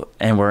window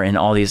and we're in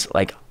all these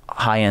like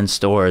high-end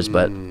stores,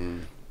 but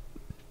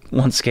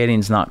once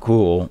skating's not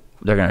cool,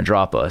 they're gonna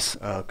drop us.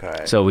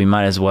 Okay. So we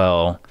might as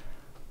well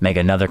make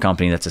another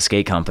company that's a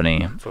skate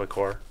company for the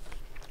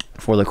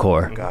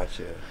core.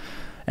 Gotcha.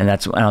 And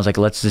I was like,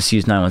 let's just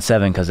use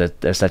 917 because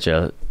there's such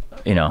a,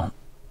 you know,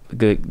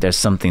 good. There's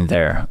something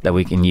there that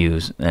we can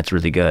use, and that's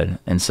really good.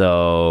 And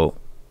so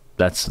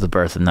that's the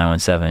birth of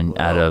 917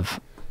 out of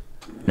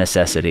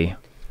necessity.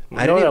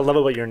 I know what I love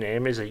about your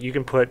name is that you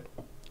can put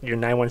your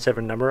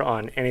 917 number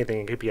on anything.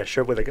 It could be a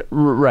shirt with a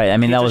right. I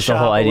mean, that was the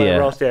whole idea.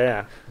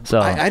 Yeah. So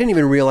I didn't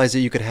even realize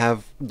that you could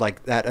have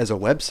like that as a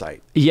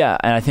website. Yeah,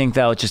 and I think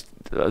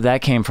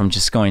that came from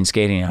just going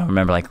skating. I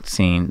remember like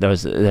seeing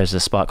there's a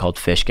spot called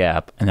Fish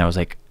Gap, and there was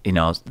like, you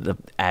know, the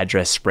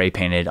address spray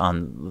painted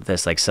on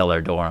this like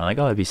cellar door. I'm like,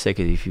 oh, it'd be sick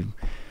if you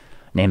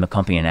name a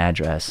company an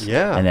address.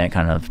 Yeah. And then it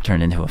kind of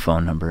turned into a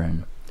phone number,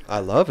 and I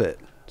love it.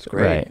 It's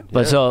great. Right.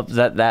 But so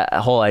that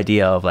whole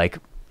idea of like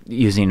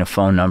using a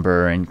phone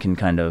number and can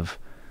kind of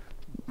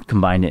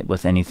combine it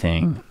with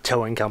anything.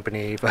 Towing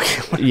company.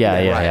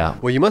 Yeah.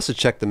 Well, you must have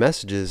checked the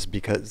messages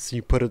because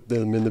you put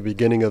them in the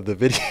beginning of the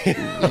video.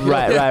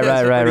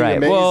 Right.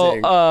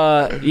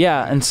 Well,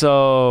 yeah, and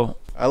so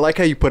I like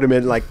how you put them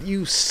in like,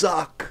 you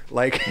suck,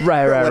 like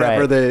right.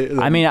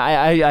 I mean,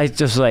 I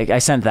just like, I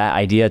sent that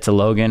idea to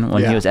Logan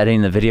when he was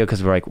editing the video,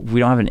 because we're like, we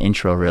don't have an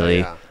intro really.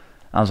 Yeah.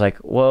 I was like,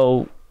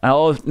 well,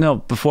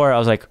 before I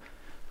was like,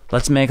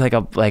 let's make like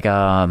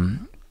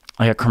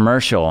a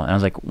commercial, and I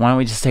was like, why don't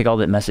we just take all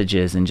the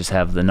messages and just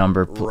have the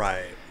number?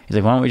 Right. He's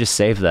like, why don't we just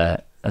save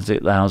that?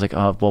 And I was like,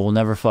 oh, well, we'll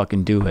never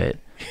fucking do it.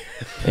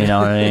 You know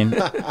what I mean?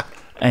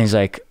 And he's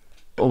like,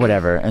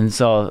 whatever. And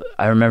so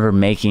I remember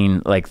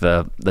making like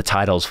the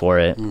titles for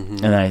it, and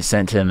then I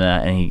sent him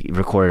that, and he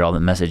recorded all the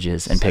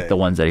messages and picked the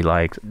ones that he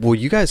liked. Well,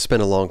 you guys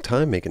spent a long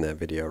time making that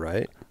video,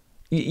 right?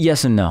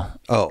 Yes and no.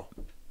 Oh.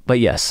 But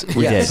yes,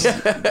 we did.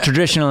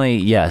 Traditionally,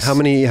 yes. How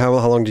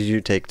long did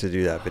you take to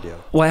do that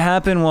video? What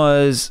happened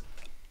was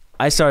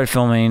I started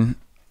filming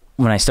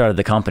when I started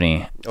the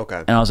company. Okay.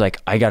 And I was like,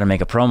 I got to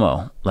make a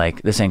promo.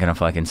 Like, this ain't going to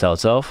fucking sell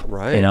itself.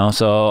 Right. You know?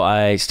 So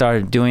I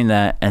started doing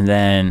that, and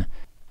then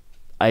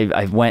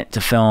I went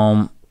to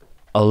film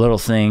a little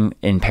thing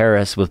in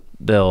Paris with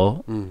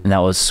Bill, and that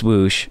was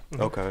Swoosh.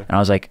 Okay. And I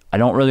was like, I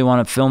don't really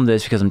want to film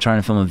this because I'm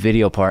trying to film a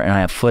video part and I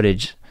have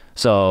footage.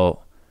 So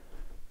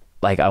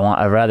like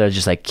I'd rather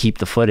just like keep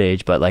the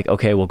footage, but like,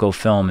 okay, we'll go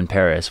film in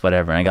Paris,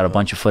 whatever. And I got a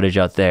bunch of footage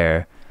out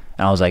there,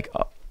 and I was like,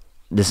 oh,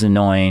 this is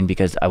annoying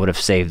because I would have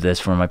saved this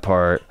for my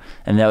part.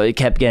 And then it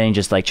kept getting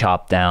just like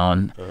chopped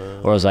down,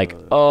 or I was like,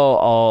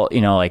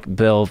 like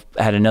Bill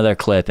had another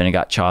clip and it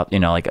got chopped,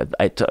 like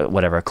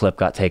a clip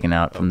got taken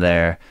out from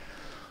there.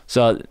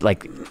 So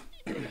like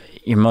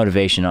your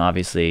motivation,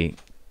 obviously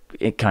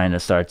it kind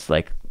of starts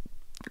like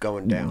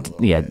going down.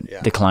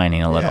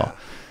 Declining a little.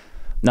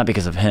 Not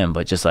because of him,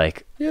 but just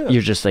like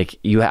you're just like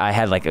I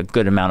had like a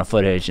good amount of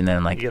footage, and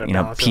then like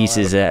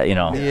pieces that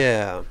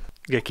Yeah.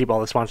 You gotta keep all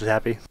the sponsors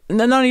happy.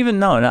 No,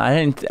 I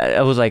didn't.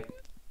 I was like,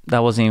 that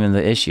wasn't even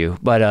the issue.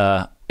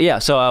 But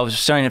so I was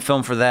starting to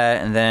film for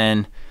that, and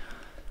then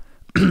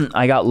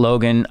I got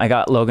Logan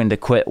to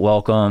quit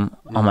Welcome.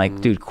 I'm like,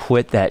 dude,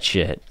 quit that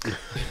shit.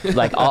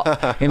 Like,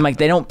 I'm like,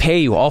 they don't pay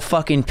you. I'll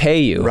fucking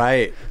pay you.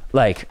 Right.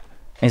 Like,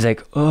 and he's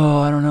like,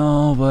 oh, I don't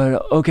know,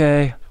 but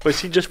okay.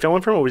 Was he just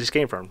filming for him, or was he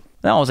skating for him?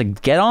 No, I was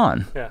like, get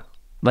on. Yeah.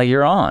 Like,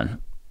 you're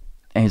on.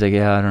 And he's like,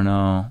 yeah, I don't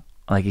know.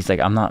 Like, he's like,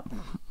 I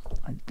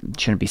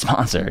shouldn't be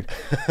sponsored.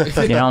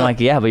 I'm like,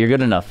 yeah, but you're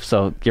good enough,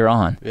 so you're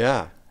on.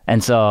 Yeah.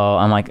 And so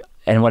I'm like,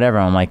 and whatever,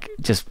 I'm like,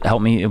 just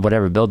help me,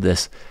 whatever, build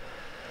this.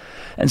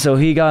 And so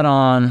he got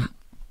on,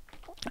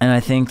 and I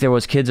think there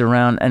was kids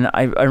around, and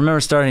I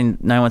remember starting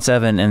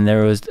 917, and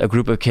there was a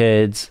group of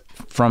kids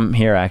from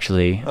here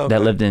actually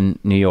that lived in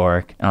New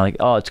York, and I'm like,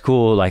 oh, it's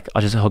cool, like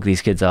I'll just hook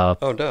these kids up.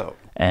 Oh, no.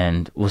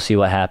 And we'll see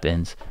what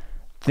happens,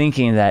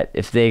 thinking that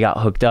if they got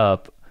hooked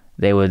up,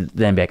 they would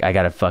then be like, I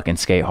gotta fucking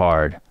skate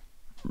hard.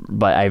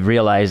 But I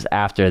realized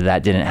after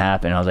that didn't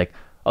happen, I was like,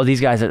 oh,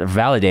 these guys are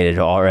validated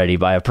already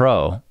by a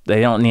pro. They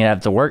don't need to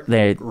have to work.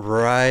 They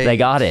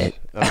got it.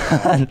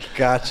 Okay.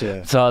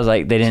 Gotcha. So I was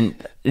like, the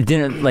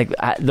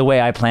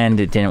way I planned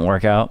it didn't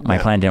work out. My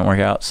plan didn't work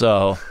out.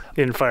 So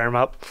you didn't fire them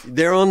up.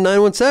 They're on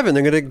 917.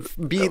 They're gonna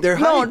be their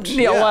hyped.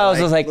 Well, I was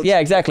just like, yeah,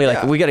 exactly.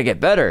 Like, we gotta get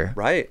better.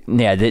 Right.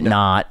 Yeah, did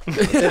not.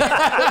 Fucking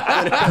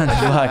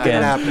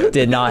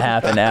did not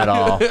happen at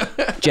all.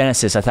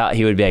 Genesis, I thought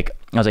he would be like,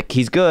 I was like,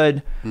 he's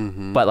good,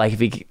 but like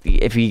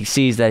if he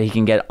sees that he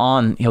can get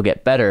on, he'll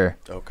get better.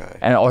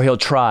 Okay. Or he'll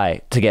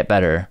try to get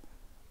better.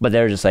 But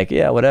they were just like,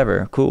 yeah,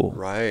 whatever, cool.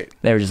 Right.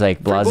 They were just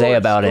like blasé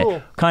about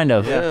it, kind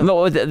of. Yeah.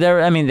 No,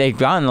 they've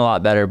gotten a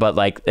lot better, but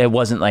like it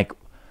wasn't like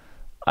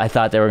I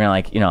thought they were gonna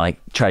like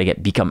try to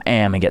become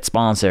AM and get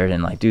sponsored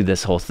and like do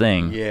this whole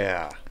thing.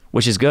 Yeah.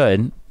 Which is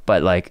good,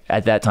 but like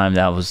at that time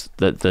that was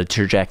the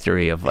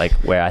trajectory of like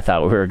where I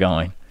thought we were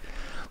going.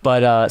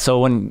 But so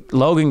when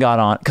Logan got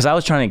on, because I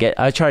tried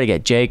to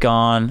get Jake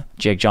on,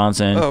 Jake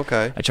Johnson. Oh,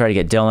 okay. I tried to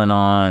get Dylan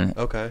on.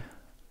 Okay.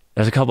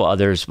 There's a couple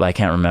others, but I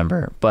can't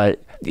remember.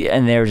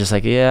 And they were just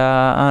like,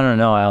 yeah, I don't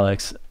know,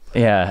 Alex.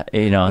 Yeah,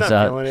 not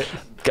feeling it.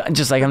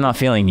 Just like, I'm not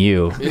feeling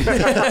you.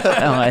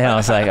 I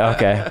was like,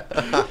 okay.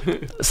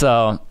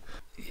 So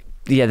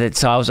yeah,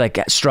 so I was like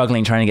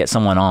struggling trying to get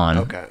someone on.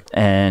 Okay.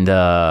 And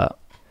I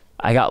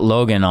got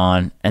Logan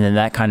on, and then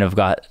that kind of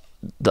got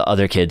the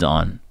other kids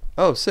on.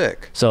 Oh,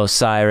 sick. So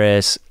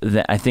Cyrus,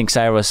 I think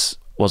Cyrus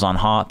was on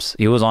Hops.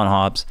 He was on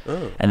Hops,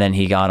 and then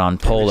he got on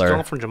Polar.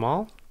 Stole from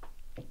Jamal?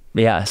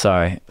 Yeah,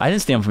 sorry. I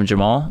didn't steal him from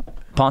Jamal.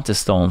 Pontus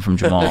stole him from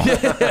Jamal.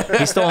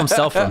 He stole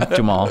himself from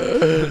Jamal.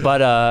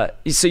 But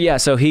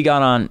so he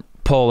got on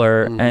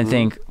Polar, and I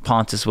think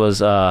Pontus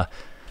was a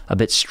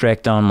bit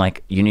strict on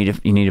like you need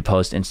to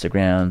post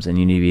Instagrams, and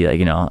you need to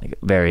be like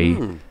very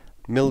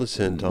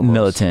militant almost.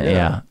 Militant,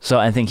 yeah. So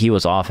I think he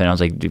was off, and I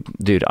was like,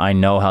 dude, I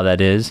know how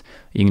that is.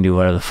 You can do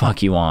whatever the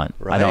fuck you want.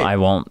 Right. I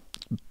won't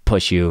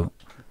push you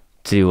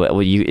to do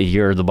what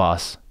you're the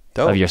boss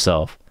of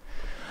yourself.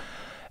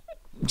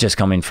 just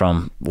coming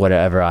from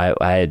whatever I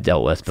had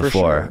dealt with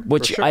before,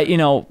 which I, you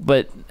know,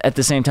 but at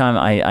the same time,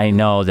 I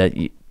know that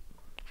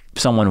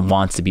someone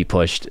wants to be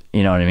pushed,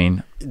 you know what I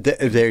mean?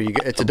 There you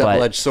go. It's a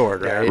double-edged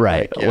sword, right?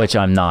 Right, like, which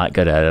I'm not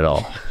good at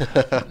all.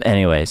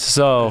 Anyways,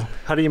 so...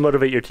 How do you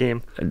motivate your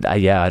team? I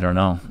don't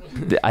know.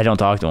 I don't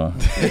talk to them.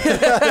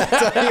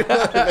 That's how you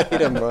motivate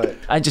them, right?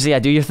 I just,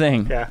 do your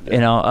thing. Yeah. You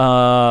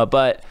know,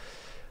 but...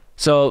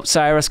 So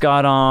Cyrus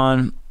got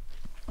on,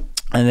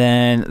 and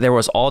then there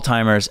was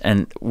all-timers,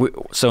 and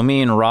so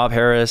me and Rob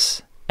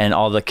Harris and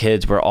all the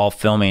kids were all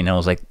filming, and it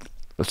was like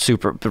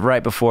super,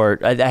 right before,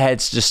 I had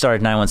just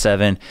started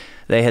 917,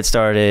 they had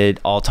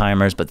started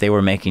all-timers, but they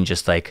were making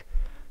just like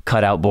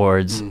cutout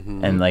boards,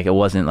 and like it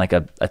wasn't like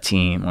a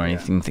team or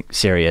anything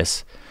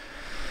serious.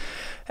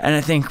 And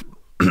I think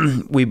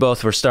we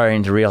both were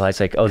starting to realize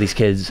like, oh, these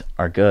kids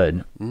are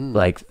good.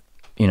 Like,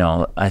 you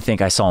know, I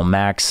think I saw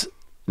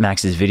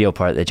Max's video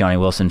part that Johnny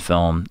Wilson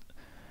filmed,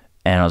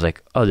 and I was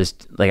like, oh, this,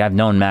 like, I've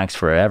known Max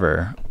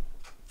forever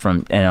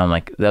and I'm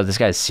like, oh, this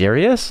guy's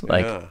serious?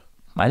 Like,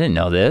 I didn't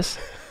know this.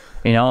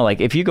 You know,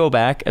 like, if you go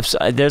back,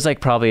 there's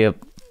like probably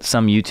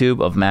some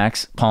YouTube of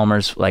Max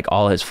Palmer's, like,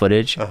 all his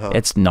footage.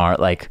 It's not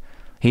like,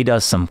 he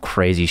does some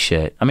crazy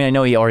shit. I mean, I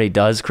know he already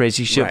does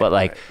crazy shit, but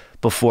like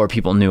before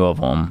people knew of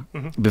him,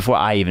 before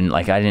I even,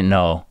 like, I didn't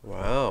know.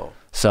 Wow.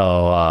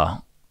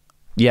 So,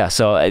 yeah,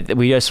 so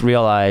we just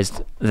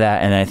realized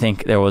that, and I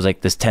think there was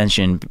like this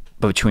tension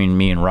between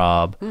me and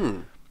Rob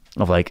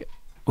of like,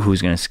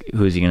 who's he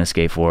gonna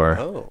skate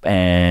for,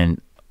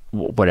 and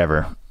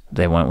whatever.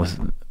 They went with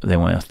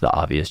the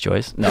obvious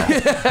choice. No, I'm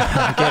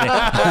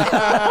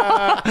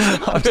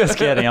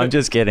kidding. I'm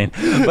just kidding.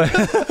 But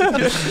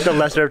the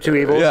lesser of two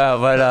evils. Yeah,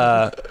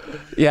 but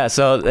yeah.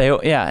 So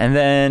and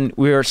then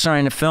we were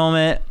starting to film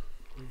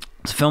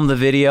the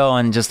video,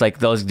 and just like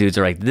those dudes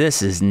are like,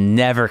 this is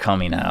never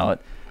coming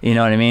out. You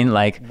know what I mean?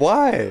 Like,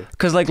 why?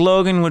 Because like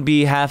Logan would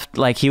be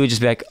he would just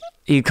be like,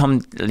 he'd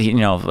come, you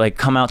know, like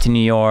come out to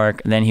New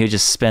York, and then he would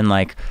just spend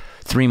like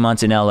 3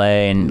 months in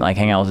LA and like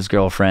hang out with his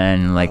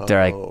girlfriend, and like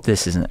they're like,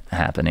 this isn't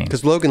happening.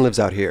 Because Logan lives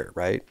out here,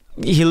 right?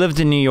 He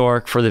lived in New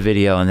York for the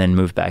video and then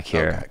moved back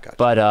here. Okay, gotcha.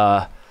 But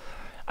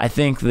I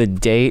think the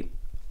date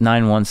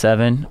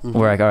 917,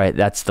 we're like, all right,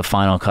 that's the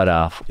final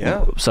cutoff.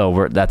 Yeah.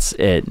 So that's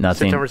it.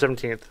 Nothing. September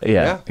 17th.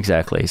 Yeah,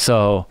 exactly.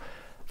 So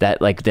that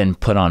like then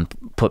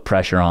put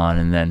pressure on,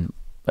 and then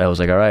I was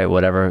like, all right,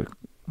 whatever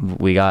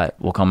we got,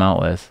 we'll come out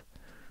with.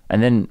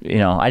 And then, you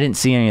know, I didn't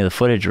see any of the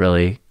footage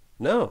really.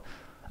 No.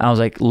 I was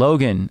like,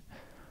 Logan,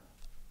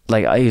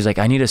 like, he's like,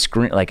 I need a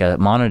screen, like a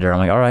monitor. I'm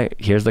like, all right,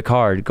 here's the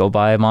card. Go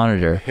buy a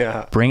monitor.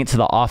 Yeah. Bring it to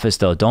the office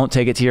though. Don't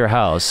take it to your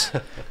house.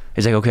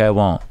 He's like, okay, I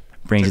won't.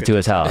 Brings it to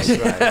his house.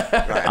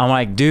 Right. I'm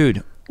like,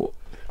 dude,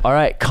 all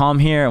right, come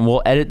here and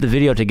we'll edit the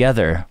video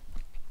together.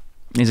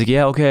 He's like,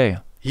 yeah, okay.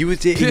 He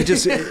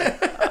just.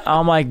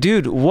 I'm like,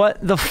 dude, what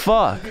the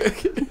fuck?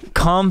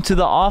 Come to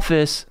the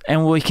office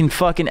and we can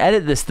fucking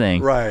edit this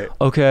thing. Right.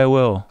 Okay, I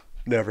will.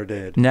 Never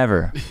did.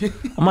 Never.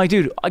 I'm like,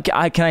 dude,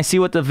 can I see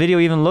what the video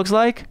even looks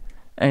like?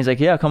 And he's like,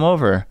 yeah, come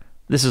over.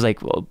 This was like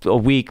a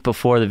week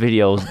before the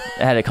video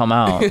had to come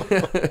out.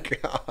 Oh,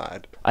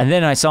 God. And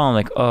then I saw him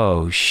like,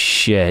 oh,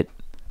 shit.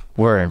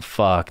 We're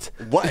fucked.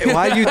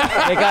 Why do you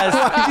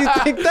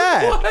think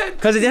that?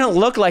 Because it didn't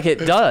look like it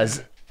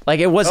does. Like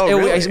it was,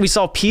 really? We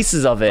saw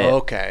pieces of it. Oh,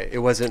 okay. It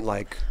wasn't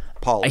like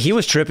polished. He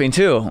was tripping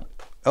too.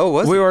 Oh,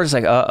 was we he? were just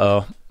like,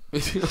 uh-oh.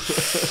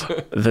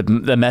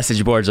 the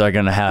message boards are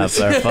going to have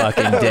their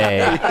fucking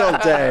day. All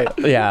day.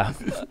 Yeah.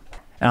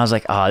 And I was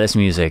like, oh, this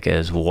music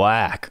is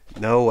whack.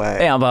 No way.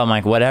 Yeah, but I'm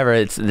like, whatever.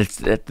 It's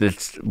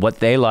what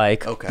they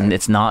like. Okay. And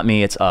it's not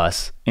me, it's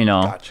us, you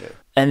know? Gotcha.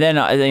 And then,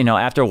 you know,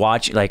 after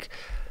watching, like,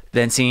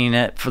 then seeing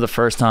it for the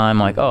first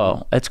time, I'm like,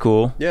 oh, it's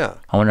cool. Yeah.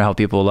 I wonder how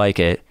people like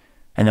it.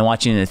 And then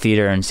watching it in the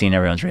theater and seeing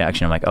everyone's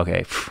reaction, I'm like,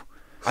 okay.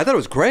 I thought it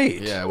was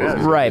great. Yeah, it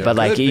was right, but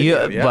like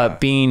but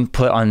being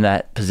put on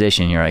that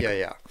position, you're like,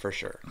 yeah, for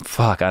sure.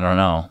 Fuck, I don't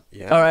know.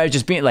 Yeah. All right,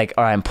 just being like,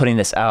 all right, I'm putting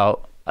this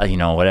out, you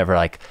know, whatever.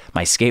 Like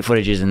my skate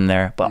footage is in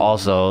there, but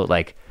also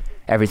like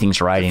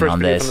everything's riding on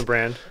this. From the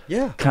brand.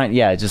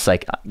 Yeah. Just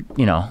like,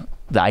 you know,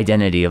 the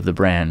identity of the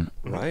brand.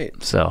 Right.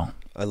 So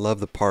I love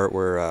the part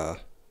where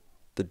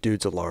the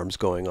dude's alarm's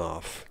going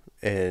off.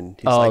 And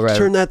he's like,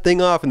 turn that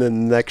thing off, and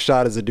then the next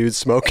shot is a dude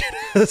smoking.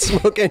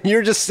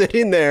 You're just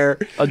sitting there.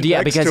 Oh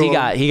yeah, because he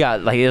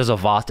got like, it was a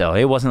vato.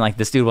 It wasn't like,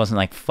 this dude wasn't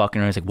like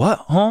fucking. He was like, what,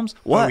 Holmes?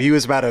 What? Oh, he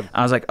was about to.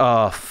 I was like,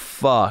 oh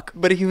fuck.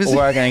 But he was.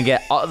 We're gonna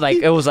get like,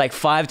 it was like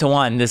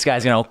 5-1. This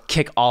guy's gonna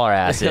kick all our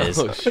asses.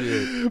 Oh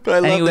shit.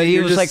 But I love that he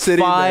you're was just like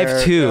sitting 5'2".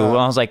 there. And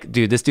I was like,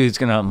 dude, this dude's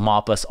gonna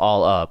mop us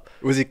all up.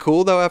 Was he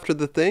cool though after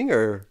the thing,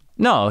 or?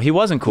 No, he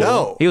wasn't cool.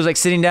 No. He was like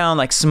sitting down,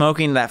 like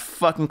smoking that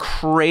fucking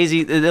crazy.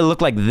 It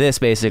looked like this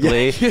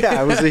basically.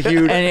 Yeah, it was a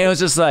huge. And it was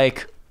just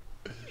like,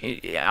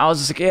 I was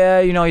just like,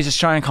 yeah, you know, he's just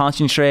trying to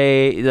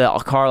concentrate. The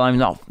car line,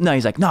 no,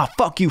 he's like, nah,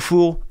 fuck you,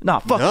 fool. Nah,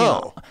 fuck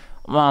you.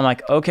 Well, I'm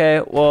like,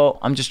 okay, well,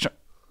 I'm just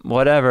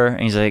whatever.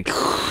 And he's like,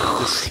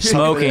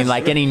 smoking,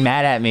 like getting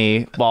mad at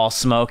me while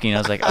smoking. I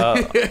was like, oh,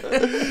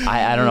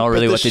 I don't know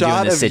really what to do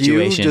in this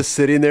situation. You just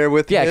sitting there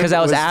with him because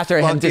I was after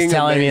him just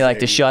telling me like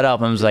to shut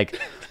up. I was like,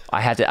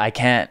 I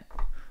can't.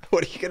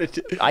 What are you gonna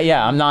do?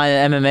 I'm not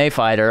an MMA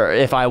fighter.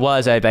 If I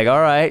was, I'd be like,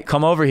 all right,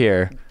 come over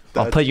here.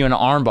 I'll put you in an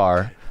arm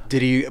bar.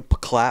 Did he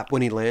clap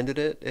when he landed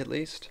it, at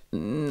least?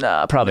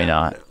 Nah, probably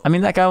not. I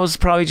mean, that guy was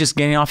probably just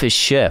getting off his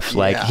shift.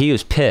 Like, he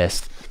was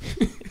pissed.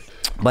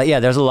 But yeah,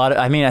 there's a lot of,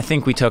 I mean, I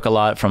think we took a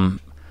lot from,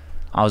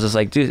 I was just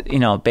like, dude, you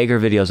know, Baker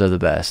videos are the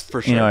best.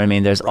 For sure. You know what I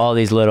mean? There's all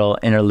these little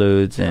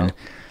interludes and,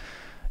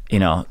 you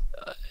know,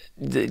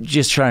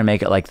 just trying to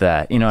make it like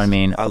that. You know what I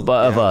mean? Of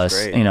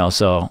us, you know,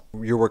 so.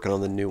 You're working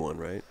on the new one,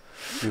 right?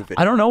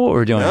 I don't know what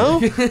we're doing. No?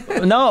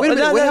 No. Wait a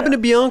minute, what happened to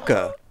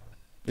Bianca?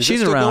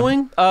 She's still around.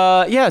 Going?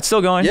 Yeah, it's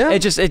still going. Yeah? It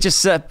just.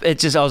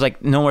 I was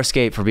like, no more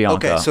skate for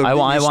Bianca. Okay, so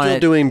you're still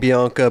doing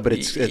Bianca, but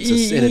it's in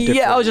a different.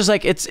 Yeah, I was just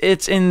like, it's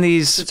in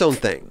these. Its own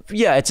thing.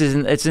 Yeah, it's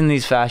in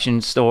these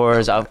fashion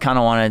stores. I kind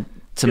of wanted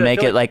to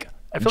make it like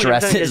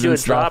dresses and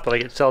stuff.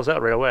 Like it sells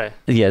out right away.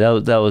 Yeah,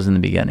 that was in the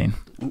beginning.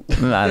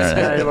 I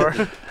don't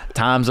know.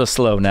 Times are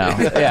slow now.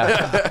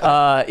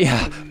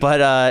 Yeah.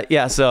 But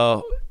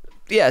so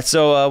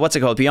what's it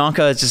called?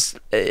 Bianca is just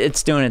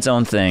it's doing its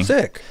own thing.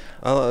 Sick.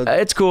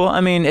 It's cool. I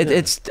mean,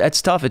 it's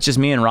tough. It's just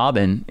me and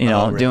Robin, you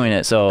know, doing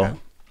it. So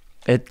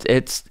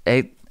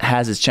it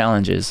has its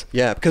challenges.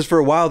 Yeah, because for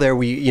a while there,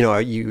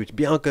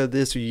 Bianca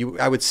this,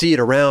 I would see it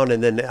around,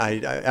 and then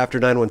after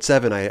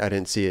 917, I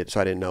didn't see it,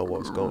 so I didn't know what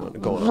was going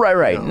on.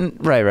 Right. You know?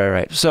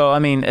 Right. So I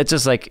mean, it's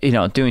just like, you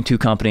know, doing two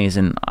companies,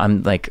 and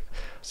I'm like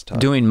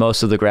doing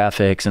most of the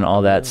graphics and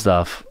all that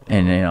stuff,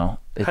 and you know.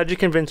 How'd you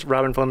convince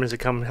Robin Fleming to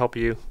come help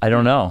you? I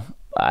don't know.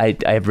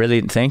 I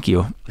really thank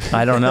you.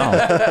 I don't know.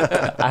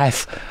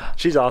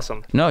 She's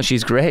awesome. No,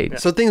 she's great. Yeah.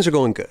 So things are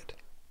going good.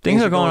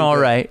 Things are going all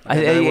right.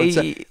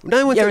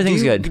 917,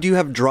 everything's good. Do you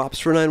have drops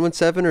for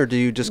 917, or do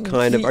you just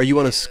kind of, are you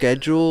on a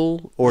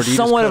schedule, or do you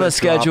somewhat just of a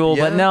schedule?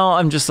 But now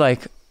I'm just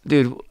like,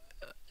 dude,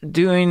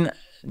 doing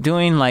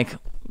like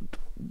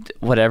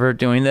whatever,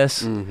 doing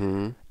this,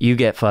 you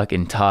get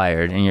fucking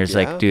tired, and you're just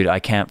like, dude, I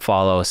can't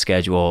follow a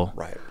schedule.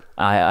 Right.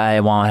 I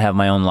want to have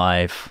my own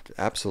life.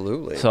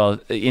 Absolutely. So,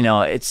 you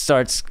know, it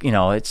starts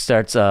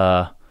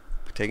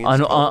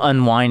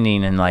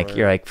unwinding, and like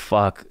you're like,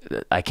 fuck,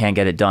 I can't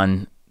get it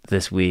done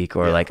this week,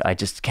 or like I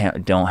just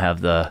don't have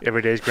the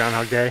every day's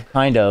Groundhog Day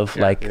kind of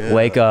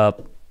wake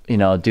up, you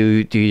know,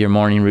 do your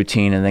morning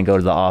routine, and then go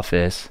to the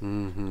office,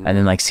 and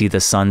then like see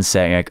the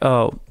sunset. You're like,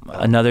 oh,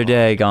 another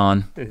day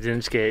gone. It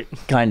didn't skate.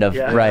 Kind of,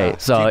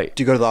 right. So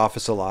do you go to the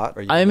office a lot?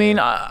 I mean,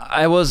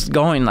 I was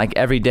going like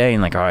every day,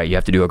 and like, all right, you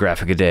have to do a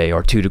graphic a day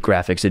or 2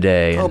 graphics a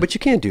day. Oh, but you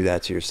can't do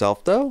that to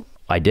yourself, though.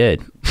 I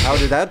did. How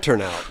did that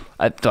turn out?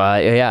 I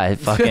thought, it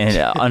fucking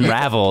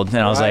unraveled, and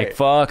I was like,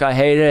 fuck, I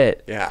hate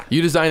it. Yeah.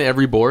 You design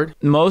every board?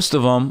 Most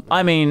of them.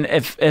 I mean,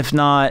 if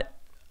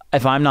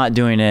I'm not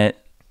doing it,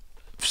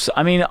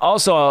 I mean,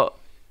 also,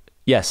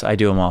 yes, I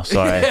do them all.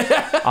 Sorry.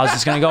 I was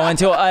just going to go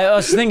into it. I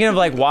was thinking of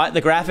like, why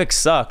the graphics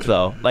suck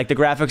though. Like the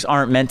graphics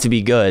aren't meant to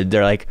be good.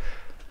 They're like,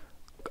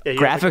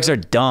 graphics are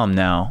dumb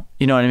now.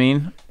 You know what I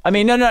mean? I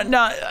mean,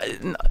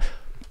 no.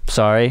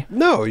 Sorry.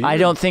 No. I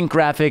don't think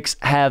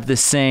graphics have the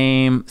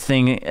same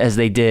thing as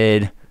they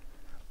did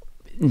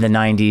in the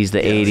 90s, the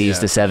 80s,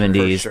 the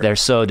 70s. Sure. They're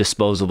so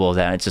disposable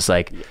that it's just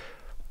like,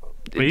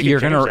 you're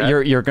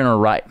gonna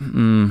write.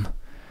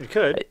 You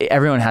could.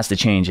 Everyone has to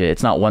change it.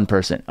 It's not one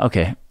person.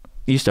 Okay,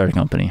 you start a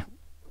company.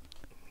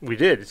 We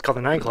did. It's called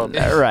the 9 Club.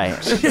 Right.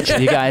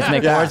 You guys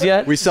make boards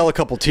yet? We sell a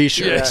couple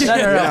T-shirts. No,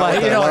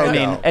 but you know what I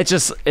mean. It's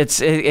just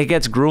it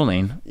gets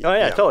grueling. Oh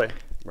yeah, totally.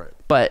 Right.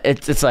 But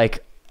it's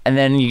like, and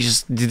then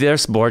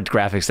there's board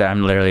graphics that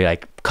I'm literally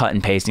like cut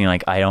and pasting.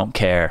 Like I don't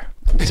care.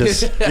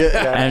 Just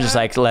and I'm just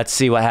like, let's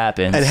see what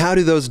happens. And how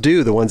do those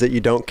do? The ones that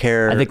you don't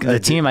care? I think the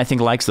team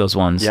likes those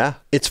ones. Yeah,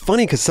 it's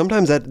funny because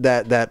sometimes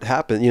that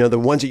happens. You know, the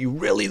ones that you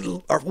really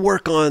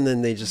work on,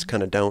 then they just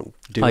kind of don't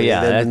do. Oh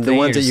yeah, and the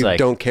ones that you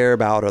don't care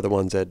about are the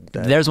ones that.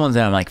 There's ones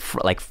that I'm like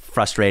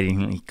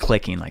frustratingly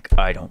clicking. Like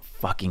I don't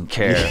fucking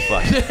care.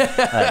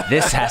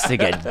 This has to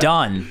get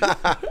done,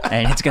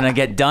 and it's gonna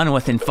get done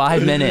within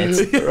 5 minutes.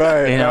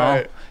 Right. You know.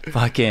 Right.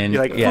 Fucking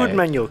you're like food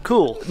menu,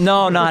 cool.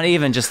 No, not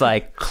even just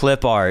like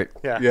clip art.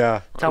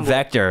 Yeah.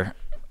 Vector.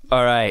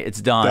 All right,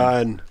 it's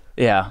done.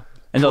 Yeah.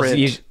 And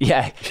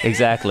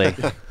exactly.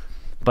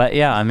 But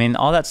yeah, I mean,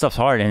 all that stuff's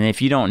hard, and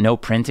if you don't know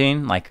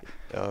printing, like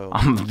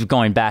I'm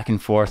going back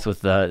and forth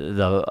with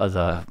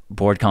the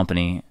board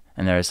company,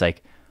 and there's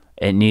like,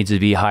 it needs to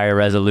be higher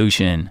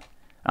resolution.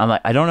 I'm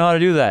like, I don't know how to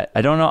do that.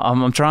 I don't know.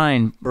 I'm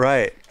trying.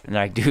 Right. And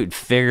they're like, dude,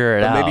 figure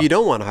it out. Maybe you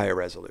don't want a higher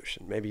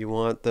resolution. Maybe you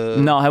want the...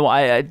 No,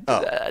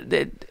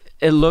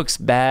 it looks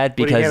bad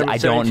because I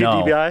don't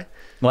know. DPI?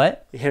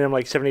 What? You hit him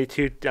like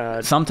 72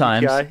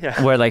 sometimes DPI?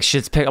 Yeah. Where like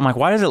shit's pick. I'm like,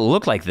 why does it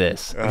look like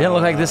this? It didn't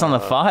look like this on the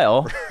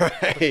file.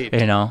 Right.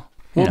 You know?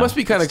 Well, it must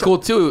be kind of cool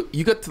too.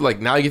 You got to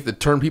now you get to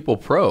turn people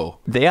pro.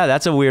 Yeah,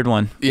 that's a weird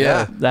one.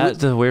 Yeah,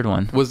 that's a weird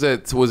one. Who was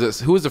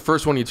the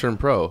first one you turned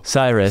pro?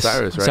 Cyrus.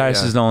 Right?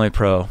 Cyrus is the only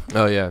pro.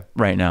 Oh yeah,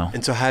 right now.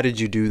 And so, how did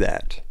you do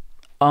that?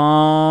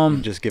 You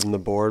just give him the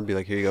board, be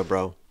like, "Here you go,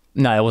 bro."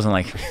 No, it wasn't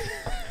like.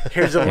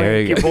 Here's a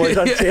link. Your board's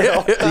on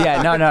sale.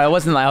 Yeah, no, it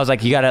wasn't. I was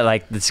like, you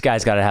gotta this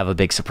guy's got to have a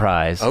big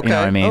surprise. Okay. You know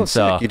what I mean?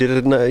 So sick.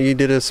 You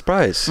did a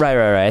surprise.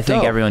 Right. I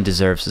think everyone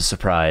deserves a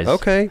surprise.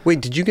 Okay.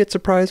 Wait, did you get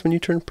surprised when you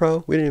turned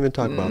pro? We didn't even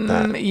talk about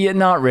that. Yeah,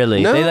 not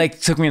really. No? They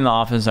took me in the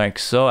office like,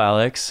 so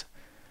Alex,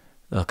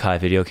 the Lakai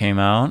video came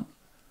out.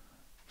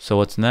 So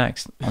what's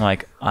next? I'm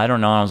like, I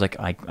don't know. I was like,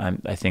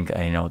 I think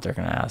I know what they're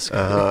gonna ask.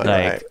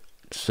 Right.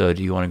 So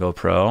do you want to go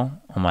pro?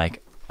 I'm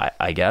like,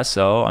 I guess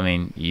so. I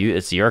mean,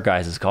 it's your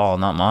guys' call,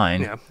 not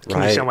mine. Yeah.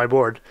 Can you sell my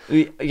board?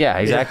 Yeah,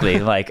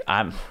 exactly.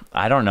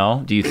 I don't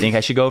know. Do you think I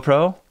should go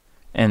pro?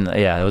 And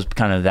yeah, it was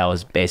that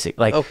was basic.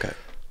 Okay.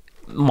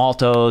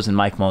 Malto's and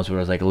Mike Mo's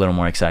was like a little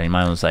more exciting.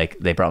 Mine was like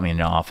they brought me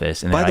into the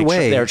office and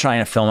they were trying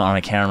to film it on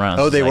a camera.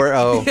 Oh, they were.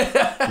 Oh,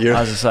 I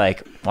was just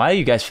like, why are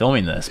you guys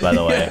filming this? By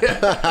the way,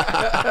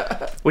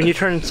 when you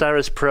turned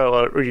Cyrus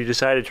pro, or you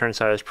decided to turn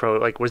Cyrus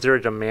pro, was there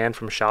a demand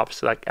from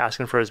shops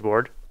asking for his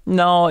board?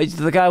 No,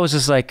 the guy was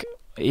just like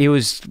he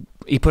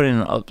put in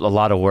a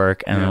lot of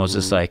work and it was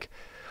just like.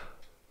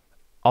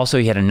 Also,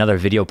 he had another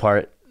video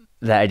part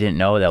that I didn't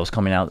know that was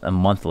coming out a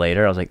month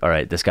later. I was like, all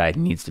right, this guy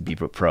needs to be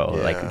pro.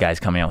 Yeah. The guy's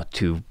coming out with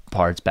 2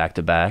 parts back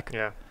to back.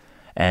 Yeah.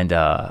 And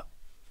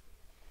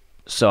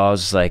so I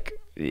was just like,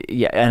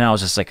 yeah, and I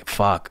was just like,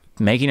 fuck,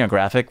 making a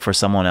graphic for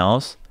someone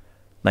else.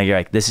 You're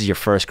like, this is your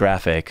first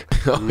graphic.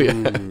 Oh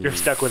yeah. You're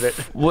stuck with it.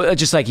 Well,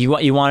 just like you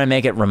want to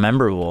make it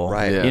memorable,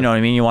 right? Yeah. You know what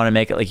I mean? You want to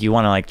make it you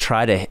want to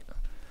try to,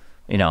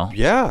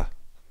 Yeah.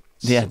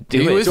 Yeah,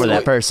 do it for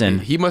that person.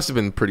 He must have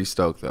been pretty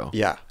stoked though.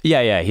 Yeah.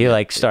 Yeah. He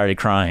started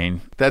crying.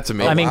 That's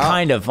amazing. I mean,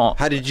 kind of.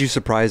 How did you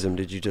surprise him?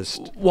 Did you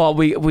just? Well,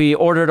 we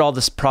ordered all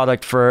this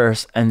product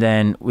first, and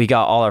then we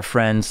got all our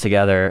friends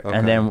together,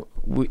 and then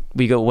we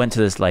went to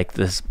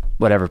this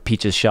whatever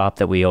Peaches shop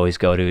that we always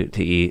go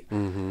to eat.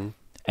 Mm-hmm.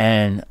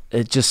 And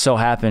it just so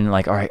happened, all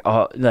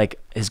right,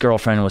 his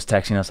girlfriend was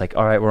texting us,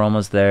 all right, we're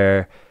almost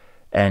there.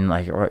 And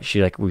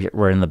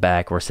we're in the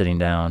back, we're sitting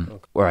down. Okay.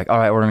 We're like, all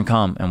right, we're gonna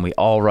come. And we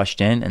all rushed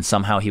in, and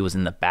somehow he was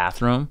in the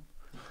bathroom.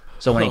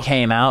 So when he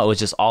came out, it was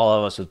just all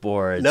of us with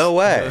boards. No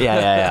way.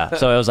 Yeah.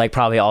 So it was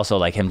probably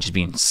also him just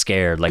being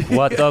scared,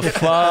 what the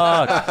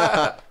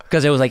fuck?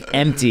 Because it was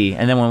empty.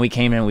 And then when we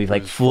came in, we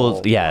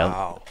full. Yeah.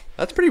 Wow.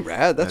 That's pretty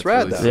rad. That's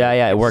rad, really though.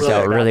 Yeah. It worked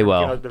out really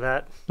well.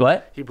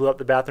 What? He blew up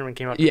the bathroom and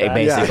came out the bath.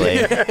 Basically.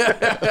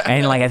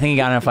 And I think he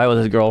got in a fight with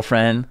his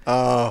girlfriend.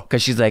 Oh.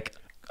 Because she's like,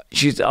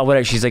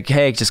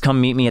 hey, just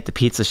come meet me at the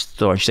pizza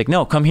store. She's like,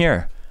 no, come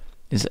here.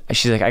 She's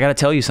like, I gotta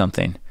tell you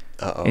something.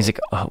 Uh-oh. He's like,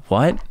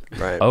 what?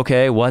 Right.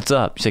 Okay, what's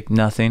up? She's like,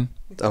 nothing.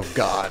 Oh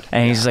God.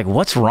 And he's just like,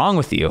 what's wrong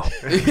with you?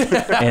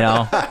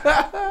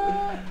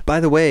 By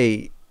the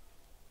way,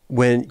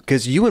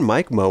 because you and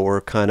Mike Mo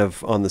were kind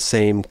of on the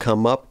same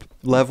come up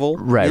level,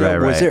 right.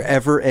 Was there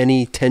ever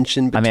any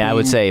tension between? I mean, I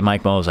would say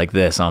Mike Mo was like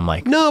this. I'm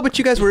like, no, but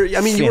you guys were.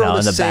 I mean, you were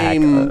on the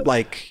same.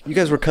 You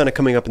guys were kind of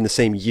coming up in the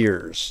same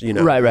years.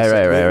 Right.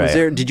 Was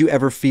there? Did you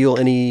ever feel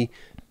any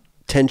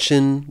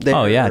tension there?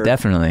 Oh yeah,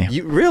 definitely.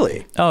 You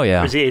really? Oh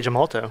yeah. It was the age of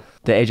Malto.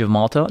 The age of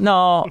Malto?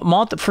 No,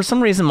 Malto. For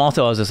some reason,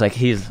 Malto. I was just like,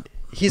 he's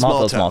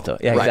Malto.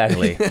 Yeah, right.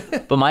 Exactly.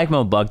 But Mike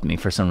Mo bugged me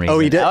for some reason. Oh,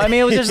 he did. I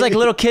mean, it was just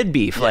little kid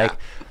beef. Yeah.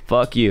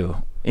 Fuck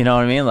you. You know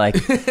what I mean? I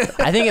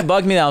think it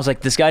bugged me that I was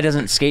like, this guy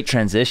doesn't skate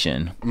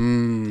transition.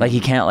 He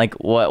can't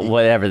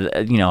whatever.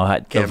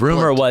 The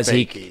rumor was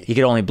he could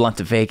only blunt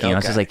to fakie. And I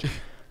was just like,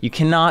 you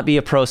cannot be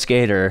a pro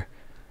skater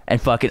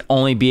and fucking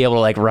only be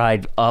able to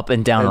ride up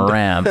and down a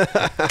ramp.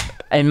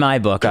 In my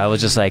book, I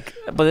was just like,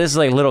 but this is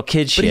little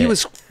kid shit. But he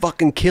was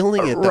fucking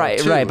killing it though, right.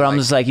 too. But I'm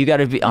just like, you got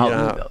to be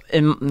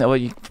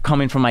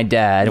coming from my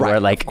dad, where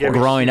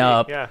growing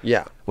up,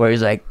 where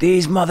he's like,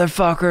 these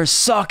motherfuckers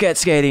suck at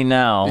skating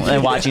now,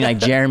 and watching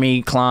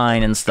Jeremy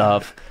Klein and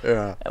stuff,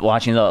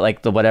 watching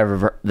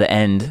the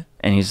end,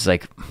 and he's just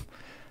like,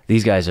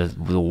 these guys are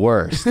the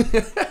worst.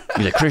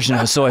 He's like, Christian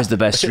Hosoi is the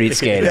best street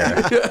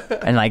skater.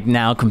 And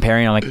now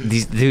comparing, I'm like,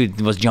 this dude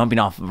was jumping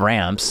off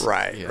ramps.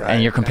 Right.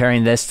 And you're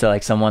comparing this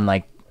to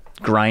someone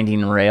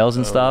grinding rails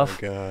and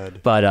stuff. Oh my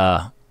God. But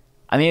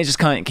I mean, it just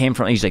came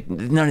from, he's like,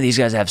 none of these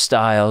guys have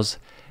styles.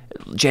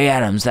 Jay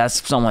Adams,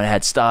 that's someone that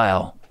had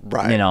style.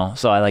 Right.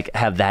 So I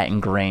have that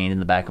ingrained in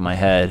the back of my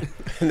head.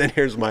 And then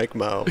here's Mike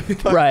Mo.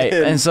 Right.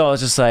 And so I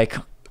was just like,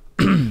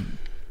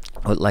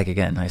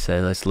 again, I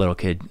said, this little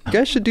kid. You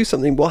guys should do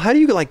something. Well, how do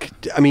you I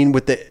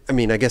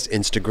guess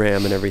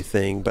Instagram and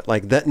everything, but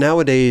that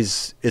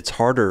nowadays it's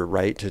harder,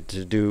 right? To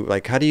do,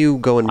 how do you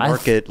go and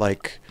market, I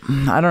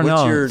don't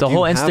know. The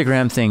whole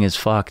Instagram thing is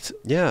fucked.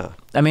 Yeah.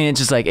 I mean, it's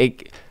just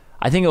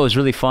I think it was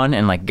really fun,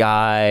 and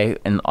Guy,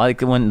 and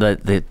when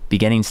the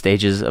beginning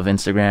stages of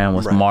Instagram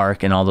with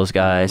Mark and all those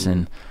guys,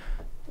 and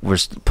were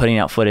putting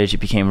out footage, it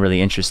became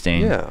really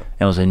interesting. Yeah.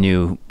 It was a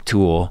new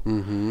tool.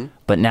 Mm-hmm.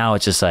 But now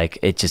it's just like,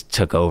 it just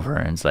took over,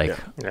 and it's like,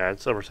 yeah,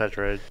 it's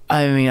oversaturated.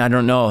 I mean, I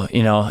don't know,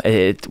 you know,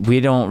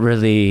 we're not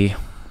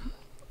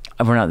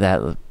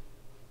that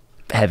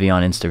heavy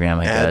on Instagram,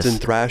 I guess. Ads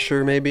and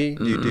Thrasher, maybe?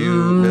 You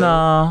do?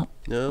 No.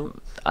 No?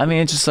 I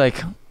mean, it's just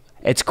like,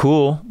 it's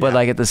cool, but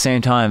like at the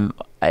same time,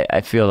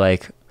 I feel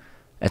like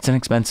it's an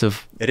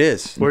expensive. It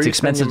is. Where it's are you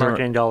expensive spending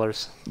marketing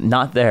dollars?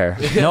 Not there.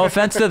 No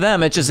offense to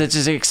them. It's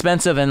just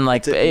expensive, and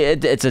like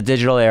it's a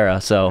digital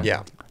era, so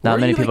yeah. Not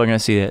many people are gonna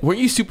see it. Weren't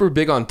you super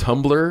big on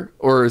Tumblr,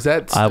 or is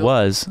that? I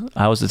was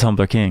the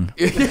Tumblr king.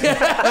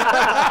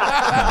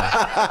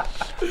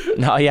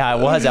 No, yeah, I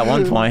was at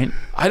one point.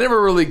 I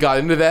never really got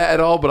into that at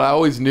all, but I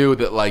always knew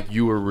that like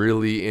you were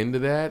really into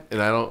that,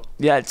 and I don't.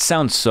 Yeah, it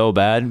sounds so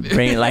bad,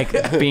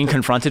 being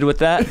confronted with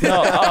that.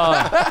 No,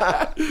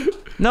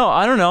 no,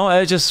 I don't know.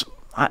 I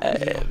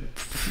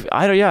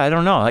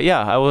don't know.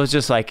 Yeah, I was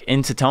just like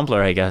into Tumblr,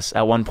 I guess,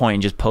 at one point,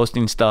 and just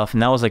posting stuff,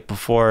 and that was like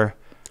before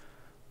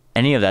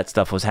any of that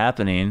stuff was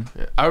happening.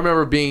 I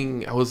remember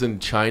I was in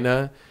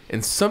China,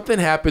 and something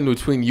happened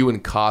between you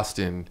and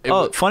Costin.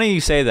 Funny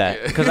you say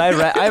that, because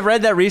I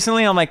read that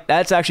recently. I'm like,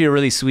 that's actually a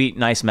really sweet,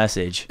 nice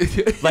message.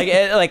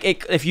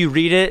 If you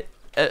read it,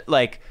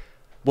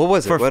 what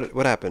was it?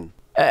 What happened?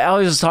 I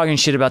was just talking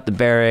shit about the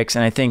barracks,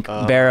 and I think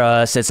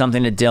Barra said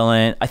something to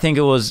Dylan. I think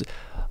it was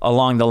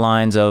along the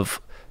lines of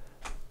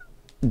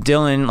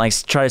Dylan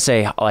was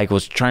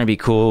trying to be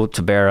cool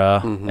to Barra,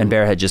 and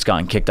Barra had just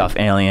gotten kicked off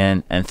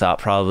Alien and thought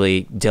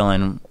probably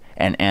Dylan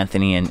and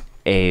Anthony and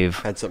Ave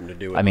had something to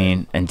do with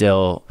it. And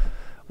Dill,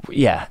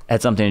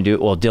 had something to do.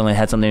 Well, Dylan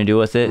had something to do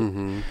with it,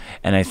 and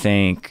I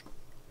think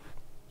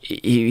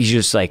he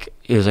was like,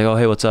 "Oh,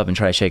 hey, what's up?" and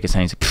try to shake his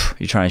hand. He's like,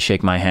 "You're trying to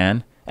shake my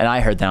hand?" And I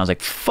heard that, I was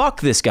like,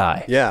 "Fuck this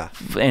guy." Yeah.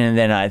 And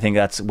then I think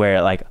that's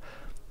where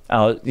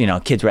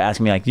kids were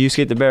asking me like, "Do you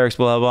skate the barracks?"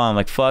 Blah blah blah. I'm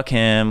like, "Fuck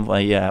him."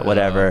 Like, yeah,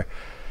 whatever.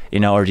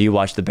 Or do you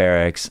watch the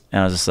barracks?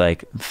 And I was just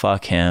like,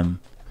 fuck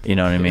him. You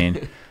know what I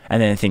mean? And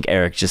then I think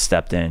Eric just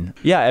stepped in.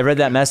 Yeah, I read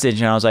that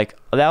message and I was like,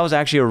 that was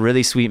actually a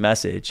really sweet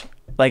message.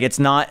 Like, it's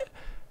not,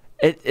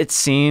 it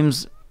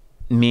seems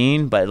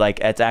mean, but like,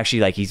 it's actually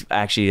like, he's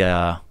actually,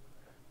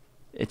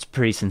 it's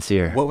pretty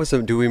sincere. What was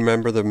it? Do we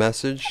remember the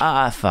message?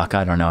 Fuck,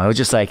 I don't know. It was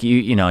just like,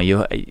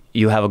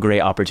 you have a great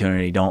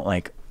opportunity. Don't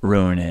like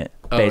ruin it,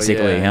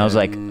 basically. And I was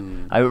like,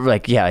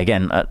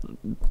 again,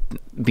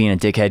 being a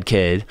dickhead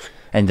kid,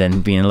 and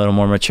then being a little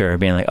more mature,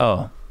 being like,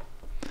 oh,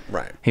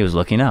 right, he was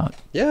looking out.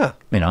 Yeah.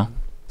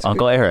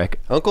 Uncle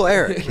Eric. Uncle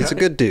Eric. He's a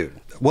good dude.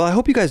 Well, I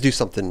hope you guys do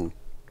something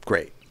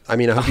great. I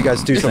mean, I hope you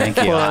guys do something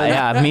Thank you. fun.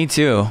 Yeah, me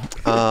too.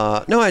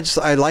 No,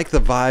 I like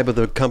the vibe of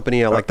the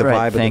company. I like the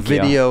vibe of the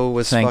video.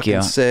 Was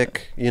fucking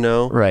sick,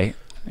 Right.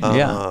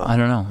 Yeah, I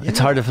don't know. It's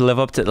hard to live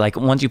up to, like,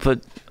 once you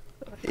put...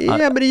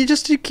 but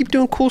you keep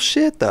doing cool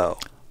shit, though.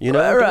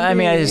 I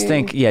mean, I just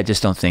think,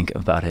 just don't think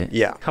about it.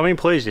 Yeah. How many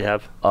employees do you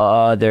have?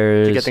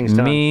 There's to get things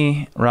done?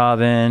 Me,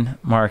 Robin,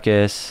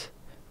 Marcus,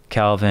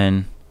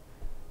 Calvin,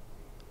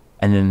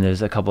 and then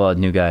there's a couple of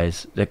new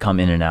guys that come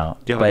in and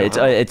out. But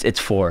it's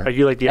 4. Are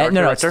you like the art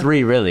director? No, it's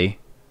 3 really.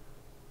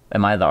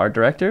 Am I the art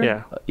director?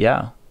 Yeah.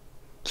 Yeah.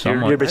 So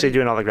you're basically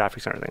doing all the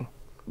graphics and everything.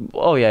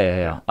 Oh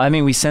yeah. I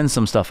mean, we send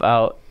some stuff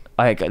out.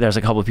 There's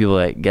a couple of people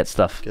that get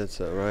stuff.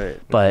 Right.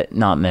 But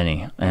not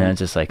many, and it's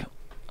just like.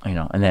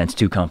 And then it's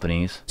 2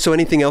 companies. So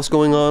anything else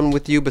going on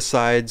with you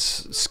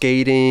besides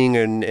skating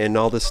and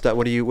all this stuff?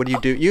 What do you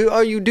do?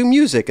 You do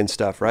music and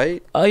stuff,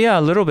 right? Yeah,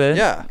 a little bit.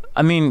 Yeah.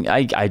 I mean,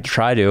 I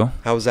try to.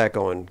 How's that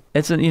going?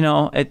 It's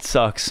it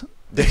sucks.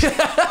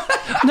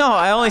 No,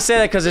 I only say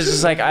that because it's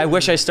just like I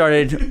wish I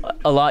started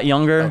a lot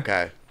younger.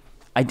 Okay.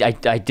 I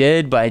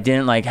did, but I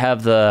didn't like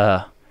have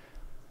the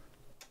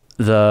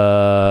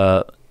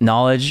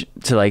knowledge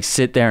to like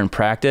sit there and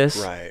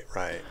practice.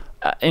 Right.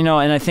 And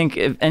I think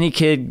if any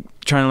kid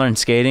trying to learn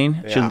skating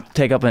should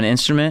take up an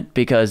instrument,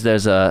 because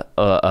there's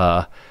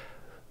you'll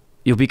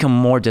become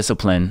more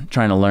disciplined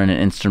trying to learn an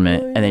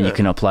instrument, and then you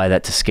can apply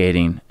that to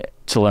skating,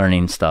 to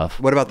learning stuff.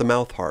 What about the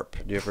mouth harp?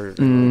 Do you ever?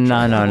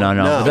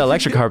 No. The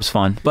electric harp's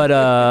fun, but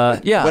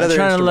yeah. What I'm other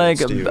trying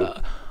instruments to do you?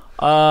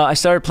 I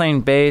started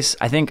playing bass.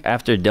 I think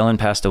after Dylan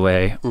passed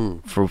away,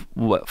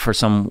 for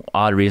some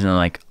odd reason,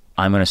 like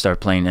I'm gonna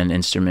start playing an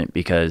instrument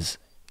because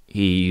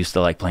he used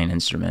to like playing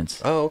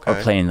instruments. Oh, okay. Or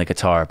playing the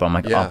guitar, but I'm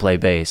like, I'll play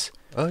bass.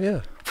 Oh,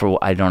 yeah. For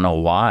I don't know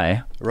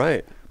why.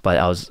 Right.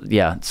 But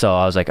so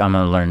I was like, I'm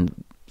going to learn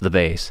the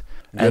bass.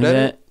 Good at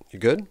it? You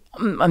good?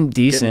 I'm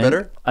decent. Getting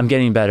better? I'm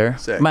getting better.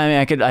 Sick. I mean,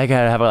 I could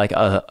have like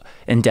a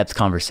in-depth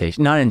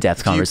conversation. Not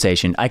in-depth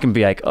conversation. I can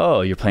be like,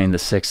 oh, you're playing the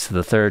 6th to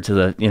the 3rd to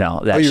the, that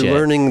shit. Oh, you're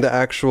learning the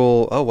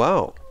actual, oh,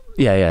 wow.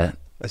 Yeah.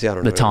 I see. I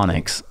don't know. The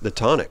tonics. The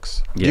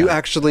tonics. Yeah. Do you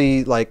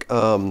actually like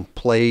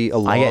play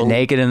along? I get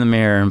naked in the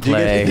mirror and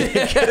play,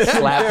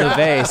 slap the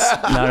bass.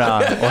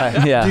 No.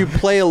 Yeah. Do you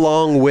play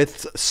along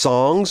with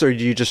songs, or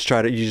do you just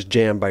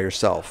jam by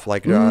yourself,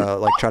 like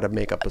try to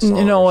make up a song?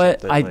 You know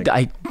what?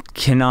 I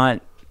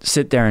cannot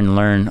sit there and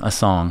learn a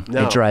song.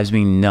 No. It drives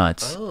me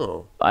nuts.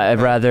 Oh. I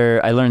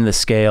learn the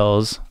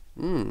scales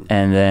and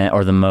then,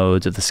 or the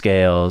modes of the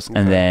scales,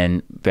 and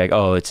then be like,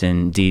 oh, it's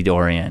in D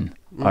Dorian.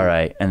 All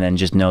right, and then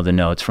just know the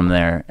notes from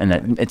there, and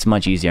that it's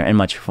much easier and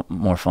much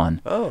more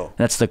fun. Oh,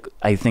 that's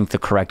I think the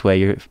correct way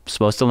you're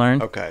supposed to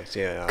learn. Okay,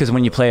 so yeah. Because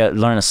when you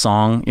learn a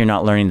song, you're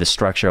not learning the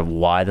structure of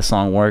why the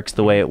song works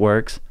the way it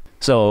works.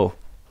 So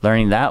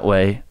learning that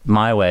way,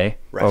 my way,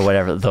 or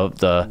whatever, the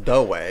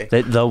way,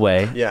 the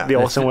way, yeah, the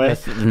Olson way.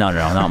 No,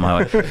 not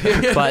my way,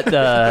 but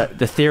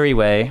the theory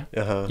way.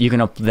 You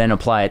can then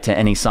apply it to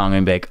any song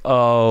and be like,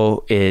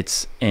 oh,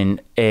 it's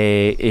in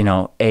A,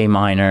 A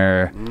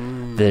minor.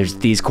 There's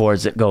these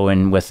chords that go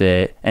in with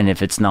it, and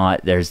if it's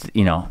not, there's it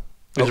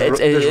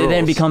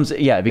then becomes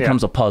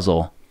a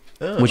puzzle,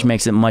 which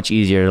makes it much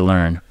easier to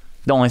learn.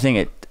 The only thing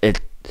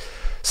it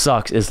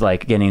sucks is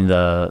like getting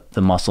the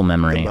muscle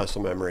memory.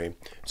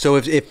 So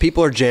if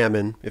people are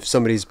jamming, if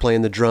somebody's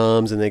playing the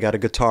drums and they got a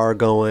guitar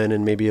going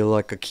and maybe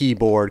like a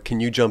keyboard, can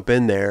you jump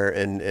in there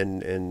and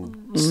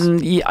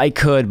yeah, I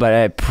could, but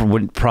I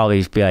would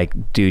probably be like,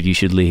 dude, you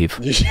should leave.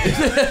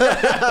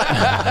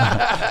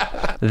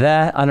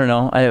 That, I don't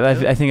know.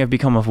 I think I've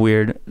become a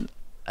weird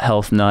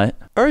health nut.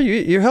 Are you?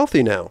 You're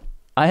healthy now.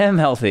 I am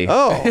healthy.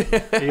 Oh.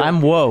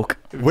 I'm woke.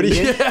 What do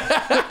you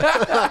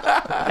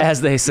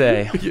as they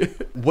say.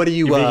 What do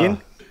you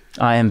vegan?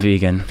 I am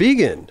vegan.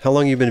 Vegan? How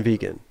long have you been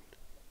vegan?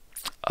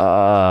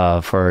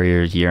 For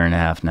a year and a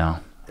half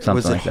now.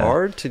 Was it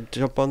hard to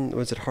jump on?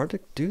 Was it hard to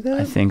do that?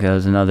 I think that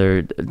was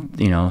another,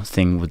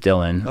 thing with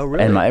Dylan. Oh,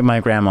 really? And my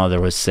grandmother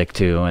was sick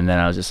too, and then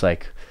I was just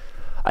like,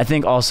 I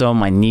think also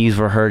my knees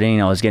were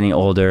hurting. I was getting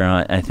older,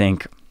 and I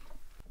think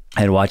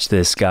I had watched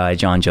this guy,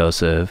 John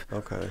Joseph.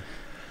 Okay.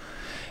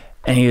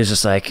 And he was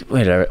just like,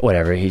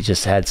 whatever. He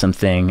just had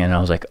something, and I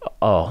was like,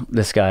 oh,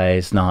 this guy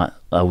is not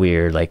a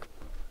weird like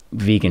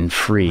vegan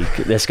freak.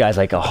 This guy's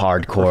like a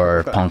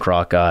hardcore punk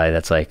rock guy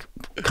that's like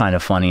kind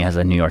of funny, has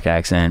a New York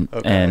accent.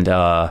 Okay. And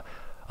I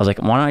was like,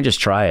 why don't I just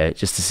try it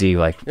just to see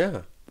like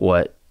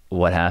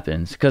what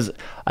happens? Because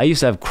I used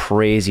to have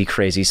crazy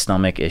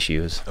stomach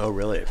issues. Oh,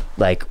 really?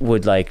 Like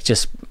would like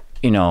just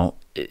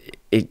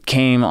it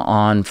came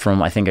on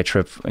from I think a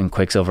trip in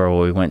Quicksilver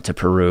where we went to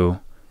Peru,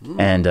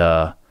 and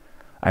I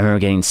remember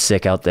getting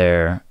sick out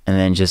there, and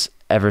then just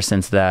ever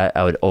since that,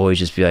 I would always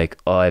just be like,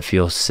 oh, I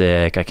feel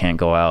sick. I can't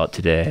go out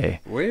today.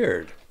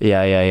 Weird.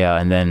 Yeah.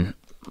 And then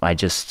I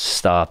just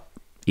stopped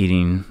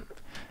eating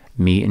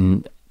meat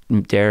and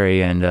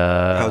dairy. And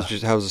how's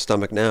the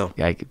stomach now?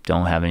 I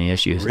don't have any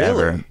issues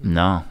ever.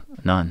 No,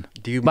 none.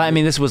 But I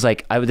mean, this was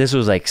like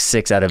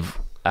 6 out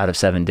of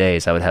 7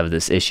 days I would have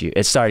this issue.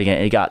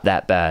 It got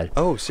that bad.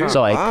 Oh, seriously?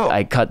 So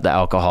I cut the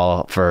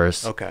alcohol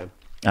first. Okay.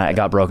 I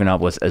got broken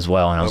up with as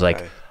well, and I was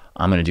like,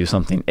 I'm going to do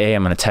something.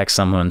 I'm going to text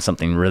someone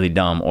something really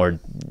dumb or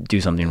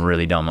do something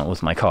really dumb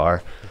with my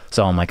car.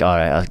 So I'm like, all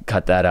right, I'll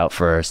cut that out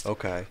first.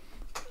 Okay.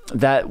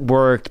 That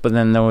worked, but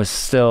then there was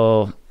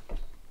still,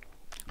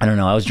 I don't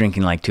know, I was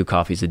drinking like 2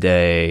 coffees a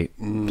day,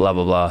 blah,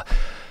 blah, blah.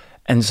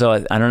 And so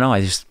I don't know,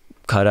 I just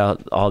cut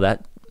out all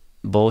that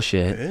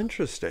bullshit.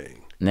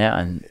 Interesting. Yeah,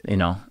 and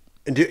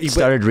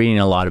started reading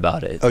a lot I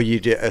it. Oh, you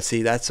did?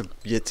 See,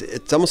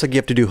 it's almost like you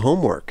have to do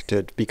homework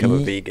to become a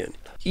vegan.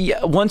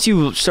 Yeah, once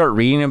you start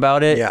reading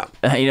about it,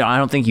 I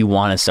don't think you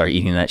want to start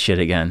eating that shit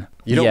again.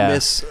 You don't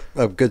miss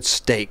a good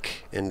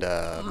steak and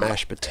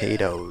mashed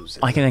potatoes.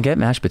 I can get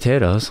mashed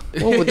potatoes.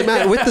 Well, with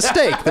the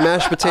steak, the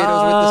mashed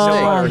potatoes with the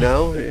steak, or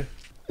no?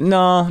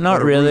 No,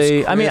 not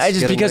really. I mean, I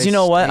just because you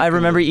know what? I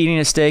remember eating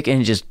a steak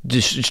and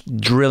just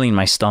drilling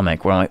my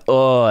stomach, where I'm like,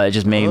 oh, it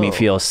just made me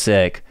feel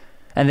sick.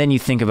 And then you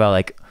think about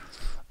like,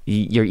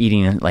 you're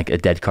eating like a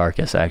dead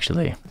carcass,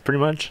 actually. Pretty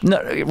much.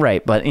 No,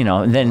 right, but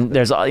then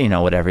there's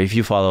whatever. If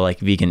you follow like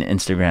vegan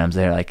Instagrams,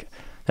 they're like,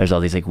 there's all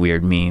these like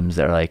weird memes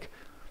that are like,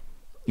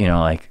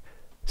 like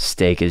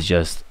steak is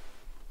just,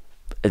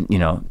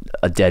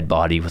 a dead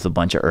body with a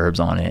bunch of herbs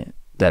on it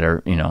that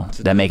are,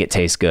 that make it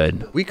taste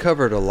good. We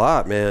covered a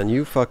lot, man.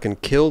 You fucking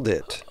killed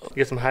it. You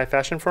get some high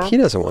fashion for him? He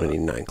doesn't want any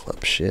 9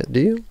 Club shit, do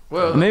you?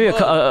 Well, maybe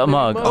a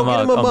mug. Get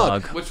him a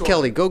mug.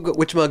 Kelly, go.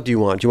 Which mug do you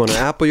want? Do you want an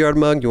Appleyard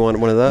mug? Do you want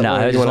one of those? No,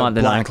 I just want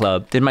the 9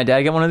 Club. Did my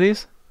dad get one of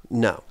these?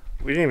 No.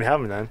 We didn't even have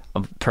them then.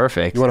 Oh,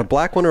 perfect. You want a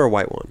black one or a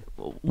white one?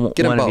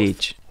 Get them both. Of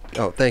each.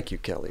 Oh, thank you,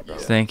 Kelly. Bro.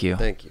 Thank you.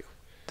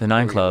 The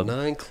 9 Club.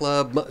 9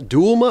 Club.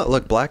 Dual mug.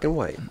 Look, black and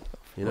white.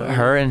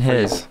 Her and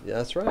his. Yeah,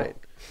 that's right.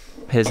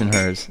 His and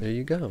hers. There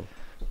you go.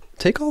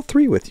 Take all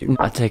 3 with you.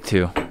 I take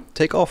 2.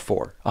 Take all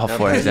 4. All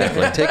 4,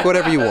 exactly. Take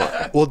whatever you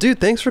want. Well, dude,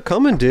 thanks for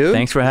coming, dude.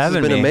 Thanks for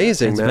having me. It's been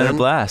amazing, man. It's been a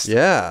blast.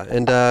 Yeah,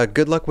 and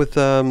good luck with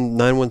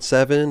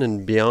 917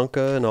 and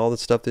Bianca and all the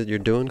stuff that you're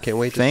doing. Can't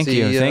wait to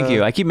see. Thank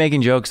you. I keep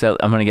making jokes that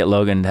I'm gonna get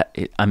Logan.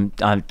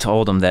 I've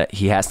told him that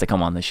he has to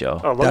come on the show.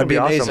 Oh, that'd be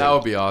awesome. That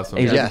would be awesome.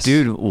 He's like,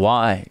 dude,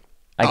 why?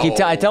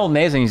 I tell him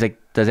amazing. He's like,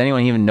 does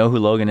anyone even know who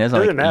Logan is?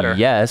 Doesn't matter.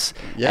 Yes.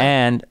 Yeah.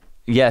 And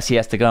yes, he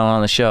has to go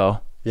on the show.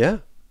 Yeah.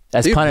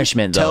 As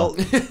punishment, though.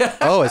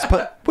 It's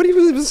what do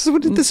you?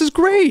 This is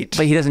great.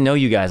 But he doesn't know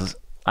you guys.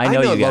 I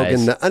know you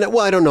guys. Logan,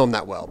 well, I don't know him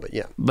that well, but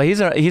yeah. But he's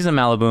a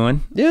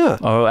Malibuan. Yeah.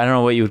 Or I don't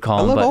know what you would call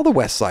him. I love all the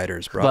West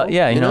Siders, bro. But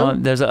yeah, you know,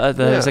 there's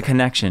a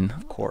connection.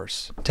 Of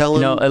course. Tell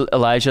him. You know,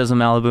 Elijah's a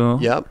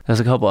Malibu. Yep. There's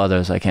a couple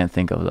others I can't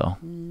think of though.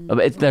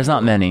 There's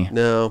not many.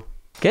 No.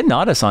 Get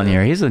Nadas on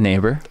here. He's a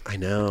neighbor. I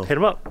know. Hit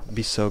him up. It'd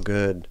be so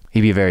good.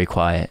 He'd be very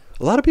quiet.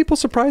 A lot of people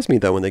surprise me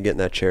though when they get in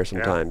that chair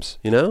sometimes.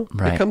 You know,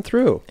 they come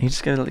through. You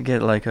just gotta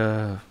get like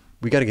a.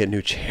 We got to get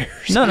new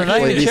chairs. No,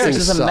 not even chairs.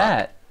 Just a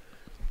mat.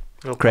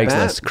 Okay.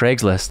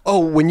 Craigslist. Oh,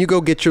 when you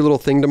go get your little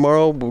thing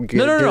tomorrow, we'll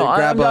no.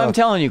 I'm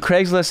telling you,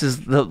 Craigslist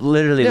is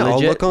literally legit.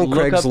 I'll look on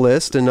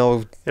Craigslist and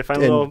I'll. If I'm a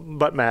little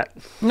butt mat.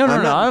 No.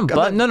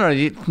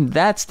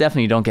 That's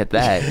definitely, you don't get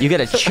that. You get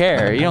a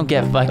chair. You don't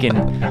get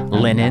fucking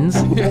linens.